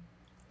Mexico.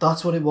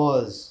 That's what it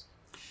was.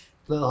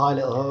 Little high,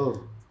 little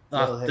ho.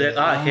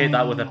 I hate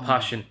that with a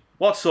passion.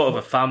 What sort of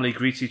a family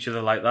greets each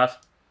other like that?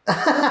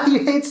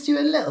 You hate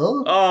Stuart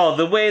Little? Oh,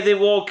 the way they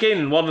walk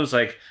in. One of them's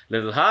like,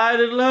 little high,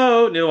 little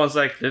low. The other one's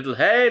like, little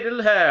hey,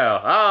 little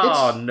hair.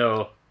 Oh,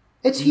 no.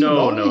 It's Hugh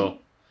Laurie. No.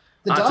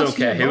 I don't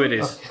care who it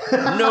is.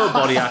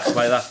 Nobody acts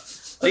like that.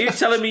 Are you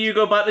telling me you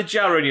go back to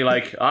Jarrah and you're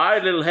like,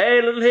 alright, little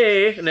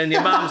hey, and then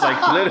your mum's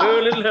like,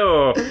 little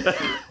ho.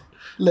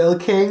 Little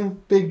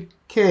king, big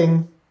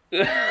king.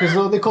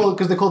 Because they're called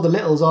the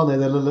Littles, aren't they?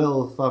 They're the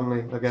little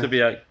family. Okay. To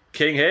be like,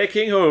 king hey,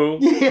 king ho.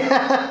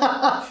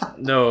 Yeah.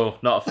 No,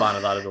 not a fan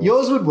of that at all.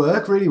 Yours would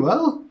work really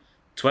well.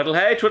 Twiddle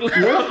hey, twiddle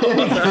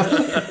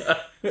ho.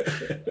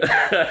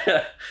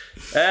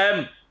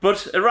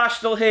 But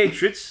irrational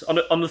hatreds,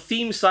 on the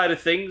theme side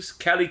of things,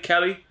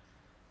 Kelly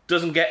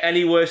doesn't get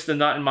any worse than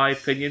that in my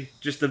opinion.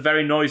 Just the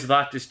very noise of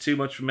that is too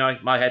much for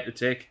my head to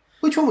take.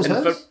 Which one was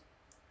hers?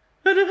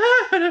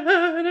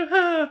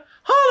 Holla.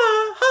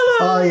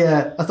 Oh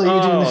yeah, I thought you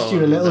were doing the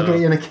Stuart Little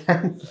greeting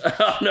again.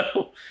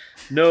 Oh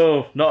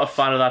no, not a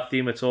fan of that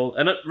theme at all.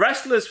 And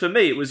wrestlers for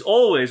me, it was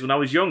always, when I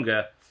was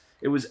younger,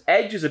 it was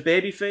Edge as a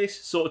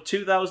babyface, sort of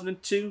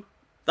 2002,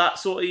 that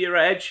sort of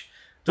era Edge.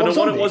 Don't know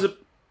what it was.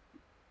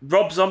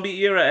 Rob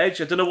Zombie era Edge.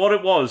 I don't know what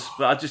it was,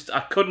 but I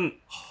couldn't.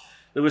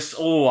 There was, I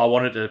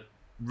wanted to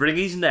wring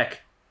his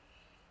neck.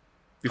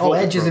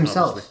 Edge is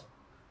himself. Obviously.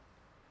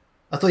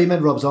 I thought you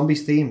meant Rob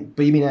Zombie's theme,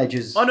 but you mean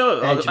Edge's. Oh no,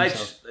 Edge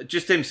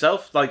just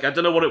himself. Like, I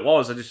don't know what it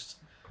was. I just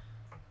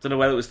don't know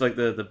whether it was like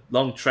the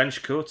long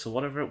trench coats or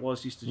whatever it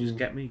was. Used to just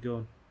get me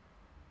going.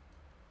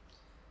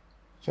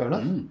 Fair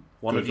enough.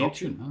 One of you.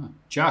 Option.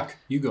 Jack,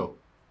 you go.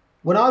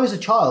 When I was a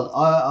child,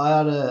 I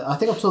had I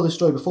think I've told this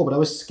story before, but I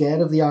was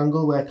scared of the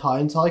angle where Kai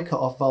and Tai cut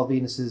off Val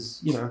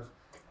Venus's,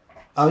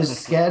 I was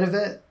scared of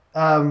it.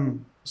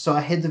 So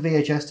I hid the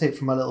VHS tape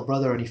from my little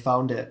brother and he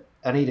found it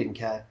and he didn't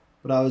care,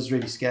 but I was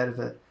really scared of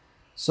it.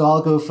 So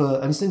I'll go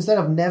for, and since then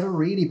I've never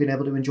really been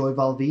able to enjoy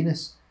Val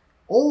Venus.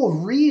 Or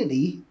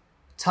really,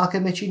 Taka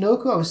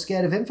Michinoku. I was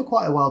scared of him for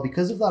quite a while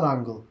because of that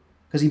angle.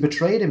 Because he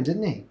betrayed him,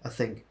 didn't he? I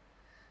think.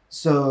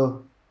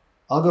 So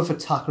I'll go for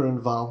Taka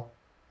and Val.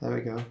 There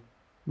we go.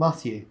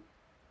 Matthew.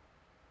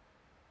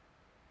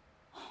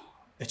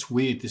 It's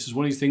weird. This is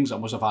one of these things I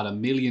must have had a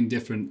million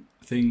different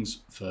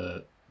things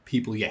for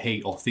people you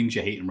hate or things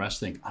you hate in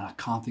wrestling, and I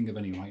can't think of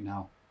any right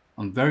now.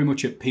 I'm very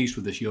much at peace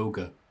with this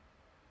yoga.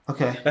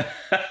 Okay.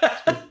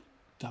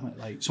 Damn it,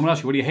 like, someone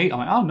asks you, what do you hate? I'm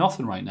like,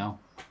 nothing right now.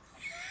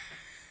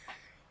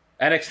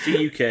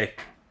 NXT UK.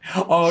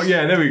 Oh,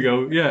 yeah, there we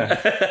go,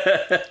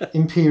 yeah.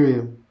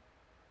 Imperium.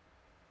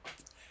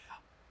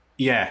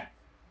 Yeah,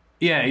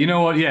 you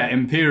know what? Yeah,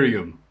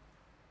 Imperium.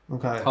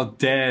 Okay. How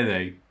dare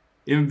they?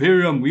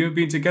 Imperium, we have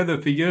been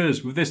together for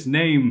years with this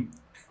name,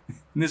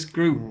 in this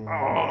group.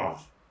 Oh.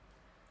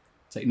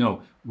 It's like,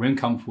 no,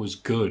 Ringkampf was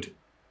good.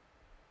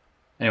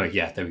 Anyway,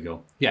 yeah, there we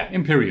go. Yeah,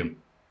 Imperium.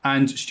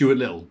 And Stuart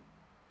Little.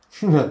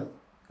 Yeah,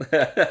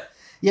 but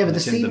the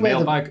scene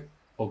where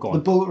go the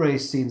boat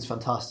race scene's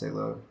fantastic,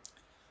 though.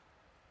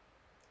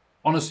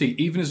 Honestly,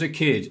 even as a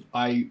kid,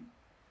 I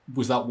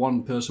was that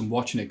one person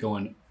watching it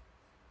going,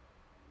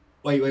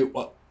 wait,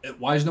 what?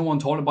 Why is no one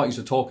talking about he's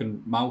a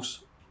talking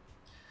mouse?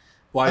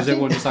 Why is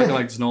everyone just acting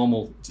like it's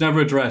normal? It's never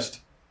addressed.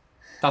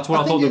 That's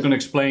what I thought they were going to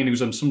explain. He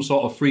was in some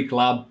sort of freak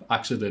lab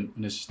accident,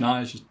 and it's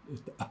just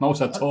a mouse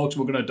that talks,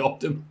 we're going to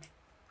adopt him.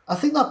 I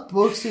think that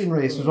boat scene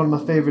race was one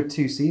of my favourite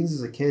two scenes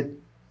as a kid.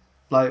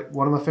 Like,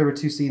 one of my favourite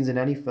two scenes in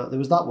any film. There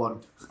was that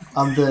one.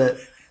 And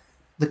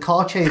the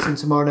car chase in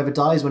Tomorrow Never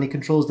Dies when he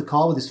controls the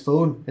car with his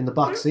phone in the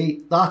back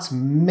seat. That's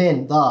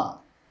mint, that.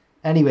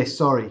 Anyway,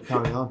 sorry,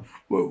 carry on.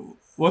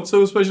 What's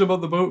so special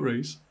about the boat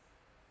race?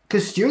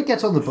 Because Stuart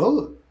gets on the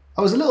boat.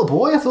 I was a little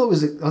boy. I thought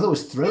it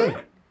was thrilling.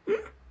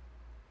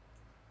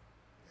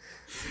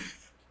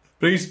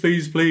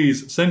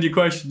 Please, send your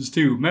questions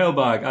to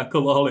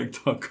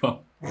mailbag@cultaholic.com.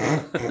 And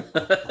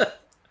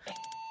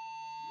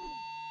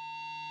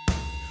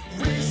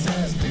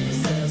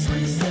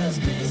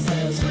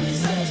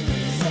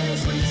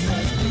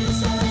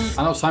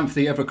now it's time for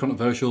the ever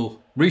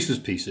controversial Reese's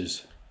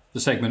Pieces, the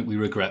segment we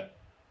regret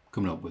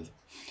coming up with.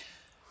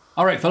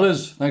 All right,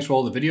 fellas, thanks for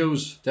all the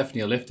videos.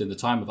 Definitely a lift in the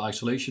time of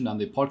isolation,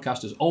 and the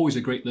podcast is always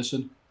a great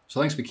listen. So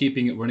thanks for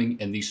keeping it running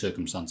in these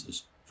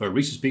circumstances. For a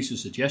Reese's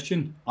Pieces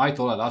suggestion, I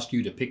thought I'd ask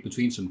you to pick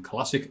between some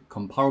classic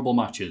comparable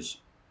matches.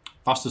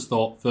 Fastest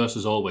thought, first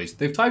as always.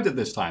 They've timed it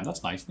this time.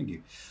 That's nice, thank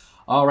you.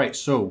 All right,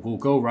 so we'll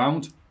go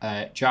round.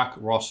 Jack,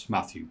 Ross,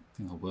 Matthew. I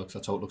think that works.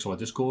 That's how it looks on our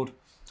Discord.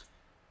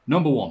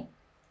 Number 1,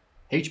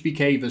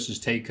 HBK versus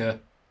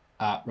Taker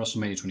at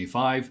WrestleMania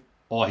 25,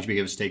 or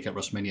HBK versus Taker at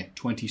WrestleMania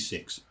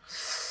 26.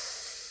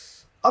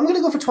 I'm going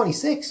to go for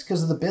 26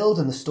 because of the build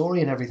and the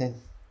story and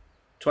everything.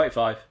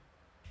 25.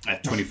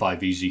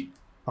 25 easy.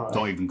 Right.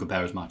 Don't even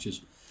compare as matches.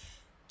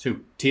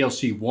 2,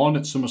 TLC 1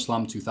 at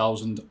SummerSlam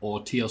 2000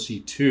 or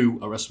TLC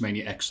 2 at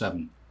WrestleMania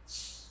X7.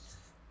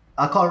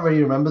 I can't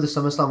really remember the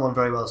SummerSlam one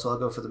very well, so I'll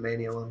go for the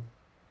Mania one.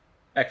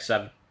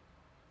 X7.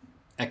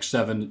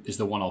 X7 is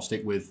the one I'll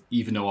stick with,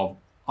 even though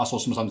I saw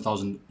SummerSlam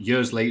 2000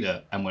 years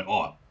later and went,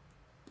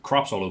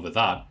 crap's all over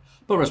that.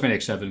 But WrestleMania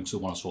X7 is the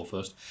one I saw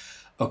first.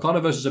 Okada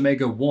versus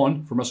Omega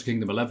 1 from Wrestle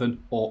Kingdom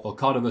 11 or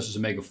Okada versus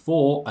Omega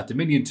 4 at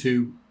Dominion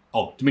 2.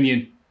 Oh,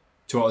 Dominion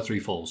 2 out of 3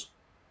 falls.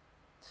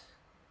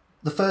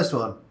 The first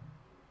one.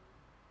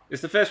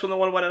 Is the first one the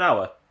one that went an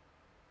hour?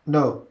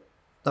 No,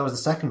 that was the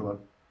second one.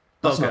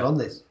 That's okay. Not on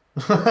this.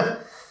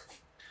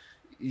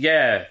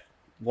 Yeah,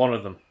 one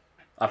of them.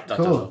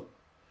 Cool.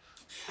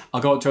 I'll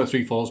go 2 out of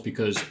 3 falls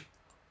because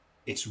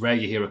it's rare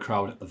you hear a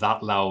crowd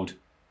that loud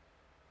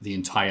the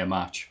entire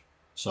match.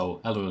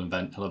 So, hell of an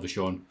event, hell of a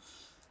show.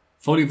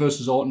 Foley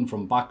versus Orton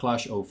from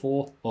Backlash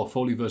 04 or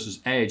Foley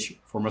versus Edge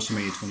from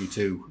WrestleMania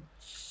 22.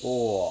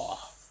 Oh.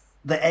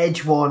 The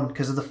Edge one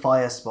because of the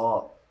fire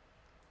spot.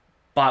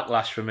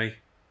 Backlash for me.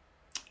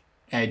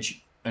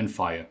 Edge and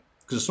fire.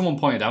 Because as someone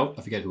pointed out,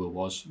 I forget who it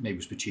was, maybe it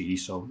was Pachidi,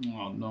 so I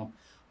don't know.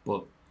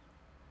 But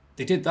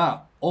they did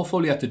that. All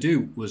Foley had to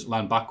do was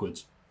land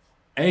backwards.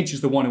 Edge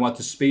is the one who had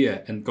to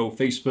spear and go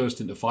face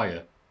first into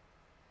fire.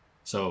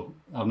 So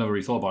I've never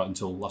really thought about it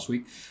until last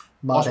week.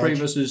 Ospreay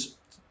versus...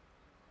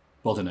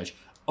 Well done, Edge.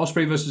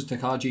 Ospreay versus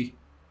Takagi.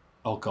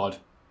 Oh, God.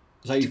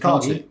 Is that how you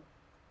pronounce it?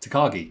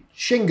 Takagi.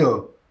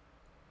 Shingo.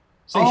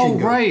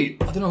 Shingo. Right.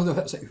 I don't know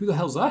who the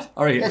hell's that?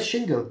 All right. Yeah,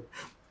 Shingo.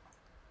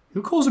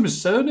 Who calls him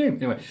his surname?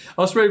 Anyway,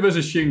 Ospreay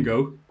versus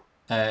Shingo.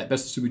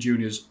 Best of Super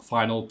Juniors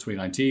final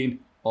 2019.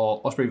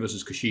 or Ospreay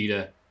versus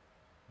Kushida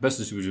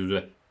versus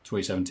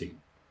 2017?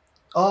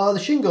 Oh, the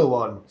Shingo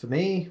one for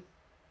me.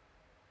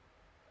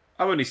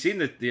 I've only seen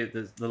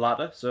the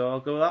latter, so I'll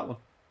go with that one.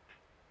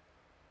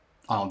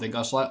 I don't think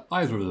I select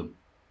either of them,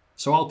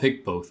 so I'll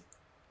pick both.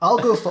 I'll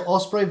go for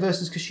Ospreay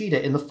versus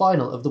Kushida in the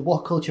final of the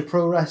What Culture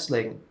Pro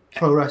Wrestling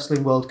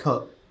World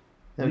Cup.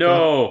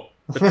 No,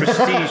 the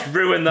Prestige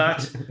ruined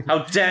that. How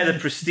dare the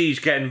Prestige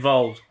get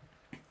involved?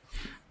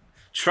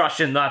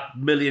 Trashing that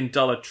 $1 million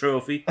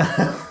trophy.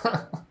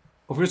 Well,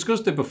 we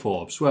discussed it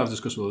before. I swear I've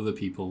discussed it with other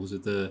people. Was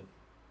it the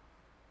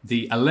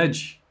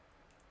alleged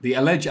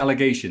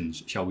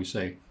allegations, shall we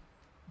say,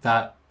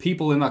 that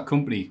people in that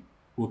company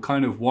were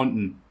kind of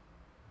wanting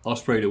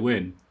Ospreay to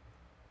win,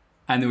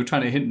 and they were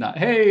trying to hint at,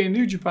 hey,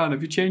 New Japan,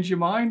 have you changed your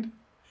mind?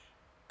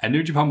 And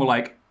New Japan were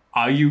like,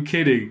 are you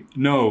kidding?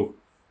 No.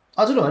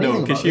 I don't know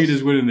anything about Kishida's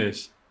this. winning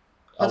this.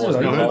 I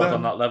wasn't involved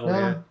on that level. No,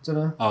 Yeah. I don't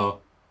know.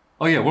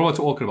 Oh yeah. What am I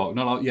talking about?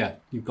 No, yeah.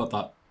 You've got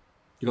that.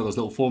 You got those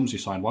little forms you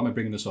signed. Why am I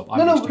bringing this up?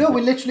 No.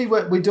 We literally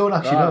we don't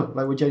actually know.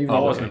 Like we genuinely.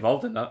 I wasn't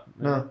involved in that.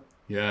 No.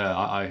 Yeah,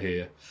 I hear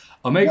you.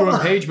 Omega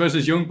and Page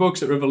versus Young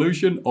Bucks at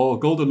Revolution, or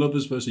Golden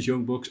Lovers versus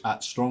Young Bucks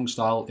at Strong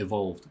Style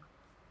Evolved.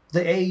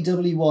 The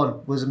AEW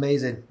one was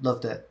amazing.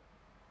 Loved it.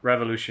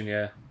 Revolution,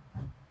 yeah.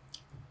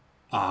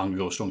 I'm going to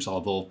go Strong Style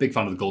Evolved. Big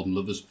fan of the Golden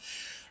Lovers.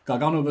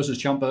 Gargano versus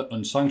Ciampa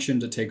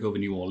Unsanctioned at TakeOver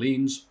New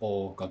Orleans,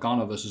 or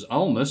Gargano versus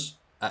Almas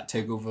at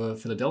TakeOver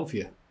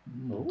Philadelphia.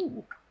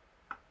 Ooh.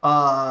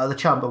 The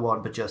Ciampa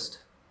one, but just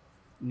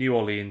New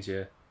Orleans,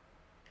 yeah.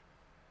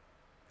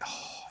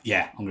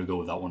 Yeah, I'm going to go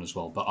with that one as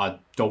well. But I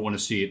don't want to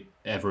see it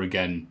ever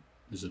again.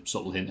 There's a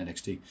subtle hint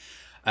NXT.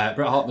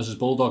 Bret Hart versus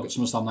Bulldog at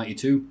SummerSlam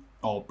 92,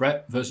 or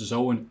Bret versus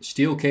Owen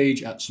Steel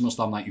Cage at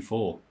SummerSlam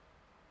 94.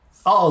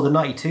 Oh, the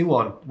 92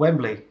 one,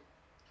 Wembley.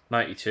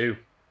 92.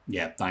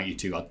 Yeah,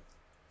 92.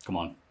 Come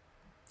on.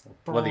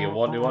 Whether you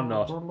want to or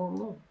not.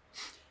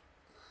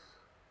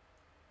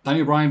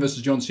 Daniel Bryan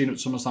versus John Cena at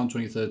SummerSlam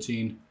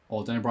 2013,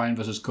 or Daniel Bryan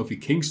versus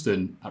Kofi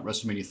Kingston at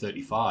WrestleMania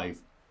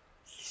 35.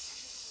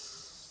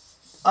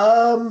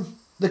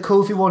 The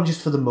Kofi one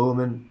just for the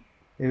moment.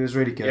 It was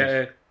really good.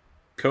 Yeah,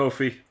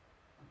 Kofi.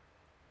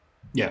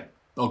 Yeah,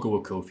 I'll go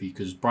with Kofi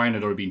because Bryan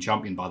had already been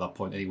champion by that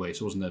point anyway,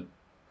 so it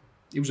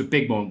was a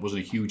big moment,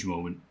 wasn't a huge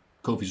moment.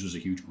 Kofi's was a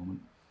huge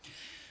moment.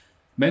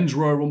 Men's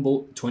Royal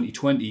Rumble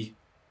 2020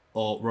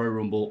 or Royal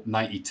Rumble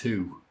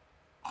 92.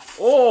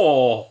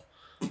 Oh!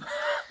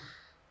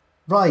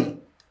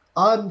 Right.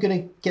 I'm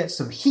gonna get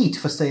some heat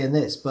for saying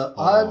this, but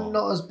I'm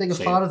not as big a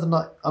fan of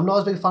the I'm not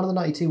as big a fan of the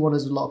 92 one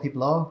as a lot of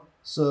people are.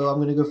 So I'm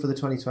gonna go for the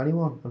 2020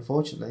 one,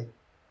 unfortunately.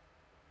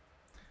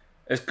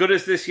 As good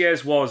as this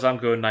year's was, I'm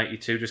going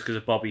 92 just because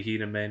of Bobby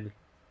Heenan mainly.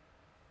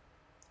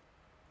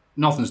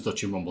 Nothing's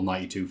touching Rumble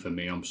 92 for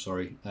me, I'm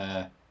sorry.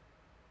 And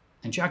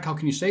Jack, how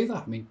can you say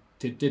that? I mean,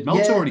 did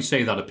Meltzer already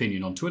say that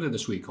opinion on Twitter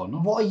this week or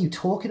not? What are you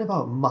talking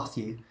about,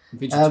 Matthew?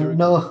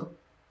 No.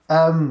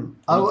 I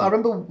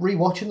remember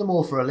rewatching them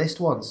all for a list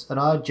once, and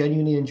I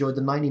genuinely enjoyed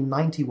the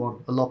 1990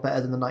 one a lot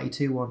better than the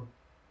 92 one.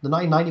 The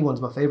 1990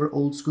 one's my favourite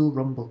old school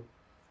Rumble.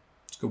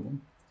 It's a good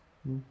one.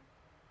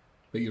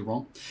 But you're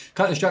wrong.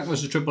 Cactus Jack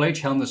versus Triple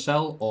H, Hell in a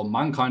Cell, or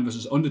Mankind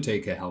versus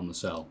Undertaker, Hell in a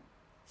Cell?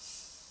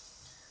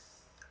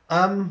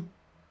 Even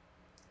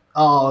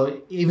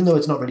though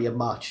it's not really a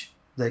match,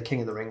 the King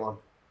of the Ring one.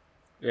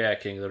 Yeah,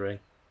 King of the Ring.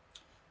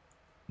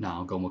 No,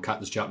 I'm going with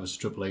Cactus Jack versus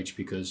Triple H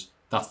because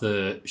that's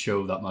the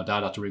show that my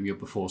dad had to ring me up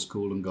before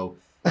school and go,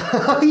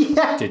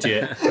 yeah. Did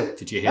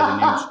you hear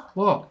the news?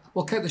 What?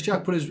 Well, Cactus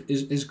Jack put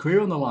his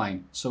career on the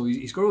line, so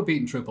he's got to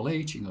beat Triple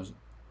H. He goes,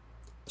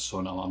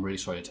 son, I'm really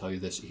sorry to tell you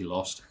this, he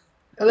lost.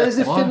 And there's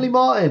Finley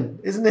Martin,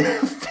 isn't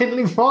it?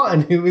 Finley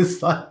Martin, who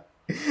was like,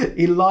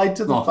 he lied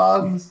to the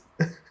fans.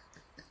 And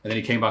then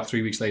he came back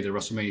 3 weeks later,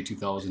 WrestleMania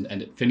 2000,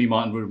 and Finley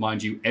Martin would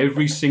remind you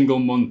every single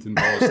month in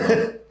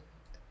Boston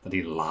that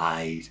he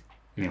lied.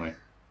 Anyway,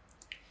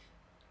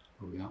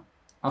 here we are.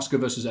 Asuka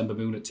versus Ember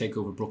Moon at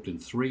TakeOver Brooklyn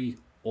 3,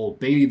 or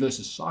Bayley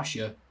versus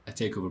Sasha at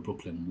TakeOver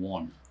Brooklyn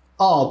 1.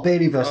 Oh,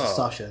 Bayley versus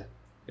Sasha.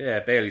 Yeah,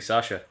 Bayley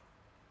Sasha.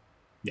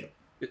 Yeah.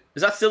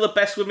 Is that still the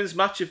best women's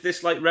match of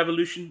this like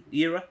Revolution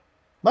era?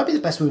 Might be the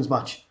best women's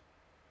match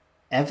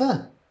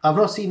ever. I've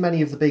not seen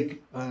many of the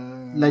big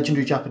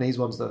legendary Japanese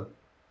ones though.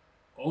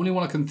 Only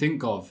one I can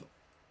think of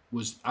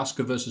was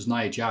Asuka versus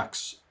Nia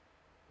Jax,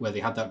 where they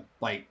had that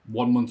like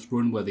 1 month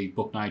run where they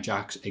booked Nia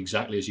Jax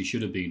exactly as he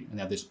should have been, and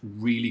they had this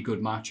really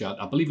good match at,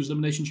 I believe it was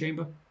Elimination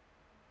Chamber. Do you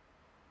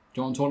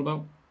know what I'm talking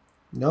about?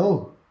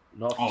 No.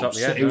 Not off the top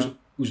of my head, it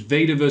was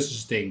Vader versus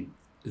Sting.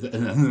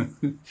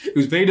 It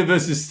was Vader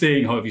versus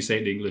Sting, however you say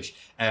it in English.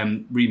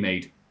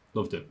 Remade.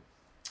 Loved it.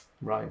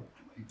 Right.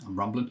 I'm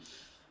rambling.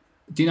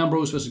 Dean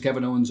Ambrose versus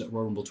Kevin Owens at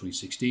Royal Rumble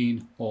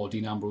 2016, or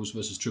Dean Ambrose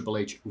versus Triple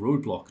H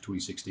Roadblock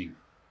 2016.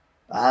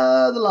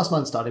 The last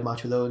man standing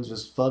match with Owens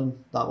was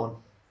fun, that one.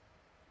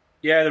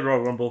 Yeah, the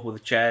Royal Rumble with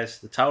the chairs,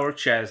 the tower of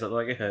chairs that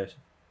look like it hurt.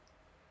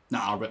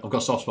 Nah, I've got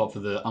a soft spot for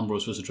the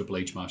Ambrose versus Triple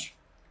H match,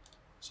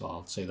 so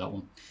I'll say that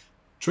one.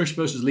 Trish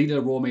versus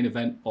Lita Raw main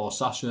event, or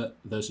Sasha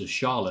versus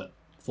Charlotte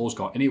Falls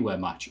Count Anywhere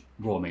match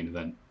Raw main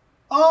event.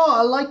 Oh,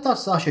 I like that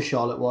Sasha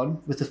Charlotte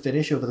one with the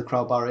finish over the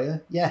crowd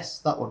barrier. Yes,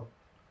 that one.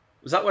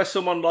 Was that where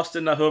someone lost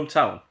in their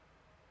hometown?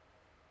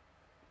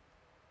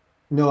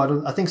 No, I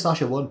don't. I think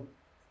Sasha won.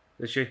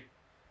 Did she?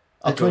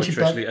 I'll go with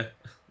Trish later.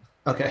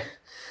 Okay.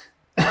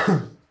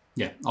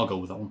 Yeah, I'll go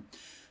with that one.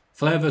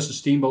 Flair versus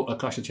Steamboat at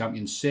Clash of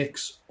Champions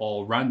 6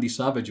 or Randy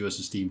Savage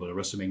versus Steamboat at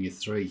WrestleMania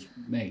 3.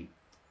 Me.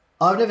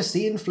 I've never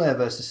seen Flair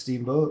versus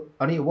Steamboat.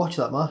 I need to watch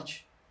that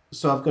match.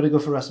 So I've got to go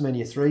for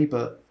WrestleMania 3,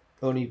 but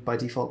only by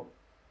default.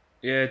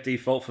 Yeah,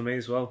 default for me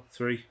as well.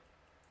 3.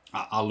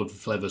 I love the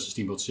Flair versus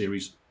Steamboat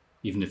series,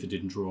 even if it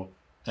didn't draw.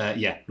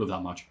 Yeah, love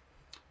that match.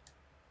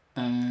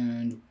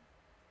 And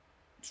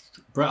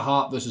Bret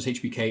Hart versus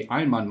HBK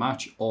Iron Man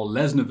match or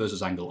Lesnar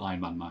versus Angle Iron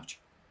Man match.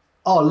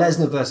 Oh,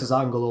 Lesnar versus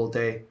Angle all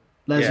day.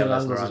 Lesnar and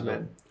Angle's his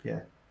man.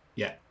 Yeah.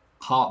 Yeah.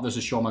 Hart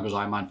versus Shawn Michaels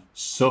Iron Man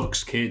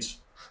sucks, kids.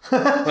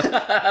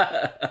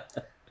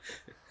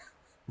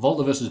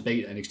 Volta versus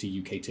Bate at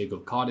NXT UK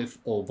TakeOver Cardiff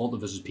or Volta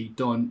versus Pete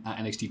Dunne at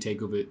NXT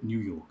TakeOver New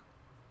York.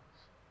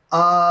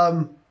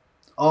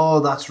 Oh,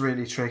 that's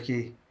really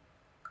tricky.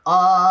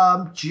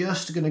 I'm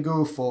just going to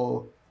go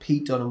for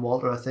Pete Dunne and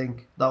Walter, I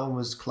think. That one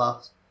was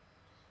class.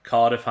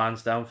 Cardiff,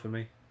 hands down for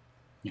me.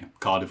 Yeah,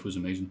 Cardiff was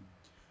amazing.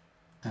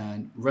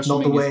 And WrestleMania...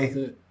 Not the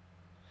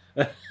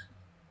way.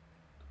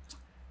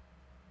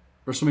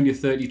 WrestleMania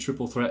 30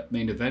 Triple Threat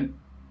main event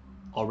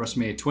or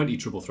WrestleMania 20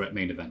 Triple Threat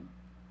main event?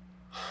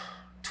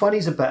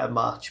 20's a better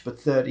match, but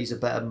 30's a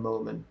better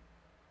moment.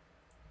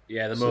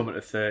 Yeah, the moment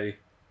of 30.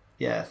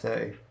 Yeah,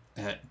 30.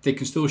 They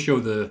can still show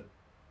the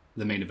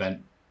main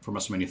event from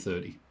WrestleMania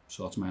 30,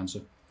 so that's my answer.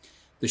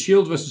 The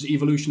Shield versus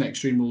Evolution at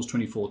Extreme Rules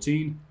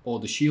 2014 or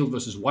The Shield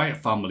versus Wyatt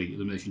Family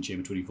Elimination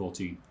Chamber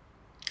 2014?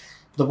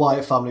 The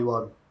Wyatt Family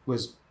one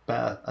was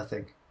better, I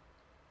think.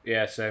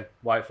 Yeah, same.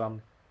 Wyatt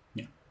Family.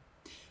 Yeah.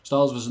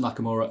 Styles versus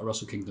Nakamura at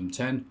Wrestle Kingdom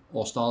 10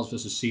 or Styles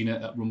versus Cena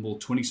at Rumble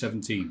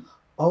 2017?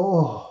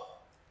 Oh,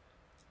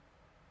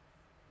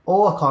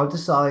 I can't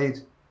decide.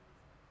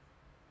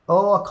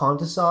 I'll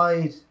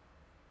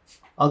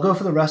go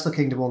for the Wrestle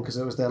Kingdom one because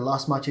it was their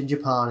last match in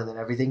Japan and then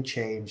everything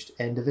changed.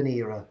 End of an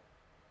era.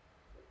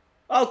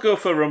 I'll go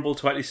for Rumble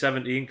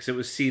 2017 because it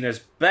was Cena's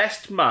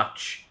best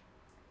match.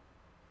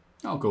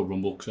 I'll go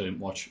Rumble because I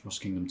didn't watch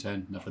Wrestle Kingdom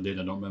 10. And if I did,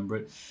 I don't remember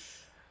it.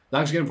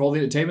 Thanks again for all the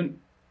entertainment.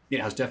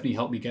 It has definitely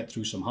helped me get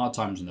through some hard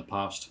times in the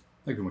past.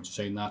 Thank you very much for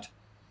saying that.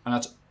 And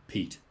that's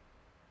Pete.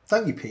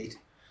 Thank you, Pete.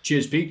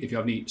 Cheers, Pete. If you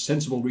have any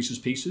sensible Reese's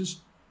Pieces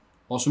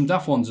or some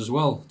daft ones as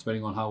well,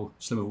 depending on how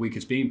slim of a week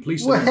it's been,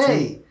 please send them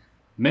to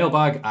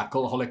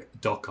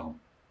mailbag@cultaholic.com.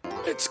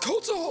 It's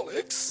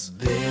Cultaholics.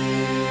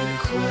 Big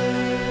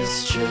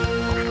question.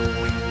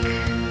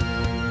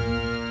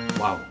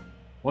 Wow.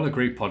 What a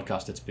great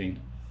podcast it's been.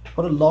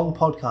 What a long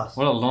podcast.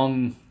 What a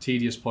long,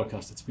 tedious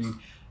podcast it's been.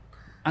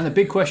 And the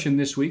big question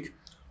this week,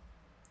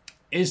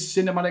 is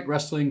cinematic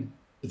wrestling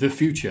the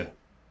future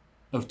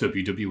of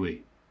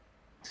WWE?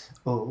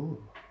 Oh.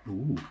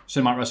 Ooh.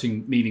 Cinematic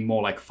wrestling meaning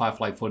more like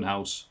Firefly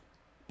Funhouse,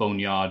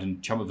 Boneyard, and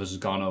Ciampa vs.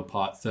 Gargano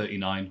Part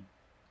 39.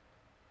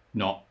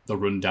 Not The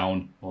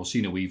Rundown or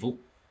Cena Weevil.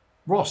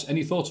 Ross,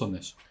 any thoughts on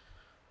this?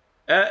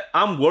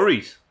 I'm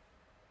worried.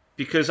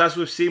 Because as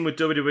we've seen with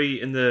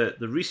WWE in the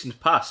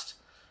recent past,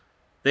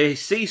 they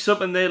see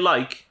something they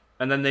like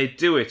and then they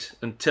do it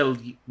until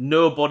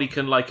nobody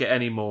can like it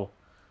anymore.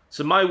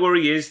 So my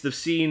worry is they've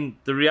seen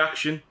the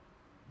reaction,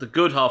 the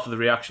good half of the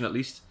reaction at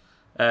least,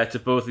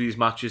 to both of these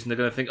matches, and they're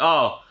going to think,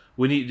 oh,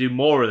 we need to do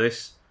more of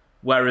this.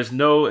 Whereas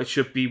no, it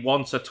should be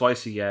once or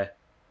twice a year.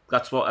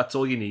 That's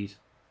all you need.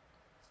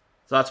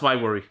 So that's my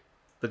worry.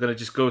 They're going to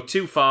just go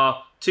too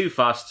far, too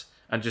fast,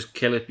 and just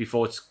kill it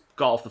before it's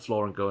got off the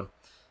floor and going.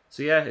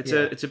 So yeah, it's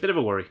a bit of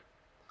a worry.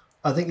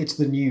 I think it's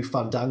the new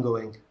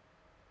fandangoing,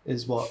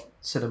 is what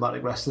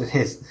cinematic wrestling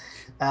is.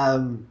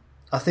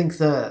 I think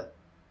that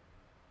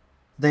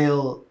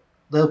they'll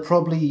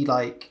probably,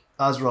 like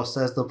as Ross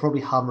says, they'll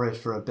probably hammer it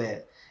for a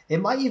bit. It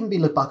might even be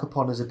looked back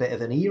upon as a bit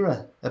of an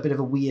era, a bit of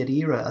a weird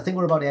era. I think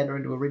we're about to enter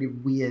into a really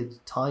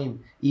weird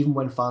time, even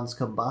when fans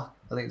come back.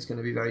 I think it's going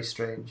to be very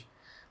strange.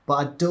 But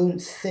I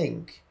don't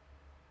think...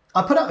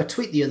 I put out a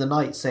tweet the other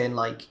night saying,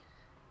 like,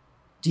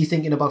 do you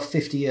think in about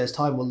 50 years'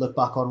 time we'll look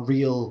back on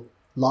real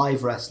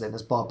live wrestling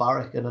as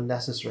barbaric and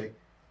unnecessary?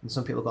 And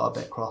some people got a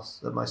bit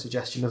cross at my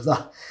suggestion of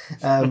that.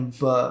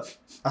 But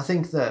I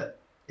think that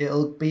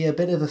it'll be a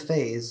bit of a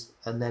phase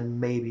and then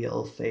maybe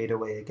it'll fade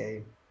away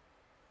again.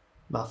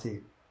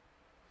 Matthew?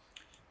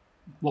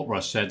 What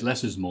Ross said,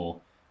 less is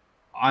more.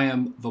 I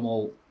am them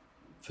all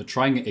for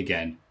trying it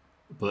again,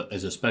 but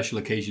as a special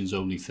occasions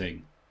only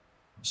thing.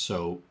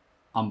 So,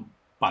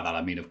 by that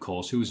I mean, of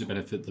course, who does it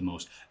benefit the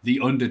most? The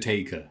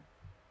Undertaker.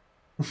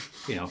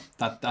 You know,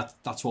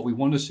 that's what we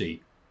want to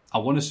see. I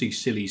want to see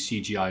silly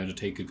CGI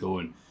Undertaker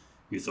going,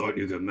 you thought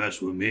you could mess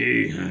with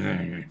me?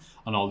 And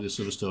all this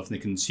sort of stuff. And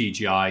they can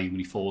CGI when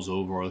he falls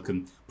over, or they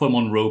can put him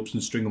on ropes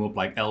and string him up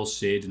like El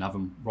Cid and have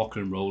him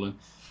rocking and rolling.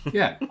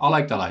 Yeah, I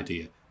like that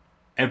idea.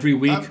 Every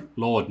week,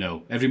 Lord,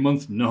 no. Every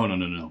month,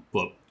 no.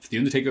 But for the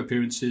Undertaker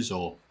appearances,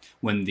 or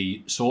when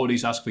the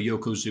Saudis ask for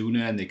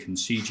Yokozuna and they can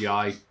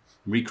CGI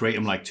recreate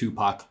them like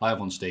Tupac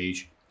live on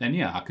stage, then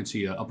yeah, I can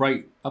see a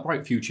bright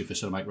future for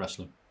cinematic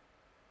wrestling.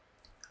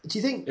 Do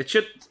you think it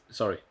should?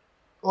 Sorry.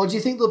 Or do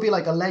you think there'll be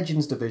like a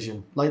Legends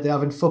division, like they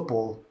have in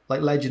football,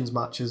 like Legends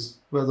matches,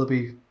 where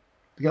they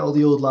get all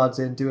the old lads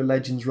in, do a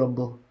Legends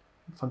Rumble?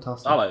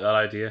 Fantastic. I like that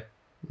idea.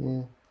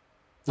 Yeah.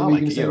 I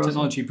like it. Yeah,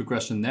 technology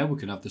progressing there. We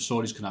can have the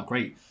Saudis come out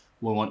great.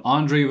 We want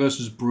Andre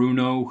versus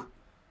Bruno,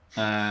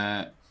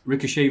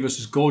 Ricochet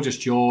versus Gorgeous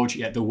George.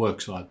 Yeah, the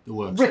works, lad. The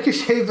works.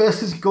 Ricochet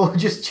versus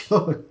Gorgeous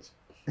George.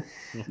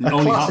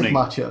 Only classic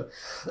matchup.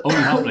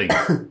 Only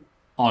happening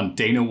on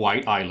Dana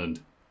White Island.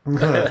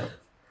 Have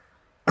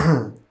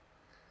you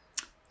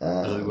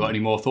got any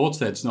more thoughts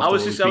there? I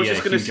was just going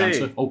to say.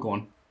 Answer. Oh, go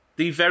on.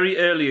 The very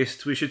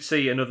earliest we should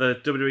see another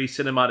WWE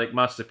cinematic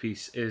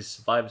masterpiece is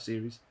Survivor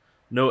Series.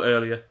 No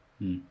earlier.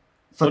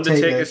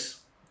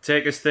 Undertaker's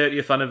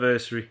 30th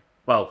anniversary.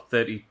 Well,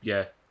 30,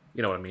 yeah,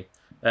 you know what I mean.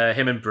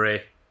 Him and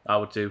Bray, I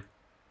would do.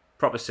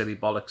 Proper silly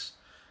bollocks.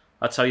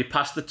 That's how you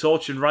pass the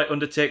torch and write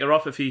Undertaker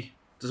off if he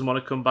doesn't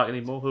want to come back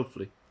anymore,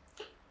 hopefully.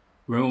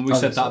 Remember when we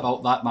said that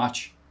about that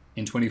match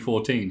in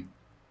 2014?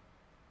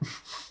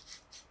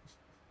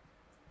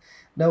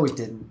 No, we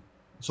didn't.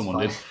 Someone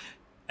did.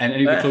 And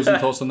any closing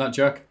thoughts on that,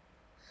 Jack?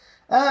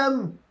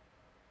 I'm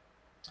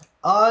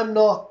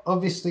not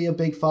obviously a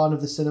big fan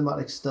of the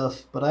cinematic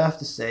stuff, but I have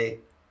to say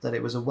that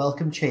it was a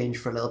welcome change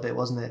for a little bit,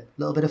 wasn't it? A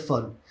little bit of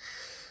fun.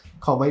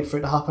 Can't wait for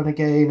it to happen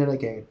again and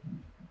again.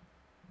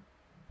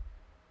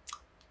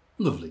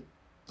 Lovely.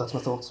 That's my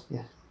thoughts,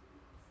 yeah.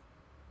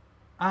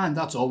 And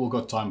that's all we've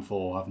got time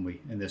for, haven't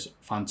we, in this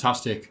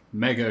fantastic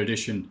mega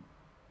edition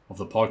of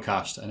the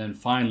podcast. And then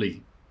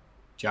finally,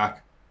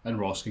 Jack and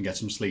Ross can get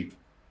some sleep.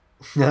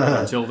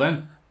 Until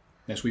then,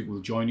 next week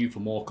we'll join you for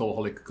more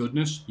Cultaholic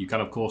goodness. You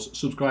can, of course,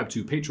 subscribe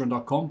to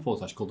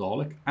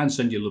patreon.com/Cultaholic and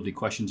send your lovely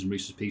questions and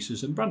Reese's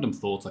Pieces and random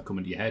thoughts that come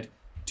into your head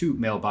to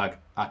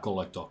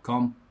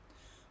mailbag@cultaholic.com.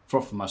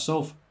 For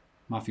myself,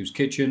 Matthew's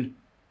Kitchen,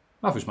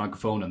 Matthew's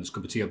microphone, and this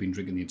cup of tea I've been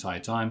drinking the entire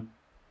time,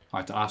 I'd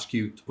like to ask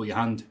you to put your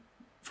hand in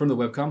front of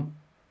the webcam,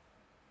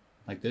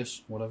 like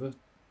this, whatever.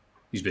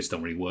 These bits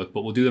don't really work,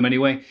 but we'll do them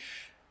anyway.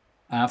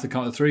 And after the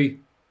count of 3,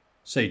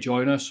 say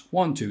join us.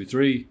 1, 2,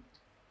 3.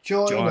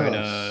 Join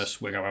us.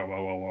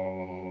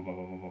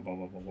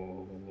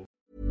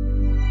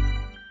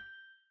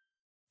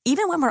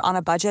 Even when we're on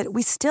a budget,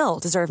 we still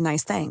deserve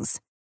nice things.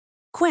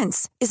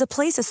 Quince is a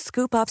place to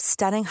scoop up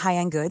stunning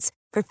high-end goods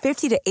for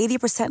 50 to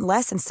 80%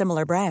 less than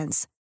similar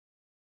brands.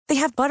 They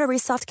have buttery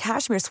soft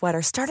cashmere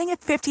sweaters starting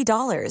at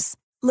 $50,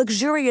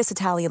 luxurious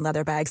Italian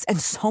leather bags, and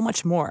so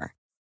much more.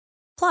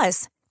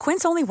 Plus,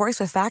 Quince only works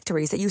with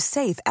factories that use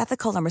safe,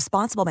 ethical, and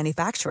responsible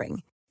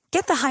manufacturing.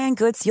 Get the high-end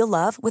goods you'll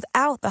love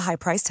without the high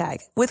price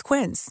tag with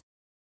Quince.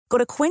 Go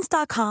to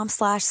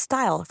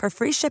quince.com/style for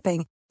free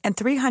shipping and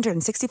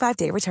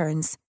 365-day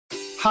returns.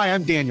 Hi,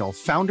 I'm Daniel,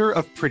 founder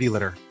of Pretty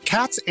Litter.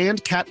 Cats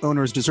and cat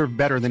owners deserve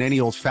better than any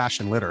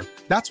old-fashioned litter.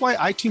 That's why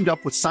I teamed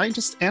up with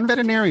scientists and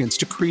veterinarians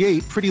to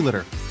create Pretty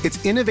Litter.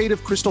 Its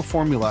innovative crystal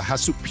formula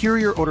has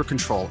superior odor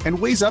control and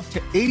weighs up to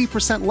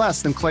 80%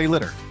 less than clay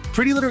litter.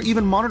 Pretty Litter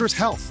even monitors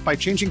health by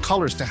changing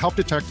colors to help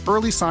detect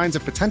early signs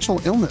of potential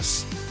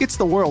illness. It's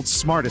the world's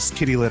smartest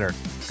kitty litter.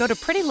 Go to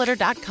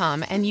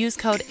prettylitter.com and use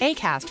code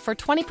ACAST for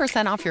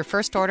 20% off your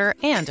first order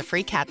and a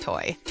free cat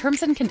toy.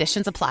 Terms and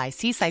conditions apply.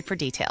 See site for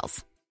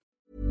details.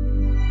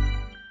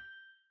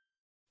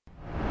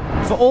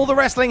 For all the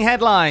wrestling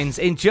headlines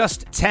in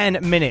just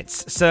 10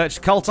 minutes,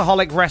 search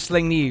Cultaholic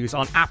Wrestling News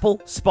on Apple,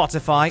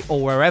 Spotify,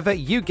 or wherever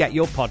you get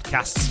your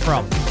podcasts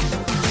from.